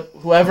the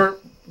whoever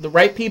the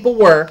right people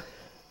were,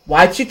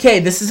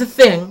 Y2K, this is a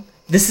thing.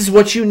 This is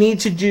what you need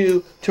to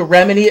do to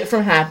remedy it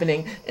from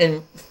happening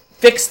and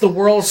fix the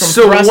world from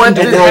So thrust what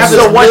into did, world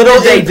so war. what what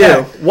did did they do?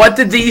 impact. What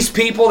did these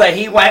people that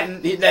he went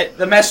and that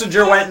the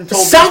messenger went and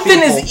told Something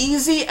these people? as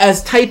easy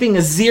as typing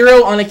a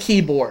 0 on a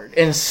keyboard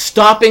and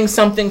stopping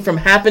something from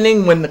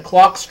happening when the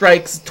clock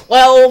strikes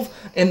 12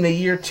 in the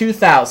year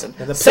 2000.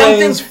 And the Something,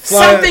 planes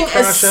fly, something as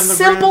crash on the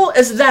simple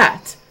as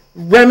that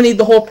remedied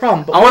the whole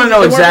problem. But I want to know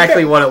they weren't exactly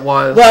prepared. what it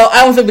was. Well,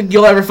 I don't think that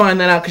you'll ever find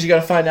that out because you got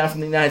to find out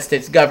from the United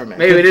States government.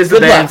 Maybe Good- it is the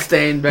good luck.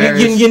 Berenstain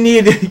Bears. You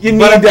need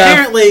But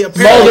apparently,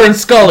 Mulder and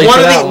Scully one for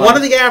of that the one. one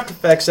of the after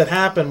effects that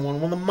happened,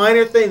 one of the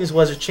minor things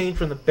was a change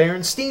from the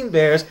Berenstein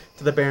Bears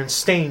to the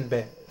Berenstain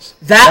Bears.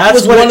 things. That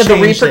was what one of the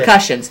changed it.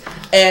 repercussions.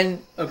 And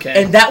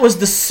Okay. and that was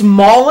the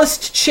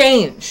smallest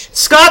change.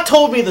 Scott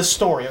told me the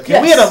story. Okay,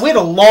 Yes. we had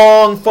a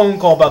long phone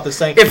call about this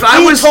thing. If I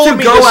He was told to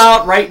me go this-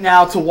 out right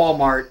now to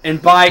Walmart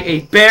and buy a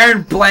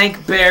Baron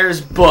Blank Bears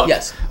book,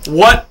 Yes.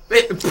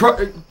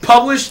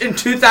 published in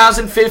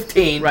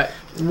 2015, Right.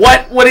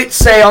 what would it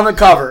say on the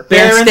cover?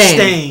 Baron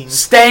Berenstain.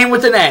 Stain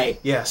with an A.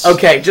 Yes.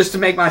 Okay, just to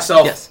make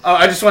myself. Yes.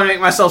 I just want to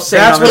make myself say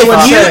That's on what the it would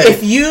spot. say.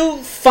 If you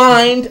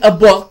find a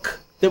book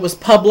that was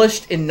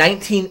published in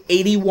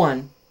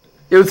 1981,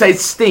 It would say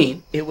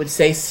Steen. it would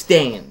say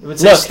Stain. It would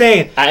say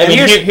stain. I And mean,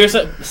 here's- here's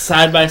a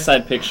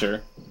side-by-side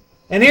picture.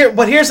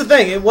 But here's the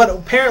thing.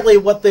 What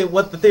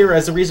the theory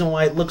is, the reason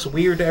why it looks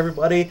weird to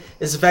everybody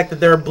is the fact that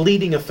there are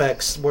bleeding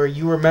effects where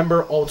you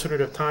remember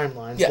alternative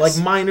timelines, Yes. like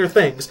minor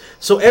things.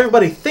 So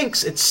everybody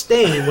thinks it's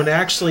Stain when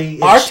actually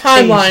it's Our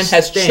timeline changed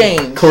has Stain.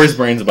 changed. Corey's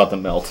brain's about to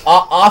melt.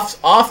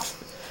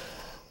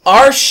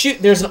 Our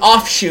shoot. There's an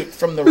offshoot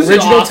from the Who's the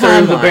original author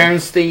of the timeline.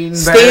 Berenstain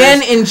Stan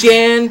Bears? and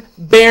Jan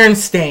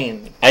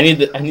Berenstain. I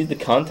need to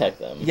contact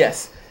them.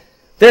 Yes,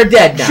 they're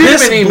dead now. Shoot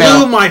This an email.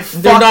 blew my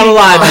fucking They're not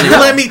alive mind. anymore.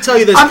 Let me tell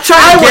you this. I'm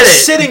trying to I get was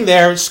it. sitting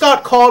there.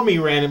 Scott called me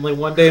randomly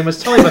one day and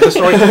was telling me about the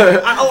story.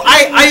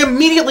 I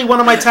immediately went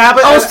on my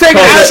tablet. I was taking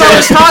a as I shit.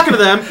 was talking to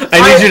them.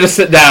 I need you to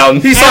sit down.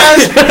 He's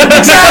As- like,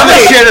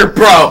 exactly. Shitter,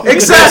 bro.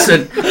 Exactly.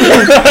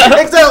 Listen,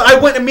 Exactly. I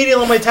went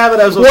immediately on my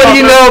tablet. I was. What do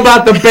you know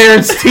about the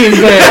Berenstain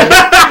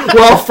Bears?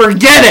 Well,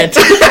 forget it.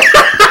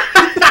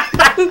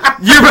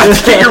 you're about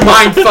to get your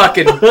mind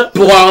fucking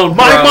blown,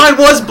 My bro. mind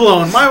was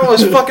blown. Mine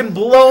was fucking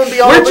blown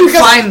beyond. Where'd you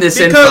because- find this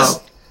because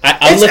info?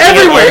 I'm It's looking at an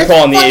everywhere. article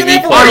on the It's AV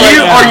fucking Club Are everywhere. right you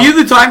now. are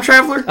you the time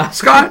traveler,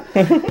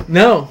 Scott?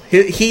 No,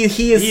 he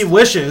is. he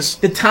wishes.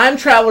 The time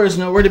traveler is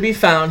nowhere to be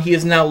found. He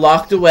is now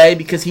locked away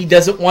because he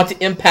doesn't want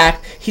to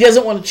impact. He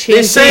doesn't want to They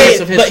change the say, course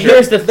of but history.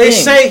 here's the they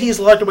thing. say he's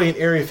locked away in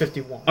Area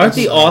 51. Aren't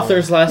the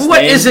author's last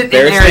What name is it in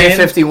Bearstain? Area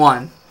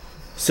 51?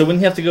 So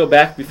wouldn't you have to go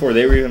back before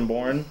they were even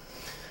born?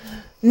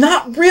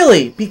 Not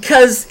really,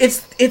 because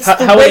it's How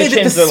the would way they that the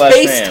change their last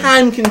name?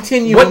 space-time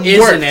continuum What is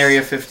works. in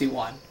Area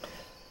 51?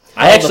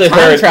 I actually time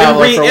heard.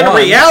 travel. for In one.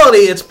 reality,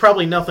 it's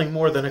probably nothing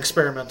more than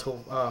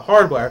experimental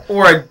hardware.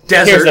 Or a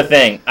desert? Here's the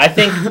thing. I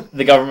think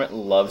the government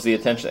loves the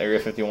attention Area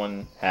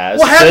 51 has.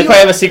 Well, so they probably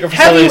have a secret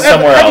facility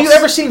somewhere else. Have you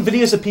ever seen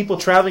videos of people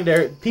traveling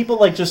there? People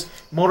like just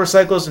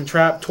motorcycles and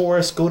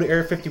tourists go to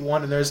Area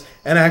 51, and there's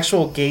an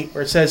actual gate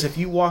where it says, if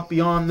you walk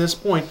beyond this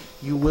point,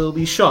 you will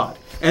be shot.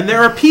 And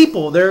there are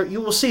people there. You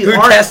will see Who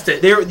test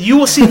it? There, you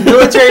will see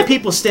military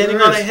people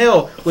standing on a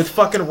hill with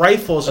fucking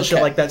rifles and shit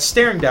Okay. like that,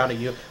 staring down at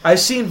you. I've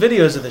seen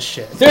videos of this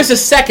shit. There's a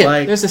second.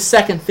 Like- There's a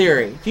second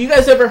theory. Do you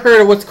guys ever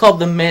heard of what's called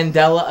the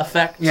Mandela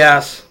effect?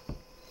 Yes.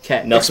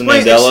 Okay. Nelson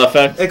Explain- Mandela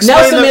effect?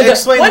 Explain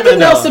When did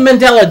Nelson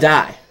Mandela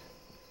die?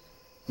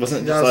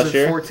 Wasn't it just last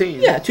year?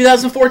 2014. Yeah,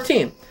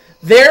 2014.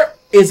 There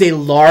is a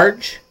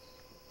large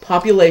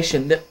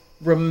population that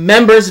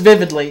remembers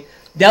vividly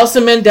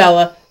Nelson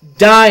Mandela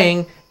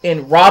dying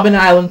in Robben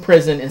Island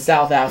prison in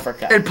South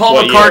Africa. And Paul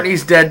What year?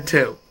 McCartney's dead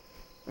too.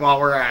 While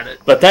we're at it.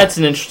 But that's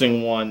an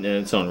interesting one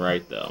in its own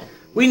right, though.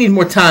 We need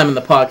more time in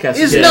the podcast.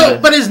 to Is get no, into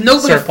but is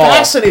nobody Sir Paul.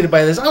 fascinated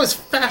by this? I was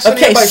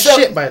fascinated Okay, by so-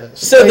 shit by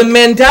this. So the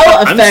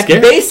Mandela I'm effect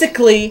scared.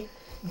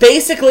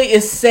 basically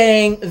is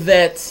saying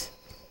that,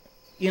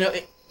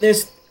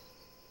 there's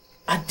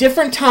a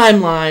different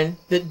timeline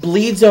that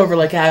bleeds over,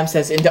 like Adam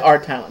says, into our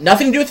timeline.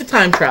 Nothing to do with the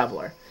time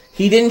traveler.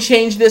 He didn't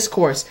change this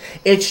course.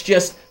 It's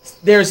just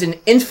there's an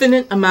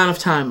infinite amount of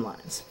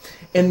timelines.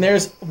 And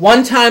there's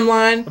one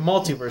timeline, The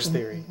multiverse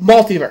theory.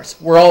 multiverse.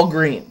 We're all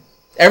green.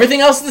 Everything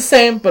else is the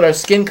same, but our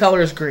skin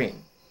color is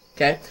green.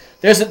 Okay?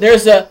 There's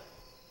a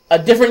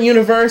different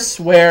universe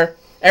where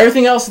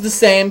everything else is the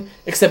same,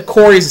 except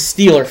Corey's a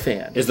Steeler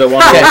fan. Is there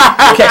one Okay,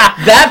 where, okay,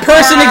 that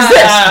person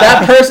exists.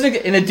 That person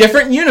in a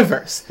different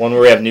universe. one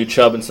where we have new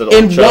Chubb instead of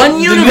In old Chubb?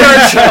 one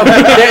universe,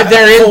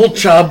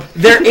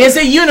 there is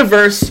a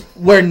universe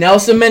where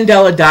Nelson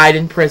Mandela died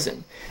in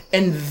prison,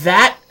 and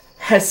that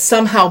has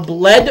somehow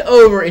bled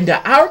over into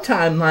our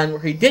timeline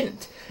where he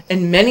didn't,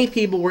 and many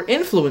people were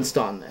influenced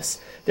on this.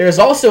 There is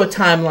also a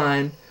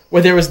timeline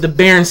where there was the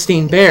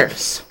Berenstain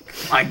Bears.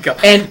 My God.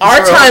 And our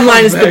Throw timeline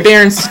it is the back.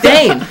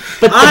 Berenstain,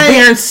 but the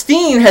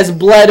Berenstain has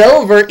bled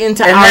over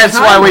into And our that's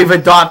why timeline. we've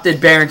adopted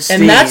Berenstain.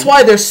 And that's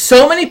why there's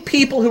so many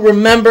people who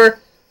remember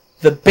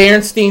the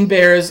Berenstain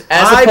Bears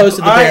as opposed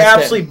to the I Berenstain.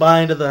 absolutely buy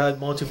into the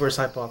multiverse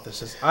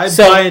hypothesis. I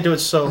So, buy into it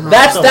so much.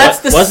 That's So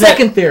the Wasn't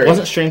second it- theory.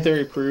 Wasn't string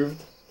theory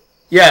proved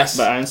Yes.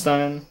 by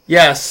Einstein?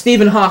 Yes.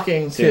 Stephen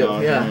Hawking too. Stephen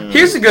Hawking, Yeah. yeah.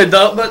 Here's the good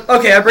though, but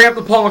okay, I bring up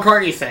the Paul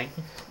McCartney thing.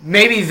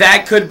 Maybe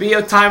that could be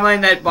a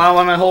timeline that while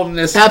I'm holding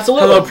this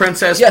Absolutely. Hello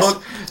Princess Yes.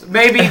 book,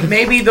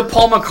 maybe the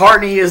Paul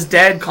McCartney is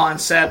dead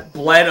concept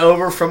bled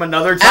over from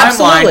another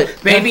timeline. Absolutely.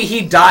 Maybe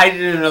he died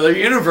in another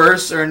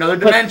universe or another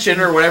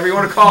dimension or whatever you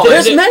want to call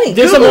There's it. many.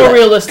 There's Google a more it.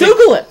 realistic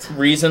Google it.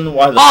 reason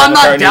why the Oh, Paul I'm not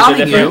McCartneys are doubting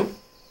different. you.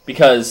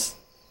 Because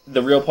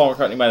the real Paul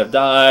McCartney might have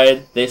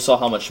died. They saw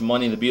how much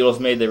money the Beatles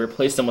made. They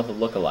replaced him with a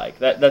lookalike.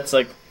 That's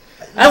like.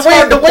 That's the way,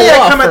 hard to the way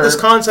pull I off come at for this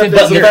concept 50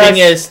 But the years. thing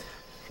is,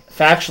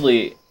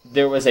 factually,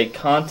 there was a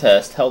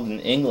contest held in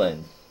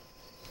England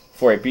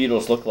for a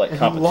Beatles lookalike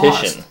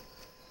competition.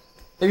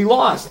 And he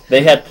lost.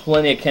 They had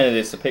plenty of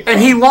candidates to pick from.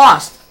 And he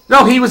lost.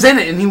 No, he was in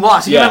it and he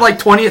lost. He had like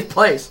 20th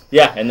place.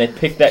 Yeah, and they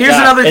picked that Here's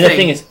guy. another and thing. the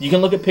thing is, you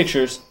can look at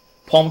pictures.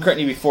 Paul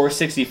McCartney before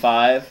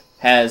 65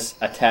 has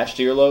attached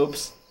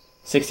earlobes.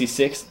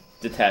 66,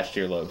 detached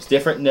earlobes.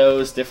 Different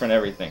nose, different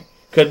everything.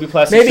 Could be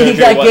plastic Maybe surgery, he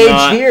got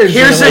whatnot. gauged ears.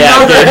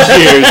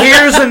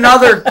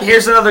 Here's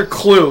another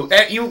clue.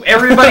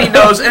 Everybody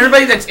knows.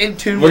 Everybody that's in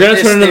tune. We're with gonna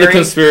this turn into the theory,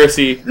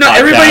 conspiracy. No,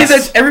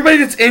 podcast. everybody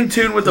that's in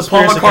tune with the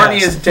Paul Conspiracy McCartney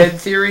cast. is dead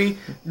theory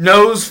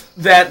knows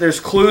that there's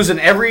clues in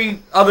every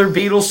other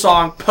Beatles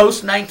song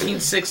post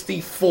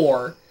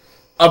 1964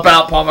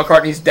 about Paul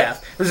McCartney's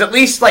death. There's at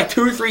least like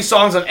 2 or 3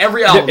 songs on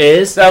every album There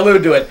is? that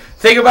allude to it.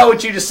 Think about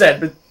what you just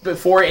said.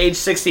 Before age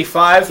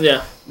 65,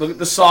 Yeah. look at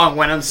the song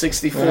 "When I'm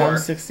 64."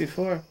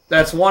 64.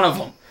 That's one of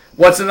them.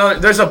 What's another?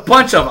 There's a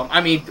bunch of them.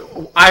 I mean,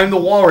 "I'm the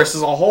Walrus"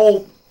 is a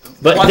whole.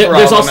 But plethora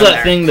there's of also them in that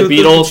there. thing. The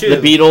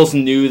Cuckoo-cuckoo. Beatles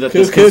knew that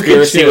this Cuckoo-cuckoo.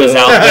 conspiracy was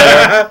out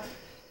there,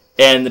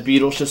 and the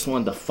Beatles just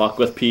wanted to fuck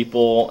with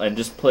people and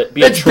just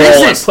be That's a troll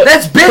business. and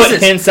That's put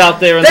business. hints out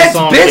there in That's the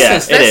song.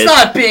 business. Yeah, it That's is.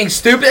 not being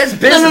stupid. That's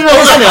business. No,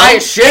 Those are I know. high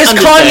as shit. Is I'm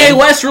just Kanye saying.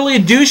 West really a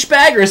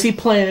douchebag, or is he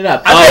playing it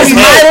up? Oh, Is hey,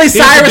 Miley he's a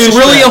Cyrus douchebag.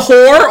 really a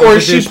whore, or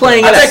is He's a she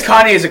playing I it bet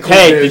up? Kanye is a cool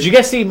Hey, dude. did you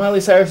guys see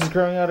Miley Cyrus is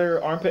growing out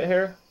her armpit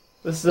hair?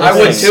 This is I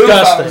would insane. too if I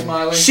was Disgusting.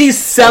 Miley. She's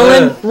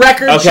selling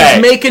records. Okay.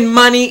 She's making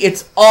money.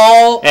 It's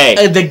all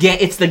Hey. the game.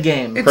 It's the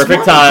game. It's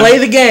Perfect money. time. Play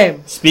the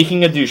game.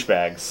 Speaking of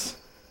douchebags,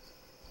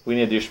 we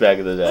need a douchebag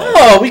of the day.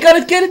 Oh, we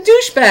gotta get a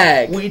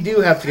douchebag. We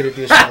do have to get a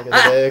douchebag of the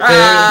day,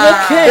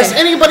 okay? Okay. Does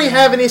anybody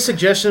have any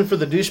suggestion for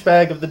the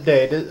douchebag of the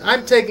day?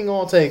 I'm taking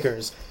all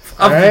takers.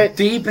 Of Alright?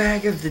 the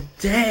D-bag of the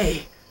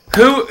day.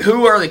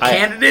 Who are the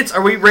candidates?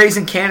 Are we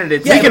raising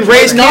candidates? Yeah, We can but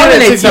raise nominate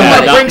candidates if you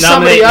somebody. want to bring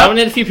somebody up.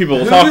 Nominate a few people.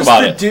 We'll Who's talk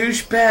about the it.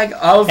 douchebag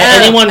of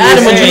Anyone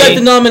Adam, would you listening- like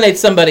to nominate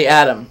somebody,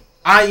 Adam?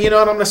 You know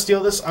what? I'm gonna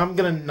steal this. I'm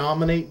gonna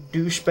nominate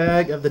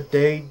douchebag of the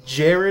day,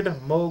 Jared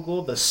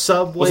Mogul, the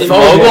Subway. Was it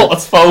Mogul?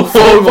 It's Fogel.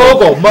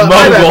 Fogel. My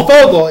bad, Mogul.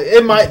 Fogel.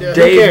 It might. who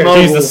Dave cares?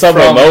 Mogul. He's the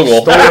Subway from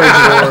mogul.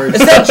 Storage Wars.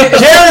 Is that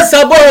Jared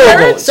Subway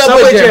Jared?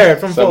 Subway Jared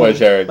from Subway Fogel.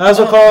 Jared. Might as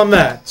well call him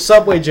that.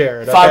 Subway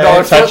Jared. okay?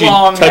 $5 Touchy,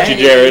 Long, touchy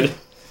hey. Jared.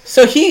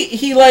 So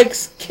he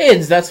likes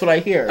kids. That's what I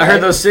hear. I heard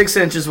right? those 6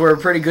 inches were a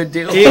pretty good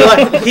deal.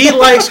 He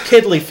likes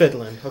kiddly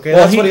fiddling. Okay,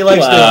 Well, that's what he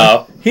likes doing.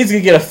 Wow. He's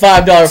gonna get a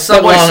 $5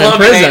 Subway footlong in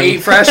slogan ain't prison. eat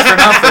fresh for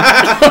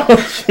nothing.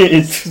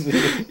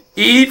 Jeez.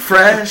 Eat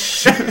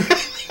fresh.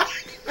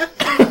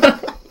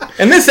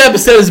 And this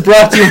episode is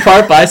brought to you in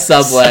part by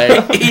Subway.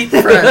 Eat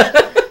fresh.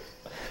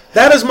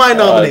 That is my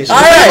nomination.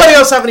 all Does right. anybody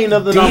else have any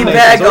other nominations?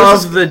 D-bag Or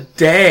is of the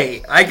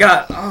day. I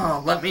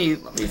got. Let me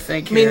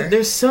think I mean, here.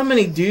 there's so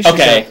many douches.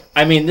 Okay,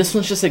 I mean, this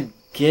one's just a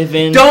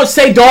given. Don't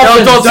say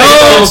dolphins. Don't say Don't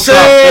Donald say-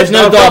 Trump. There's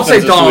no Don't dolphins say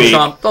this Donald week.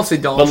 Trump. Don't say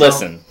Donald But Trump.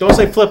 listen, Don't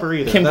say Flipper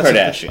either. Kim That's a-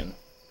 Kardashian.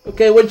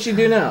 Okay, what'd she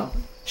do now?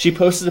 She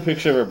posted a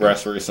picture of her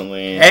breasts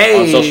recently Hey.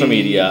 on social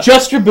media.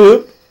 Just her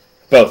boob.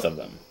 Both of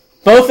them.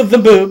 Both of the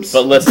boobs.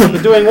 But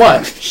listen, Doing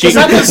what? she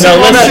That doesn't seem no,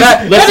 all listen,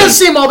 that listen.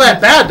 doesn't seem all that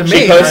bad to me.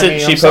 She posted. I mean,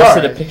 she I'm posted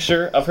sorry. a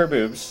picture of her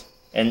boobs,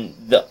 and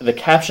the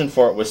caption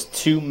for it was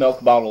 2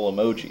 milk bottle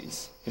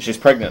emojis because she's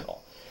pregnant.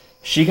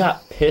 She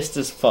got pissed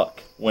as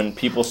fuck when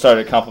people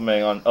started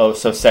complimenting on, "Oh,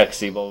 so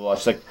sexy," blah blah blah.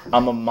 She's like,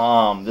 "I'm a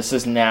mom. This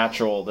is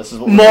natural. This is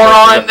what we're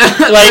Moron. supposed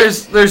to do." Like,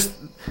 there's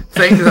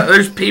things.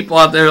 There's people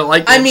out there that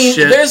like that I mean,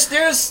 shit.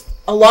 there's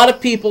a lot of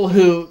people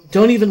who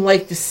don't even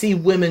like to see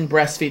women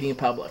breastfeeding in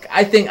public.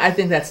 I think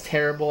that's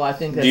terrible. I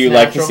think that's do you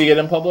natural. like to see it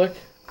in public?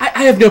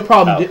 I have no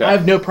problem. Okay. I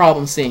have no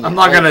problem seeing. I'm it.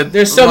 not gonna-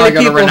 There's so I'm many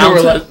not people gonna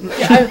who are like. renounce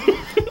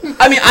Yeah,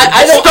 I mean,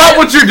 I don't. Stop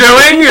what you're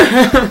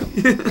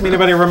doing.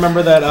 Anybody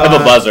remember that? I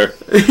have a buzzer.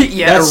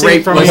 Yeah, That scene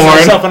rape from the Me, horn.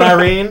 Myself, and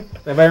Irene.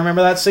 Anybody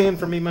remember that scene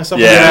from Me, Myself,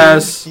 and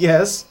Yes. Irene?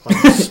 Yes.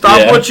 Stop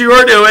Yeah. what you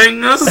are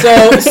doing.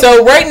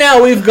 So right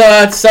now we've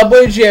got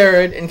Subway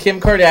Jared and Kim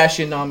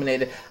Kardashian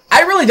nominated.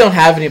 I really don't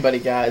have anybody,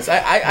 guys.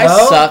 I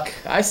No? suck.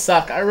 I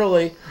suck. I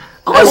really.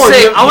 I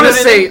want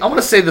to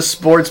you- say the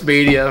sports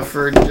media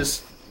for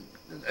just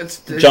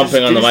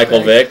Jumping on the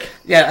Michael Vick.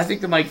 Yeah, I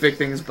think the Mike Vick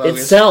thing is It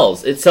bogus.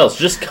 sells. It sells.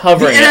 Just The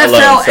covering it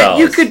alone NFL, sells.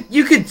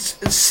 you could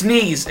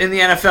sneeze in the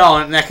NFL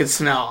and that could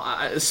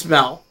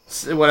smell,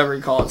 whatever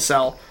you call it,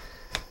 sell.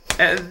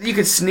 You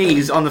could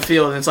sneeze on the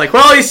field and it's like,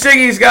 well,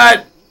 he's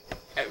got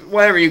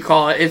whatever you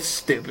call it. It's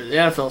stupid. The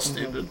NFL's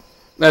stupid.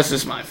 That's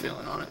just my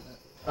feeling on it.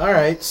 All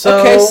right. So.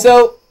 Okay,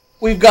 so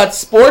we've got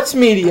sports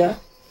media,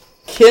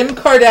 Kim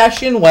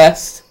Kardashian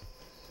West,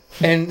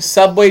 and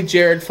Subway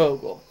Jared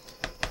Fogle.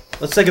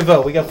 Let's take a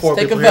vote. We got 4 Let's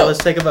take people a here. vote.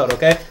 Let's take a vote,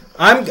 okay?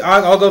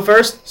 I'll go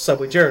first.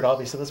 Subway Jared,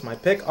 obviously, that's my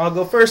pick. I'll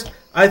go first.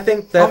 I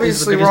think that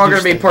Obviously, is the we're all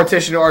going biggest to be douche thing.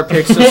 partitioned to our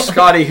picks. So,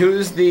 Scotty,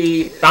 who's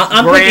the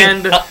I'm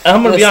brand? picking.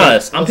 I'm gonna be Listen,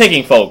 honest. I'm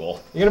picking Fogel.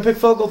 You're gonna pick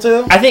Fogel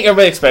too? I think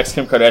everybody expects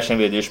Kim Kardashian to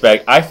be a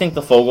douchebag. I think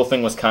the Fogel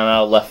thing was kind of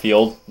out of left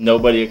field.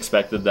 Nobody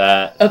expected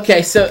that.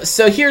 Okay,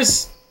 so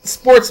here's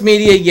sports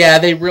media. Yeah,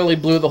 they really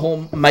blew the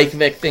whole Mike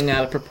Vick thing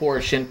out of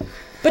proportion.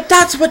 But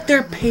that's what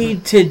they're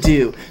paid to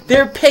do.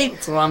 They're paid.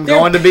 That's what I'm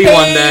going to be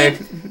one day.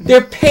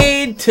 They're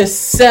paid to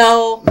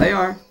sell They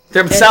are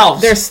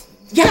themselves. They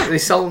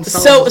sell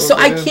themselves. So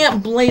I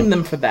can't blame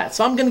them for that.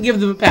 So I'm gonna give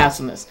them a pass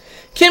on this.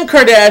 Kim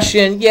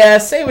Kardashian, yeah,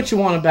 say what you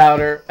want about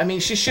her. I mean,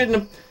 she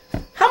shouldn't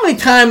have. How many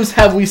times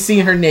have we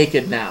seen her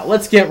naked now?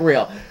 Let's get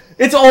real.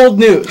 It's old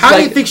news. How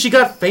do you think she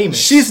got famous?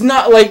 She's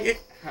not like,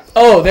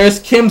 oh, there's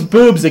Kim's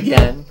boobs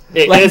again.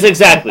 It's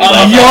exactly.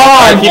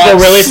 Yawn. People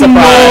really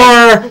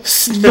surprised.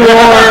 Snore.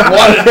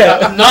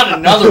 Not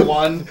another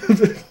one.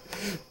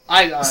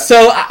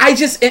 So I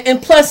just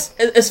and plus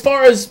as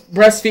far as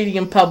breastfeeding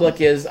in public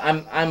is,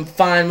 I'm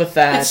fine with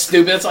that. That's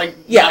stupid. It's like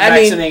not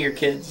vaccinating your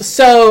kids.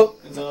 So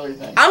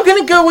I'm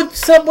gonna go with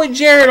Subway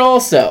Jared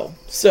also.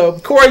 So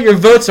Corey, your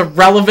votes are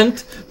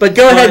relevant, but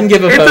go ahead and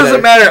give a vote. It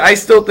doesn't matter. I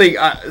still think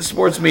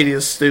sports media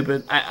is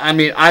stupid. I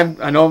mean, I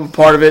know I'm a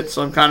part of it,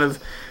 so I'm kind of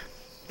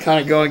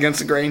going against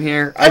the grain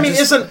here.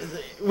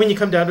 When you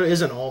come down to it,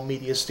 isn't all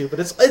media stupid?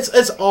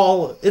 It's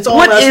all.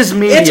 What is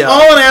media? It's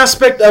all an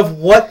aspect of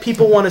what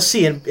people want to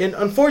see, and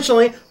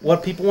unfortunately,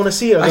 what people want to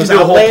see are I those can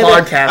do a whole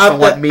podcast on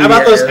what media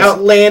about those is.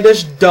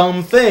 outlandish,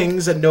 dumb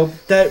things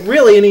that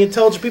really any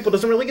intelligent people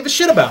doesn't really give a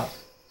shit about.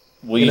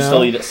 Will you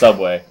still eat at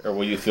Subway, or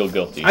will you feel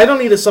guilty? I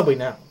don't eat at Subway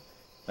now.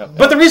 Okay.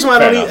 But the reason why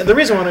I don't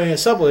eat at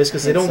Subway is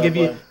because they don't give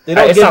you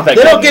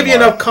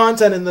enough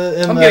content in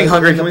the. I'm getting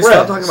hungry. Can we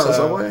stop talking about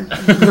Subway?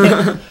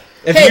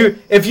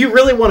 If you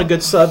really want a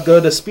good sub,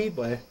 go to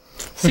Speedway.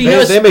 So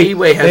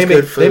Speedway has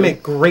good food. They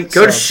make great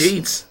Go subs. to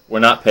Sheets. We're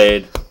not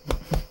paid.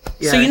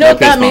 Yeah, so you know what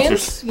that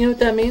means? You know what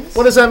that means?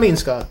 What does that mean,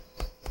 Scott?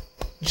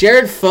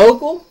 Jared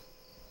Fogle,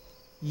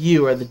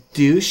 you are the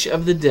douche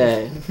of the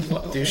day.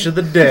 Douche of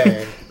the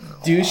day.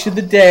 Douche of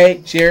the day,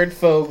 Jared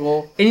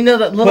Fogle. And you know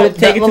that little,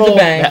 take it to the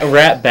bank. That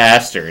rat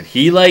bastard.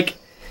 He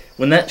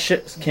when that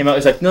shit came out,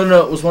 he's like,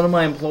 no, it was one of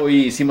my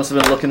employees. He must have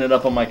been looking it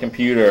up on my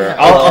computer. Yeah,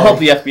 I'll help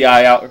the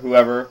FBI out or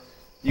whoever.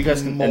 You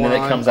guys can. And then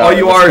it comes out. All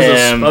you are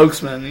is a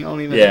spokesman. You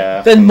don't even.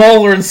 Yeah. Then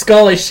Mueller and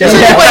Scully show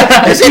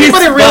up. Does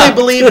anybody really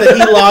believe that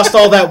he lost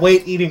all that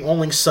weight eating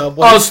only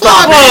Subway? Oh,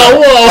 stop it!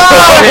 Whoa!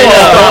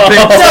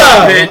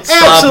 Stop it!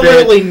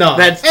 Absolutely not.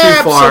 That's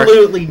too far.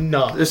 Absolutely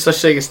not. There's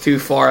such thing as too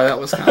far. That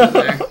was kind of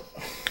there.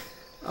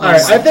 All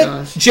right, I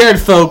think Jared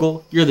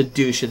Fogle, you're the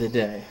douche of the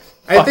day.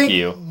 I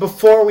think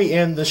before we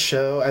end the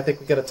show, I think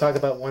we got to talk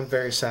about one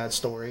very sad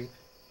story.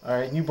 All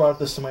right, you brought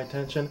this to my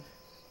attention.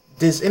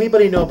 Does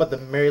anybody know about the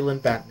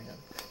Maryland Batman?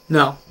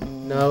 No.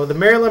 No, the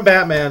Maryland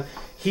Batman,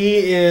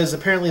 he is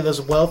apparently this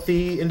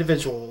wealthy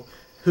individual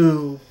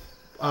who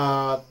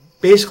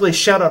basically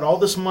shelled out all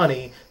this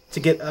money to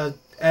get a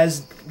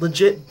as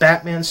legit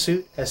Batman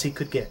suit as he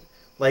could get.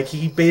 Like,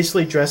 he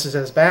basically dresses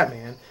as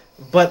Batman,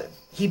 but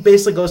he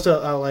basically goes to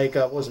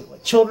what was it,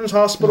 like children's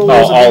hospitals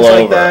and things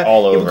like that.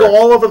 He would go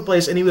all over the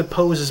place, and he would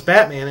pose as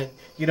Batman, and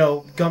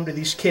come to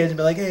these kids and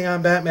be like, "Hey,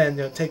 I'm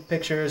Batman." Take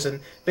pictures and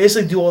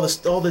basically do all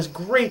this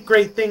great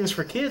things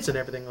for kids and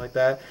everything like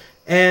that.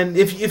 And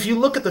if you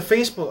look at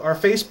our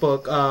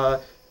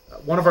Facebook,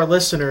 one of our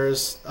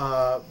listeners,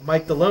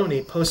 Mike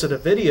Deloney, posted a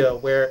video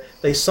where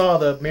they saw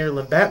the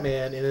Maryland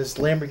Batman in his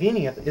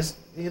Lamborghini. I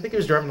think he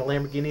was driving a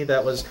Lamborghini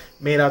that was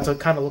made out to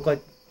kind of look like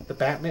the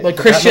Batman, like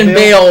Christian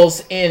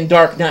Bale's in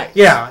Dark Knight.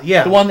 Yeah,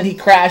 the one that he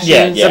crashes.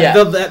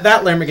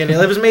 That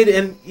Lamborghini. It was made,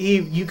 and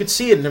you could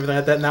see it and everything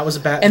like that. And that was a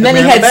Batman. And then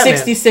he had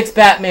 66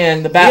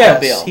 Batman, the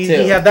Batmobile. Yes,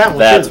 he had that one.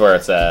 That's where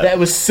it's at. That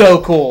was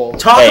so cool.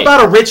 Talk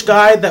about a rich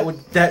guy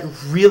that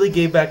really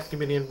gave back to the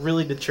community and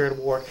really did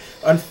charitable work.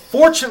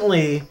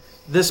 Unfortunately,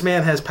 this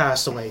man has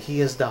passed away. He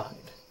has died.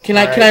 Can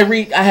I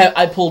read?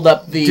 I pulled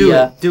up the.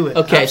 Do it.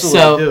 Okay,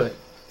 absolutely, do it.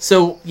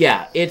 So,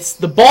 yeah, it's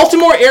the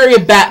Baltimore area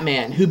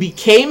Batman who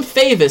became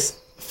famous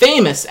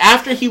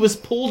after he was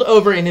pulled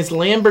over in his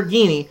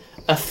Lamborghini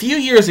a few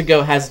years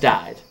ago has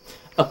died.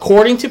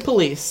 According to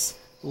police,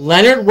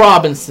 Leonard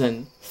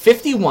Robinson,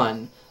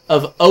 51,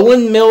 of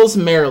Owen Mills,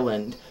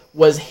 Maryland,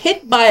 was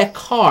hit by a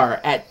car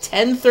at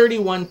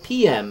 10:31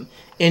 p.m.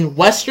 in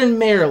western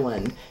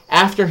Maryland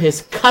after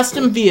his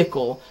custom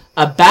vehicle,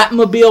 a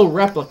Batmobile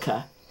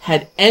replica,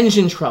 had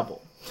engine trouble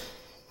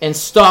and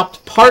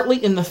stopped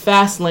partly in the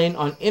fast lane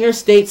on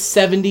Interstate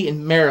 70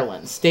 in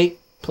Maryland, state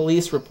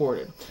police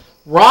reported.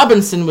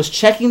 Robinson was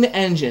checking the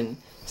engine,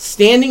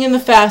 standing in the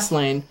fast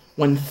lane,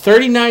 when the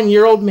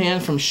 39-year-old man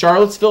from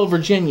Charlottesville,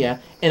 Virginia,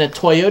 in a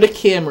Toyota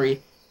Camry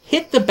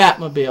hit the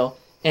Batmobile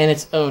and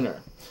its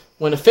owner.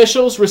 When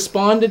officials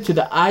responded to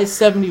the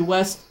I-70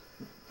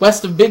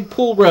 west of Big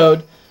Pool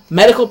Road,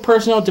 medical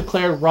personnel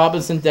declared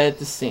Robinson dead at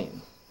the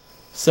scene.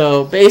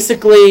 So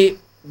basically,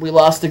 we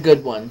lost a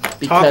good one.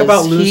 Talk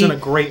about losing a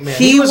great man.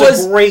 He was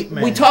a great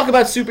man. We talk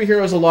about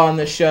superheroes a lot on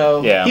this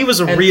show. Yeah. He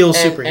was a real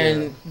superhero.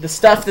 And the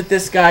stuff that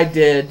this guy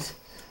did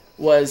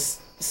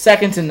was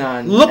second to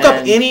none. Look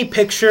up any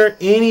picture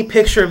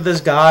of this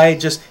guy.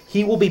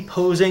 He will be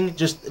posing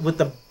just with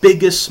the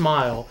biggest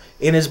smile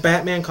in his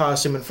Batman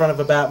costume in front of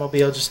a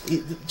Batmobile.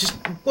 Just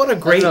what a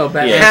great,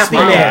 happy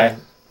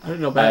man. I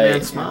didn't know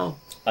Batman smiled.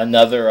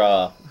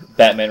 Another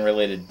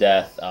Batman-related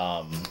death.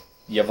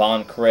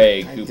 Yvonne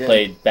Craig, who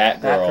played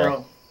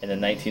Batgirl in the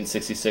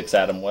 1966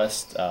 Adam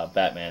West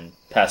Batman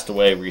passed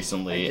away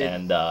recently,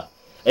 and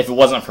if it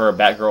wasn't for her,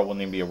 Batgirl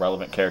wouldn't even be a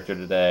relevant character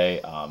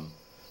today.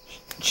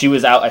 She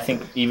was out, I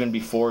think, even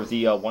before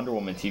the Wonder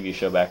Woman TV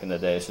show back in the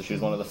day, so she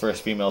was one of the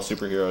first female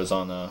superheroes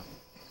on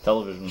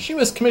television. She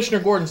was Commissioner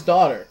Gordon's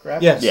daughter,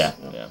 correct? Yes. Yeah.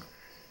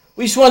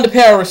 We just wanted to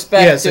pay our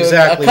respect to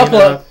exactly, a couple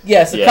of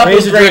Raise of your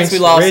drinks drinks. we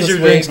lost Raise this your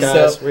drinks, week.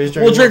 guys. So Raise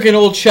your we'll drinks. drink an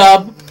Old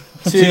Chub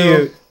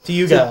To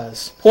you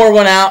guys. pour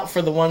one out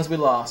for the ones we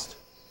lost.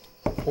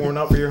 Pouring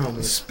out for your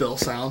homies. Spill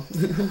sound.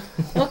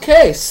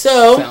 Okay,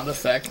 so Sound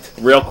effect.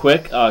 Real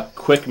quick,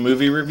 quick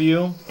movie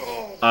review.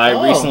 I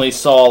recently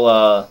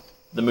saw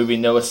the movie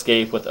No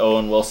Escape with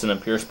Owen Wilson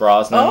and Pierce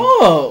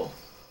Brosnan.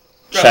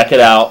 Check it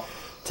out.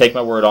 Take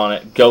my word on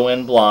it. Go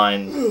in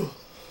blind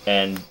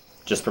and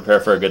just prepare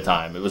for a good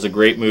time. It was a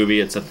great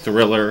movie. It's a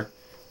thriller.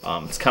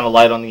 It's kind of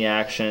light on the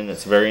action.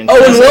 It's very intense.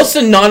 Owen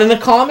Wilson, not in a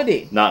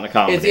comedy. Not in a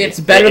comedy. It's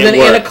better than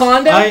works.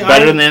 Anaconda?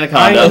 Better than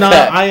Anaconda.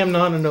 I am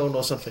not an Owen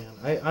Wilson fan.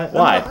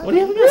 Why? What do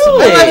you have against him? I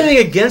don't have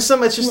anything against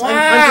him. It's just I'm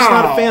just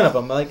not a fan of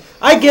him. Like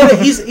I get it.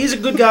 He's a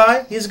good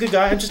guy. He's a good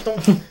guy. I just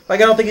don't I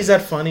don't think he's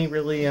that funny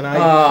really. And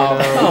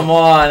come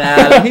on,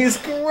 Adam. He's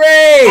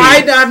great.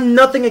 I have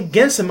nothing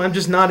against him. I'm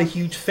just not a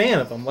huge fan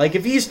of him. Like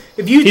if you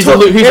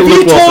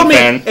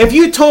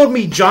told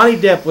me Johnny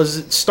Depp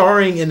was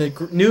starring in a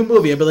new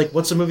movie, I'd be like,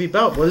 "What's the movie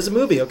about? What is the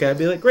movie?" Okay, I'd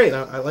be like, "Great,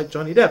 I like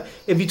Johnny Depp."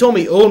 If you told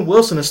me Owen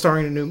Wilson is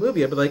starring in a new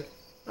movie, I'd be like,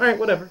 "All right,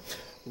 whatever."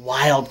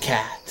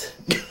 Wildcat.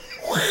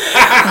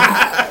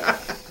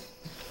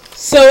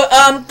 So,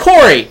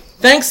 Corey,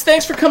 thanks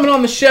for coming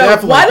on the show.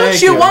 Definitely, why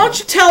don't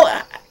you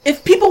tell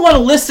if people want to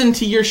listen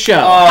to your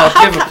show?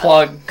 Give a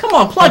plug. Come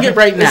on, plug it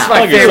right now. It's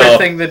my favorite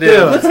thing to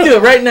do. Let's do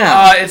it right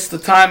now. It's the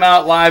Time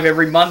Out Live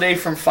every Monday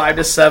from 5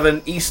 to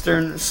 7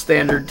 Eastern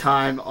Standard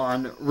Time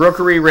on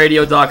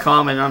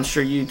rookeryradio.com, and I'm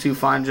sure you two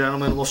fine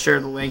gentlemen will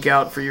share the link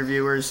out for your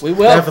viewers. We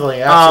will.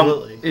 Definitely,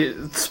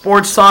 absolutely.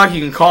 Sports talk,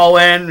 you can call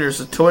in. There's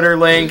a Twitter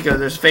link.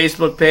 There's a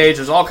Facebook page.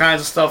 There's all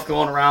kinds of stuff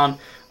going around.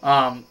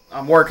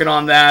 I'm working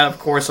on that. Of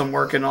course, I'm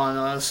working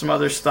on some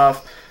other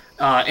stuff.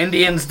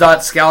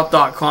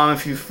 Indians.scout.com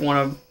if you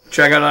want to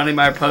check out any of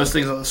my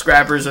postings on the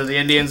Scrappers or the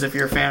Indians if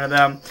you're a fan of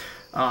them.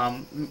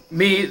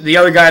 The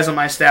other guys on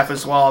my staff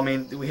as well. I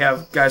mean, we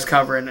have guys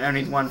covering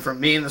anyone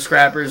from me and the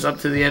Scrappers up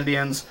to the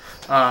Indians.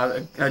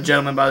 A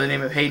gentleman by the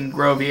name of Hayden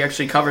Grove. He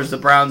actually covers the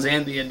Browns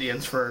and the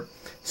Indians for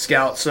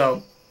Scout.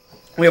 So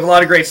we have a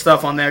lot of great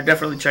stuff on there.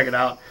 Definitely check it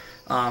out.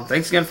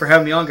 Thanks again for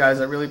having me on,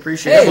 guys. I really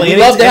appreciate it. We'd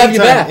love to have you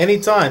back.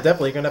 Anytime.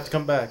 Definitely. You're going to have to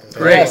come back. Okay?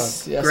 Great.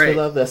 Yes, Great.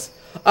 We love this.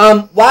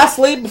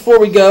 Lastly, before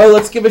we go,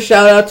 let's give a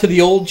shout out to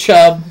the Old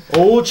Chub.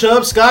 Old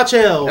Chub Scotch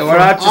Ale And we're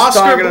not just Oscar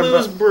talking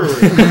Blues about-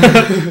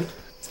 Brewery.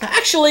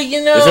 Actually,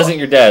 This isn't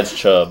your dad's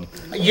Chub.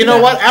 You know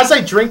what? As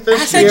I drink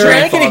this as I beer,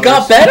 drank it, it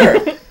got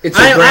better. It's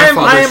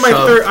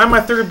I'm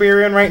my third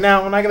beer in right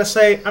now, and I gotta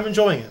say, I'm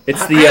enjoying it.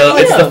 It's the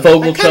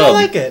Fogel I kind of Chub.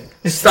 like it.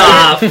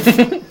 Stop.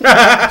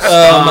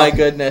 Oh my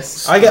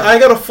goodness. I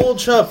got a full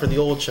chub for the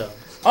Old Chub.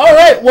 All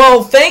right,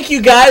 well, thank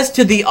you guys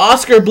to the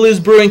Oscar Blues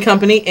Brewing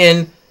Company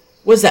in,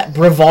 what's that,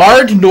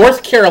 Brevard,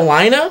 North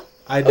Carolina?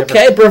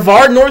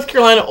 Brevard, North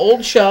Carolina,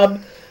 Old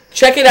Chub.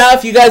 Check it out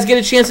if you guys get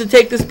a chance to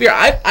take this beer.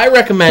 I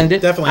recommend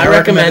it. Definitely, I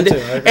recommend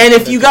it. And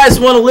if you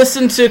guys want to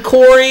listen to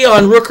Corey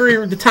on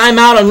the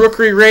Timeout on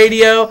Rookery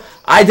Radio,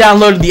 I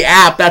downloaded the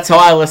app. That's how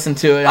I listen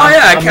to it.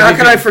 How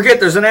can I forget?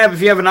 There's an app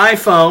if you have an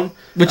iPhone.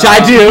 Which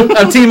I do.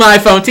 I'm Team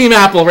iPhone, Team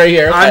Apple right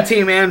here. I'm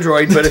Team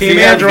Android, but if Team you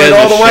have Android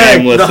all the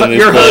way.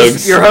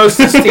 Your host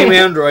is Team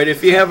Android.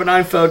 If you have an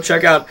iPhone,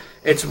 check out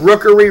it's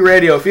Rookery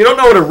Radio. If you don't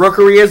know what a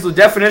rookery is, the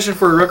definition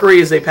for a rookery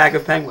is a pack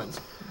of penguins.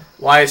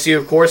 YSU,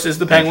 of course, is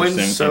the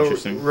Penguins, so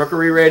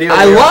Rookery Radio.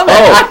 I love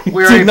it.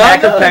 We're a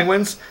pack of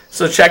Penguins,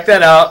 so check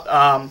that out.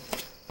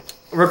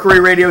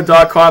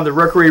 RookeryRadio.com, the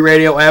Rookery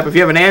Radio app. If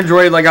you have an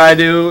Android like I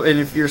do, and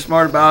if you're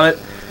smart about it,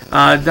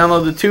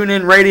 download the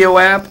TuneIn Radio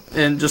app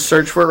and just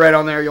search for it right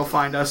on there. You'll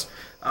find us.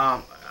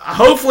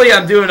 Hopefully,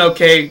 I'm doing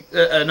okay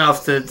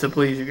enough to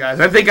please you guys.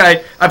 I think I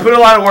put a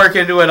lot of work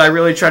into it. I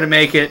really try to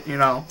make it.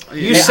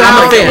 You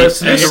sound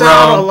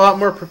a lot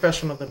more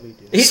professional than we do.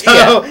 He's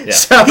got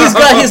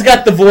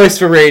the voice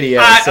for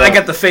radio. I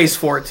got the face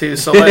for it too.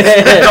 So don't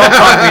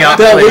talk me up,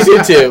 please. We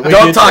do too.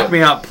 Don't talk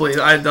me up, please.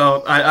 I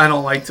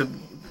don't like to.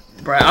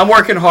 I'm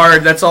working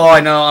hard. That's all I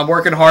know. I'm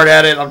working hard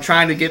at it. I'm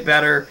trying to get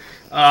better.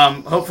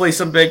 Hopefully,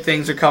 some big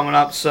things are coming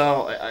up.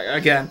 So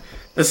again,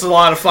 this is a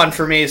lot of fun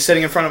for me.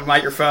 Sitting in front of a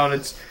microphone.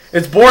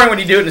 It's boring when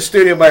you do it in the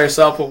studio by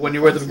yourself, but when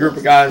you're with a group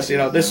of guys,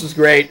 this was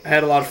great. I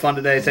had a lot of fun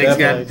today. Thanks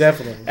again.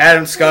 Definitely.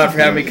 Adam, Scott, for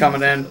having me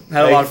coming in.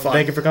 Had a lot of fun.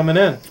 Thank you for coming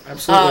in.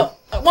 Absolutely.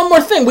 One more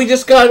thing. We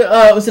just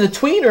got, was it a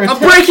tweet or a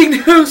breaking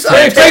news?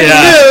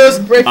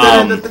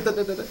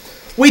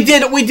 We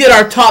did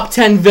our top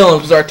 10 villains.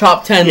 It was our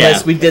top 10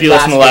 list we did if you last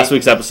listened to last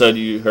week's episode,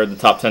 you heard the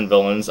top 10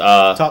 villains.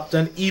 Top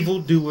 10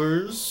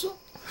 evildoers.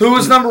 Who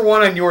was number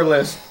one on your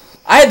list?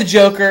 I had the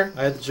Joker.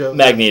 I had the Joker.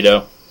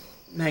 Magneto.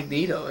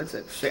 That's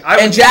interesting.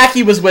 And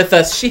Jackie was with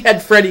us. She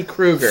had Freddy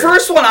Krueger.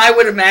 First one I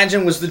would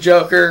imagine was the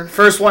Joker.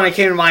 First one that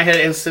came to my head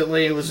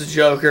instantly, it was the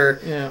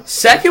Joker. Yeah.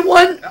 Second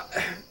one,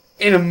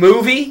 in a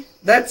movie,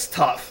 That's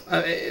tough.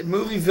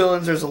 Movie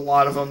villains, there's a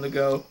lot of them to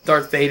go.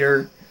 Darth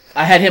Vader.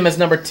 I had him as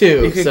number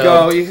 2. You could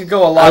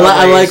go a lot of ways.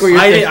 I like where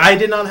you're thinking. I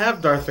did not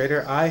have Darth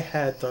Vader. I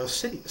had Darth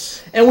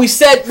Sidious. And we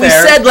said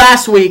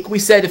last week,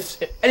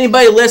 if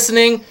anybody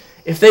listening,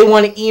 if they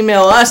want to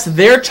email us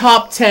their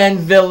top 10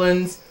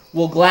 villains,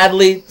 we'll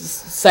gladly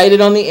cite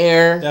it on the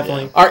air.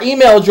 Definitely. Our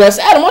email address,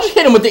 Adam, why don't you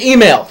hit him with the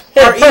email?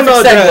 Our email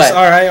address,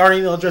 all right, our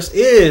email address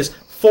is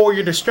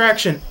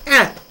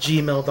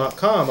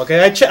foryourdistraction@gmail.com.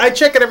 Okay, I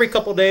check it every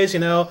couple days, you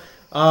know.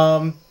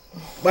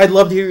 I'd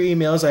love to hear your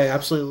emails. I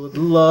absolutely would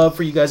love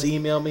for you guys to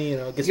email me. You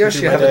know, it gets me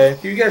through my day.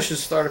 You guys should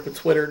start up a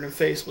Twitter and a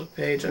Facebook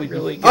page.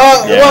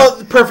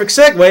 Well, perfect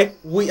segue.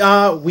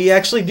 We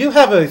actually do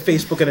have a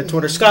Facebook and a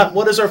Twitter. Scott,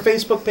 what is our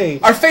Facebook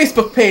page? Our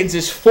Facebook page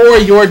is For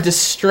Your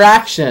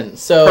Distraction.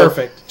 So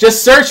perfect.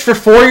 Just search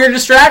for Your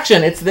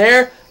Distraction. It's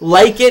there.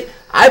 Like it.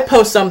 I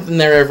post something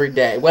there every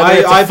day. Whether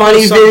it's a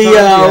funny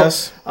video,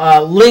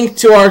 link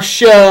to our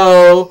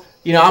show.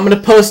 You know, I'm going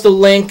to post a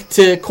link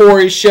to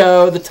Corey's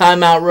show, the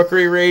Timeout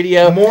Rookery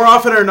Radio. More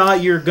often or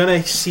not, you're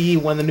going to see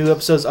when the new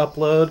episodes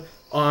upload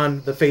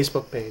on the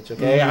Facebook page,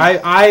 okay?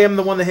 Mm-hmm. I am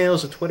the one that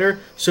handles the Twitter,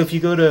 so if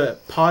you go to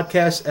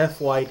Podcast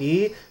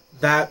FYD,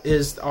 that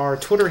is our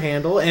Twitter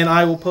handle, and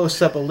I will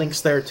post up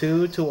links there,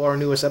 too, to our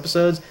newest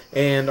episodes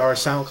and our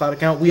SoundCloud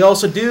account. We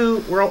also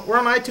we're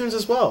on iTunes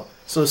as well.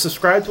 So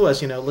subscribe to us,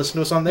 you know, listen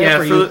to us on there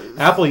for you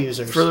Apple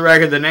users. For the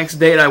record, the next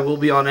date I will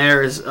be on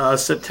air is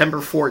September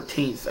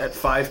 14th at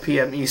 5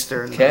 p.m.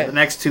 Eastern. Okay. The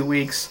next 2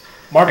 weeks,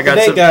 Mark the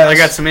date, guys. I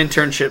got some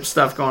internship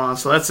stuff going on,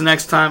 so that's the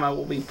next time I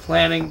will be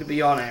planning to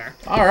be on air.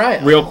 All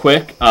right. Real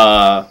quick,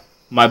 my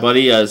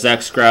buddy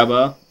Zach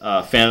Scraba,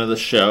 fan of the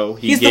show.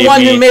 He's the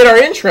one who made our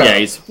intro. Yeah,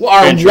 he's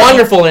our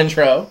wonderful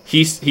intro.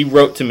 He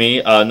wrote to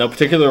me, no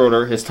particular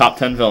order, his top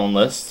 10 villain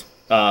list.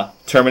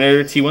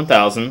 Terminator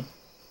T-1000.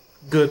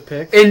 Good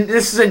pick. And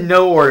this is in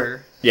no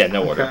order. Yeah,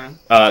 no order.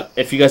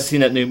 If you guys have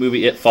seen that new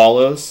movie, It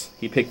Follows,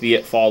 he picked the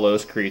It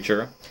Follows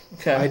creature.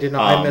 Okay. I did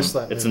not. I missed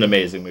that. It's an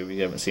amazing movie.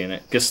 You haven't seen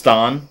it.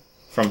 Gaston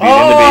from Beauty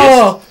and the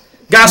Beast.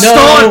 Gaston!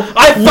 No,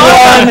 I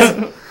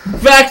thought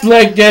fact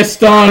like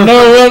Gaston.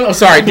 No one. Oh,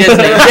 sorry, Disney.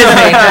 There you go.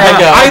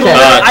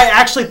 I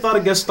actually thought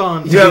of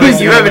Gaston. You have an He's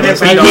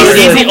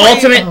the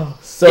ultimate.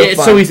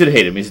 It's so easy to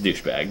hate him. He's a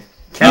douchebag.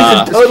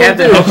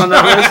 Captain Hook on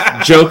that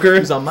list?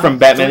 Joker from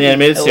Batman the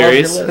Animated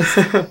Series.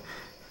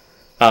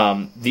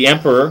 The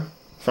Emperor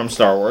from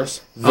Star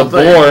Wars. The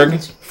Borg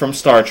from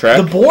Star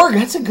Trek. The Borg,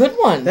 that's a good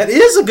one. That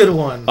is a good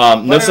one.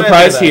 No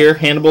surprise here,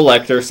 Hannibal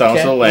Lecter,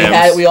 Silence of the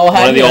Lambs. We all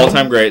had one of the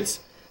all-time greats.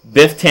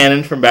 Biff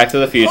Tannen from Back to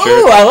the Future.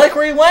 Ooh, I like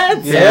where he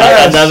went.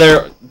 Yes.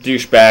 Another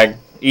douchebag,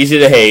 easy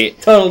to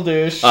hate. Total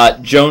douche.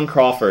 Joan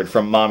Crawford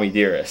from Mommy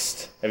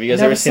Dearest. Have you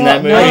guys ever seen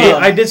that movie? No.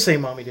 I did say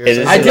Mommy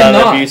Dearest. I did about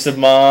not. An abusive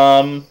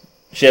mom.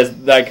 She has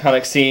the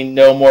iconic scene,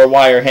 no more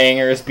wire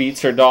hangers,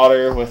 beats her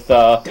daughter with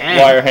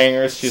wire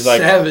hangers. She's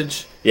like...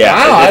 Savage. Yeah,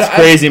 Wow, it's a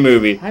crazy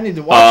movie. I need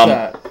to watch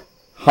that.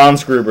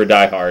 Hans Gruber,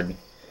 Die Hard.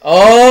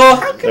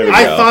 Oh,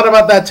 I thought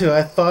about that too.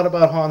 I thought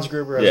about Hans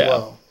Gruber as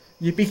well.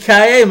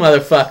 Yippee-ki-yay,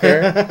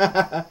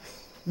 motherfucker.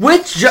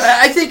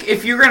 I think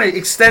if you're going to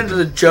extend to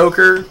the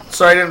Joker...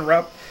 Sorry to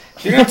interrupt.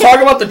 If you're going to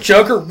talk about the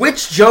Joker,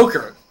 which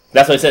Joker?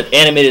 That's what I said,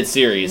 animated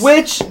series.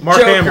 Which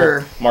Mark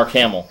Joker? Mark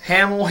Hamill.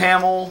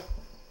 Hamill.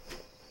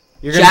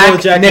 You're going to go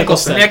with Jack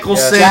Nicholson.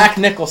 Yes. Jack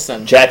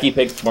Nicholson. Jackie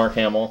picked Mark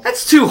Hamill.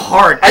 That's too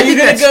hard. Are you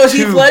going to go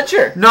Heath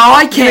Ledger? No,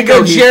 I can't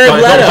go Jared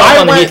Leto.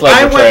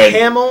 I went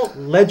Hamill,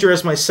 Ledger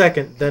as my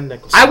second, then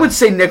Nicholson. I would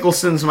say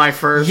Nicholson's my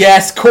first.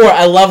 Yes,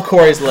 I love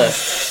Corey's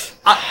list.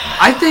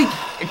 I think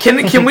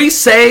can we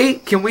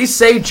say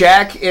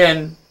Jack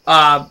in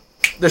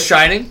The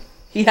Shining?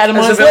 He had him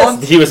As on a his villain?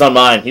 list. He was on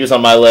mine. He was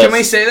on my list. Can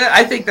we say that?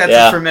 I think that's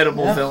a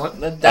formidable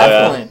villain.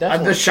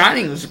 Definitely. The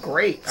Shining was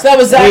great. So that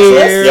was Zach's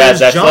list? Yeah,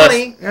 Zach's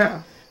Johnny. list.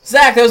 Yeah.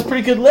 Zach, that was a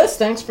pretty good list.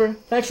 Thanks for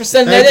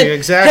sending Thank that you, in.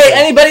 exactly. Hey,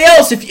 anybody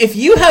else, if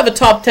you have a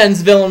top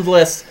 10s villains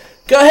list,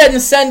 go ahead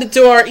and send it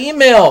to our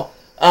email,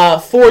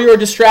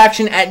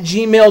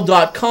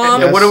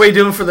 foryourdistraction@gmail.com. And what are we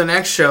doing for the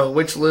next show?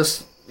 Which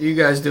list are you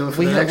guys doing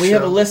for the next show? We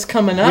have a list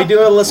coming up. We do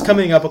have a list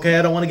coming up, okay?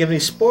 I don't want to give any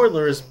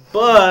spoilers,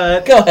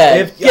 but... Go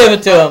ahead. Give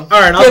it to him.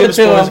 All right, I'll give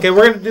spoilers. Okay,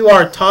 we're going to do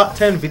our top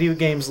 10 video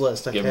games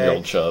list, okay? Give me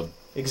old chub.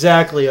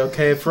 Exactly,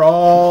 okay? For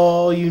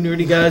all you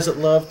nerdy guys that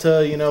love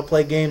to,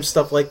 play games,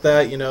 stuff like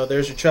that,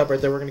 there's your chub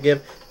right there. We're going to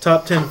give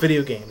top 10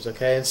 video games,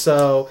 okay? And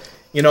so...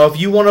 if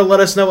you want to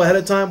let us know ahead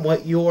of time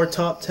what your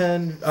top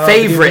 10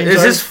 favorite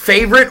is, this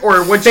favorite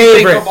or what you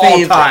think of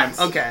all time?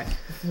 Okay.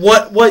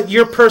 What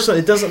your personal?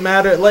 It doesn't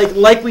matter.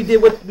 Like we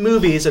did with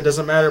movies, it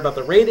doesn't matter about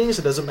the ratings.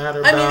 It doesn't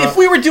matter. I mean, if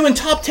we were doing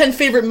top 10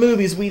 favorite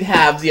movies, we'd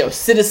have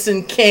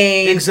Citizen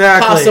Kane,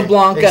 exactly,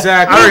 Casablanca.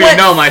 Exactly. I already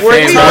know my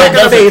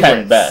favorites.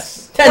 10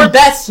 best. 10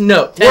 best.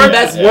 No, 10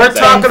 best. We're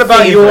talking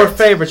about your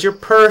favorites, your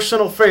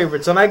personal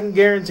favorites, and I can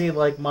guarantee, a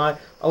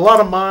lot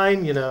of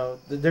mine,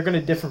 they're going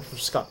to differ from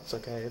Scott's.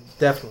 Okay,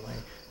 definitely.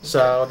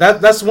 So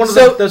that's one of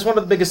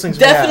the biggest things.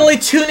 Definitely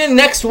tune in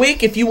next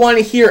week if you want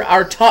to hear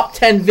our top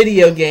 10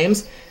 video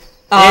games.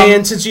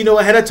 And since you know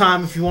ahead of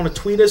time, if you want to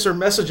tweet us or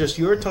message us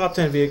your top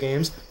 10 video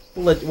games,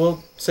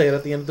 We'll say it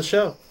at the end of the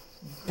show.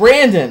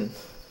 Brandon,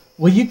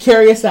 will you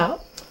carry us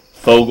out?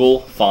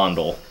 Fogel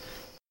Fondle.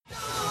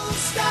 Don't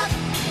stop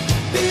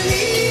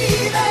believing.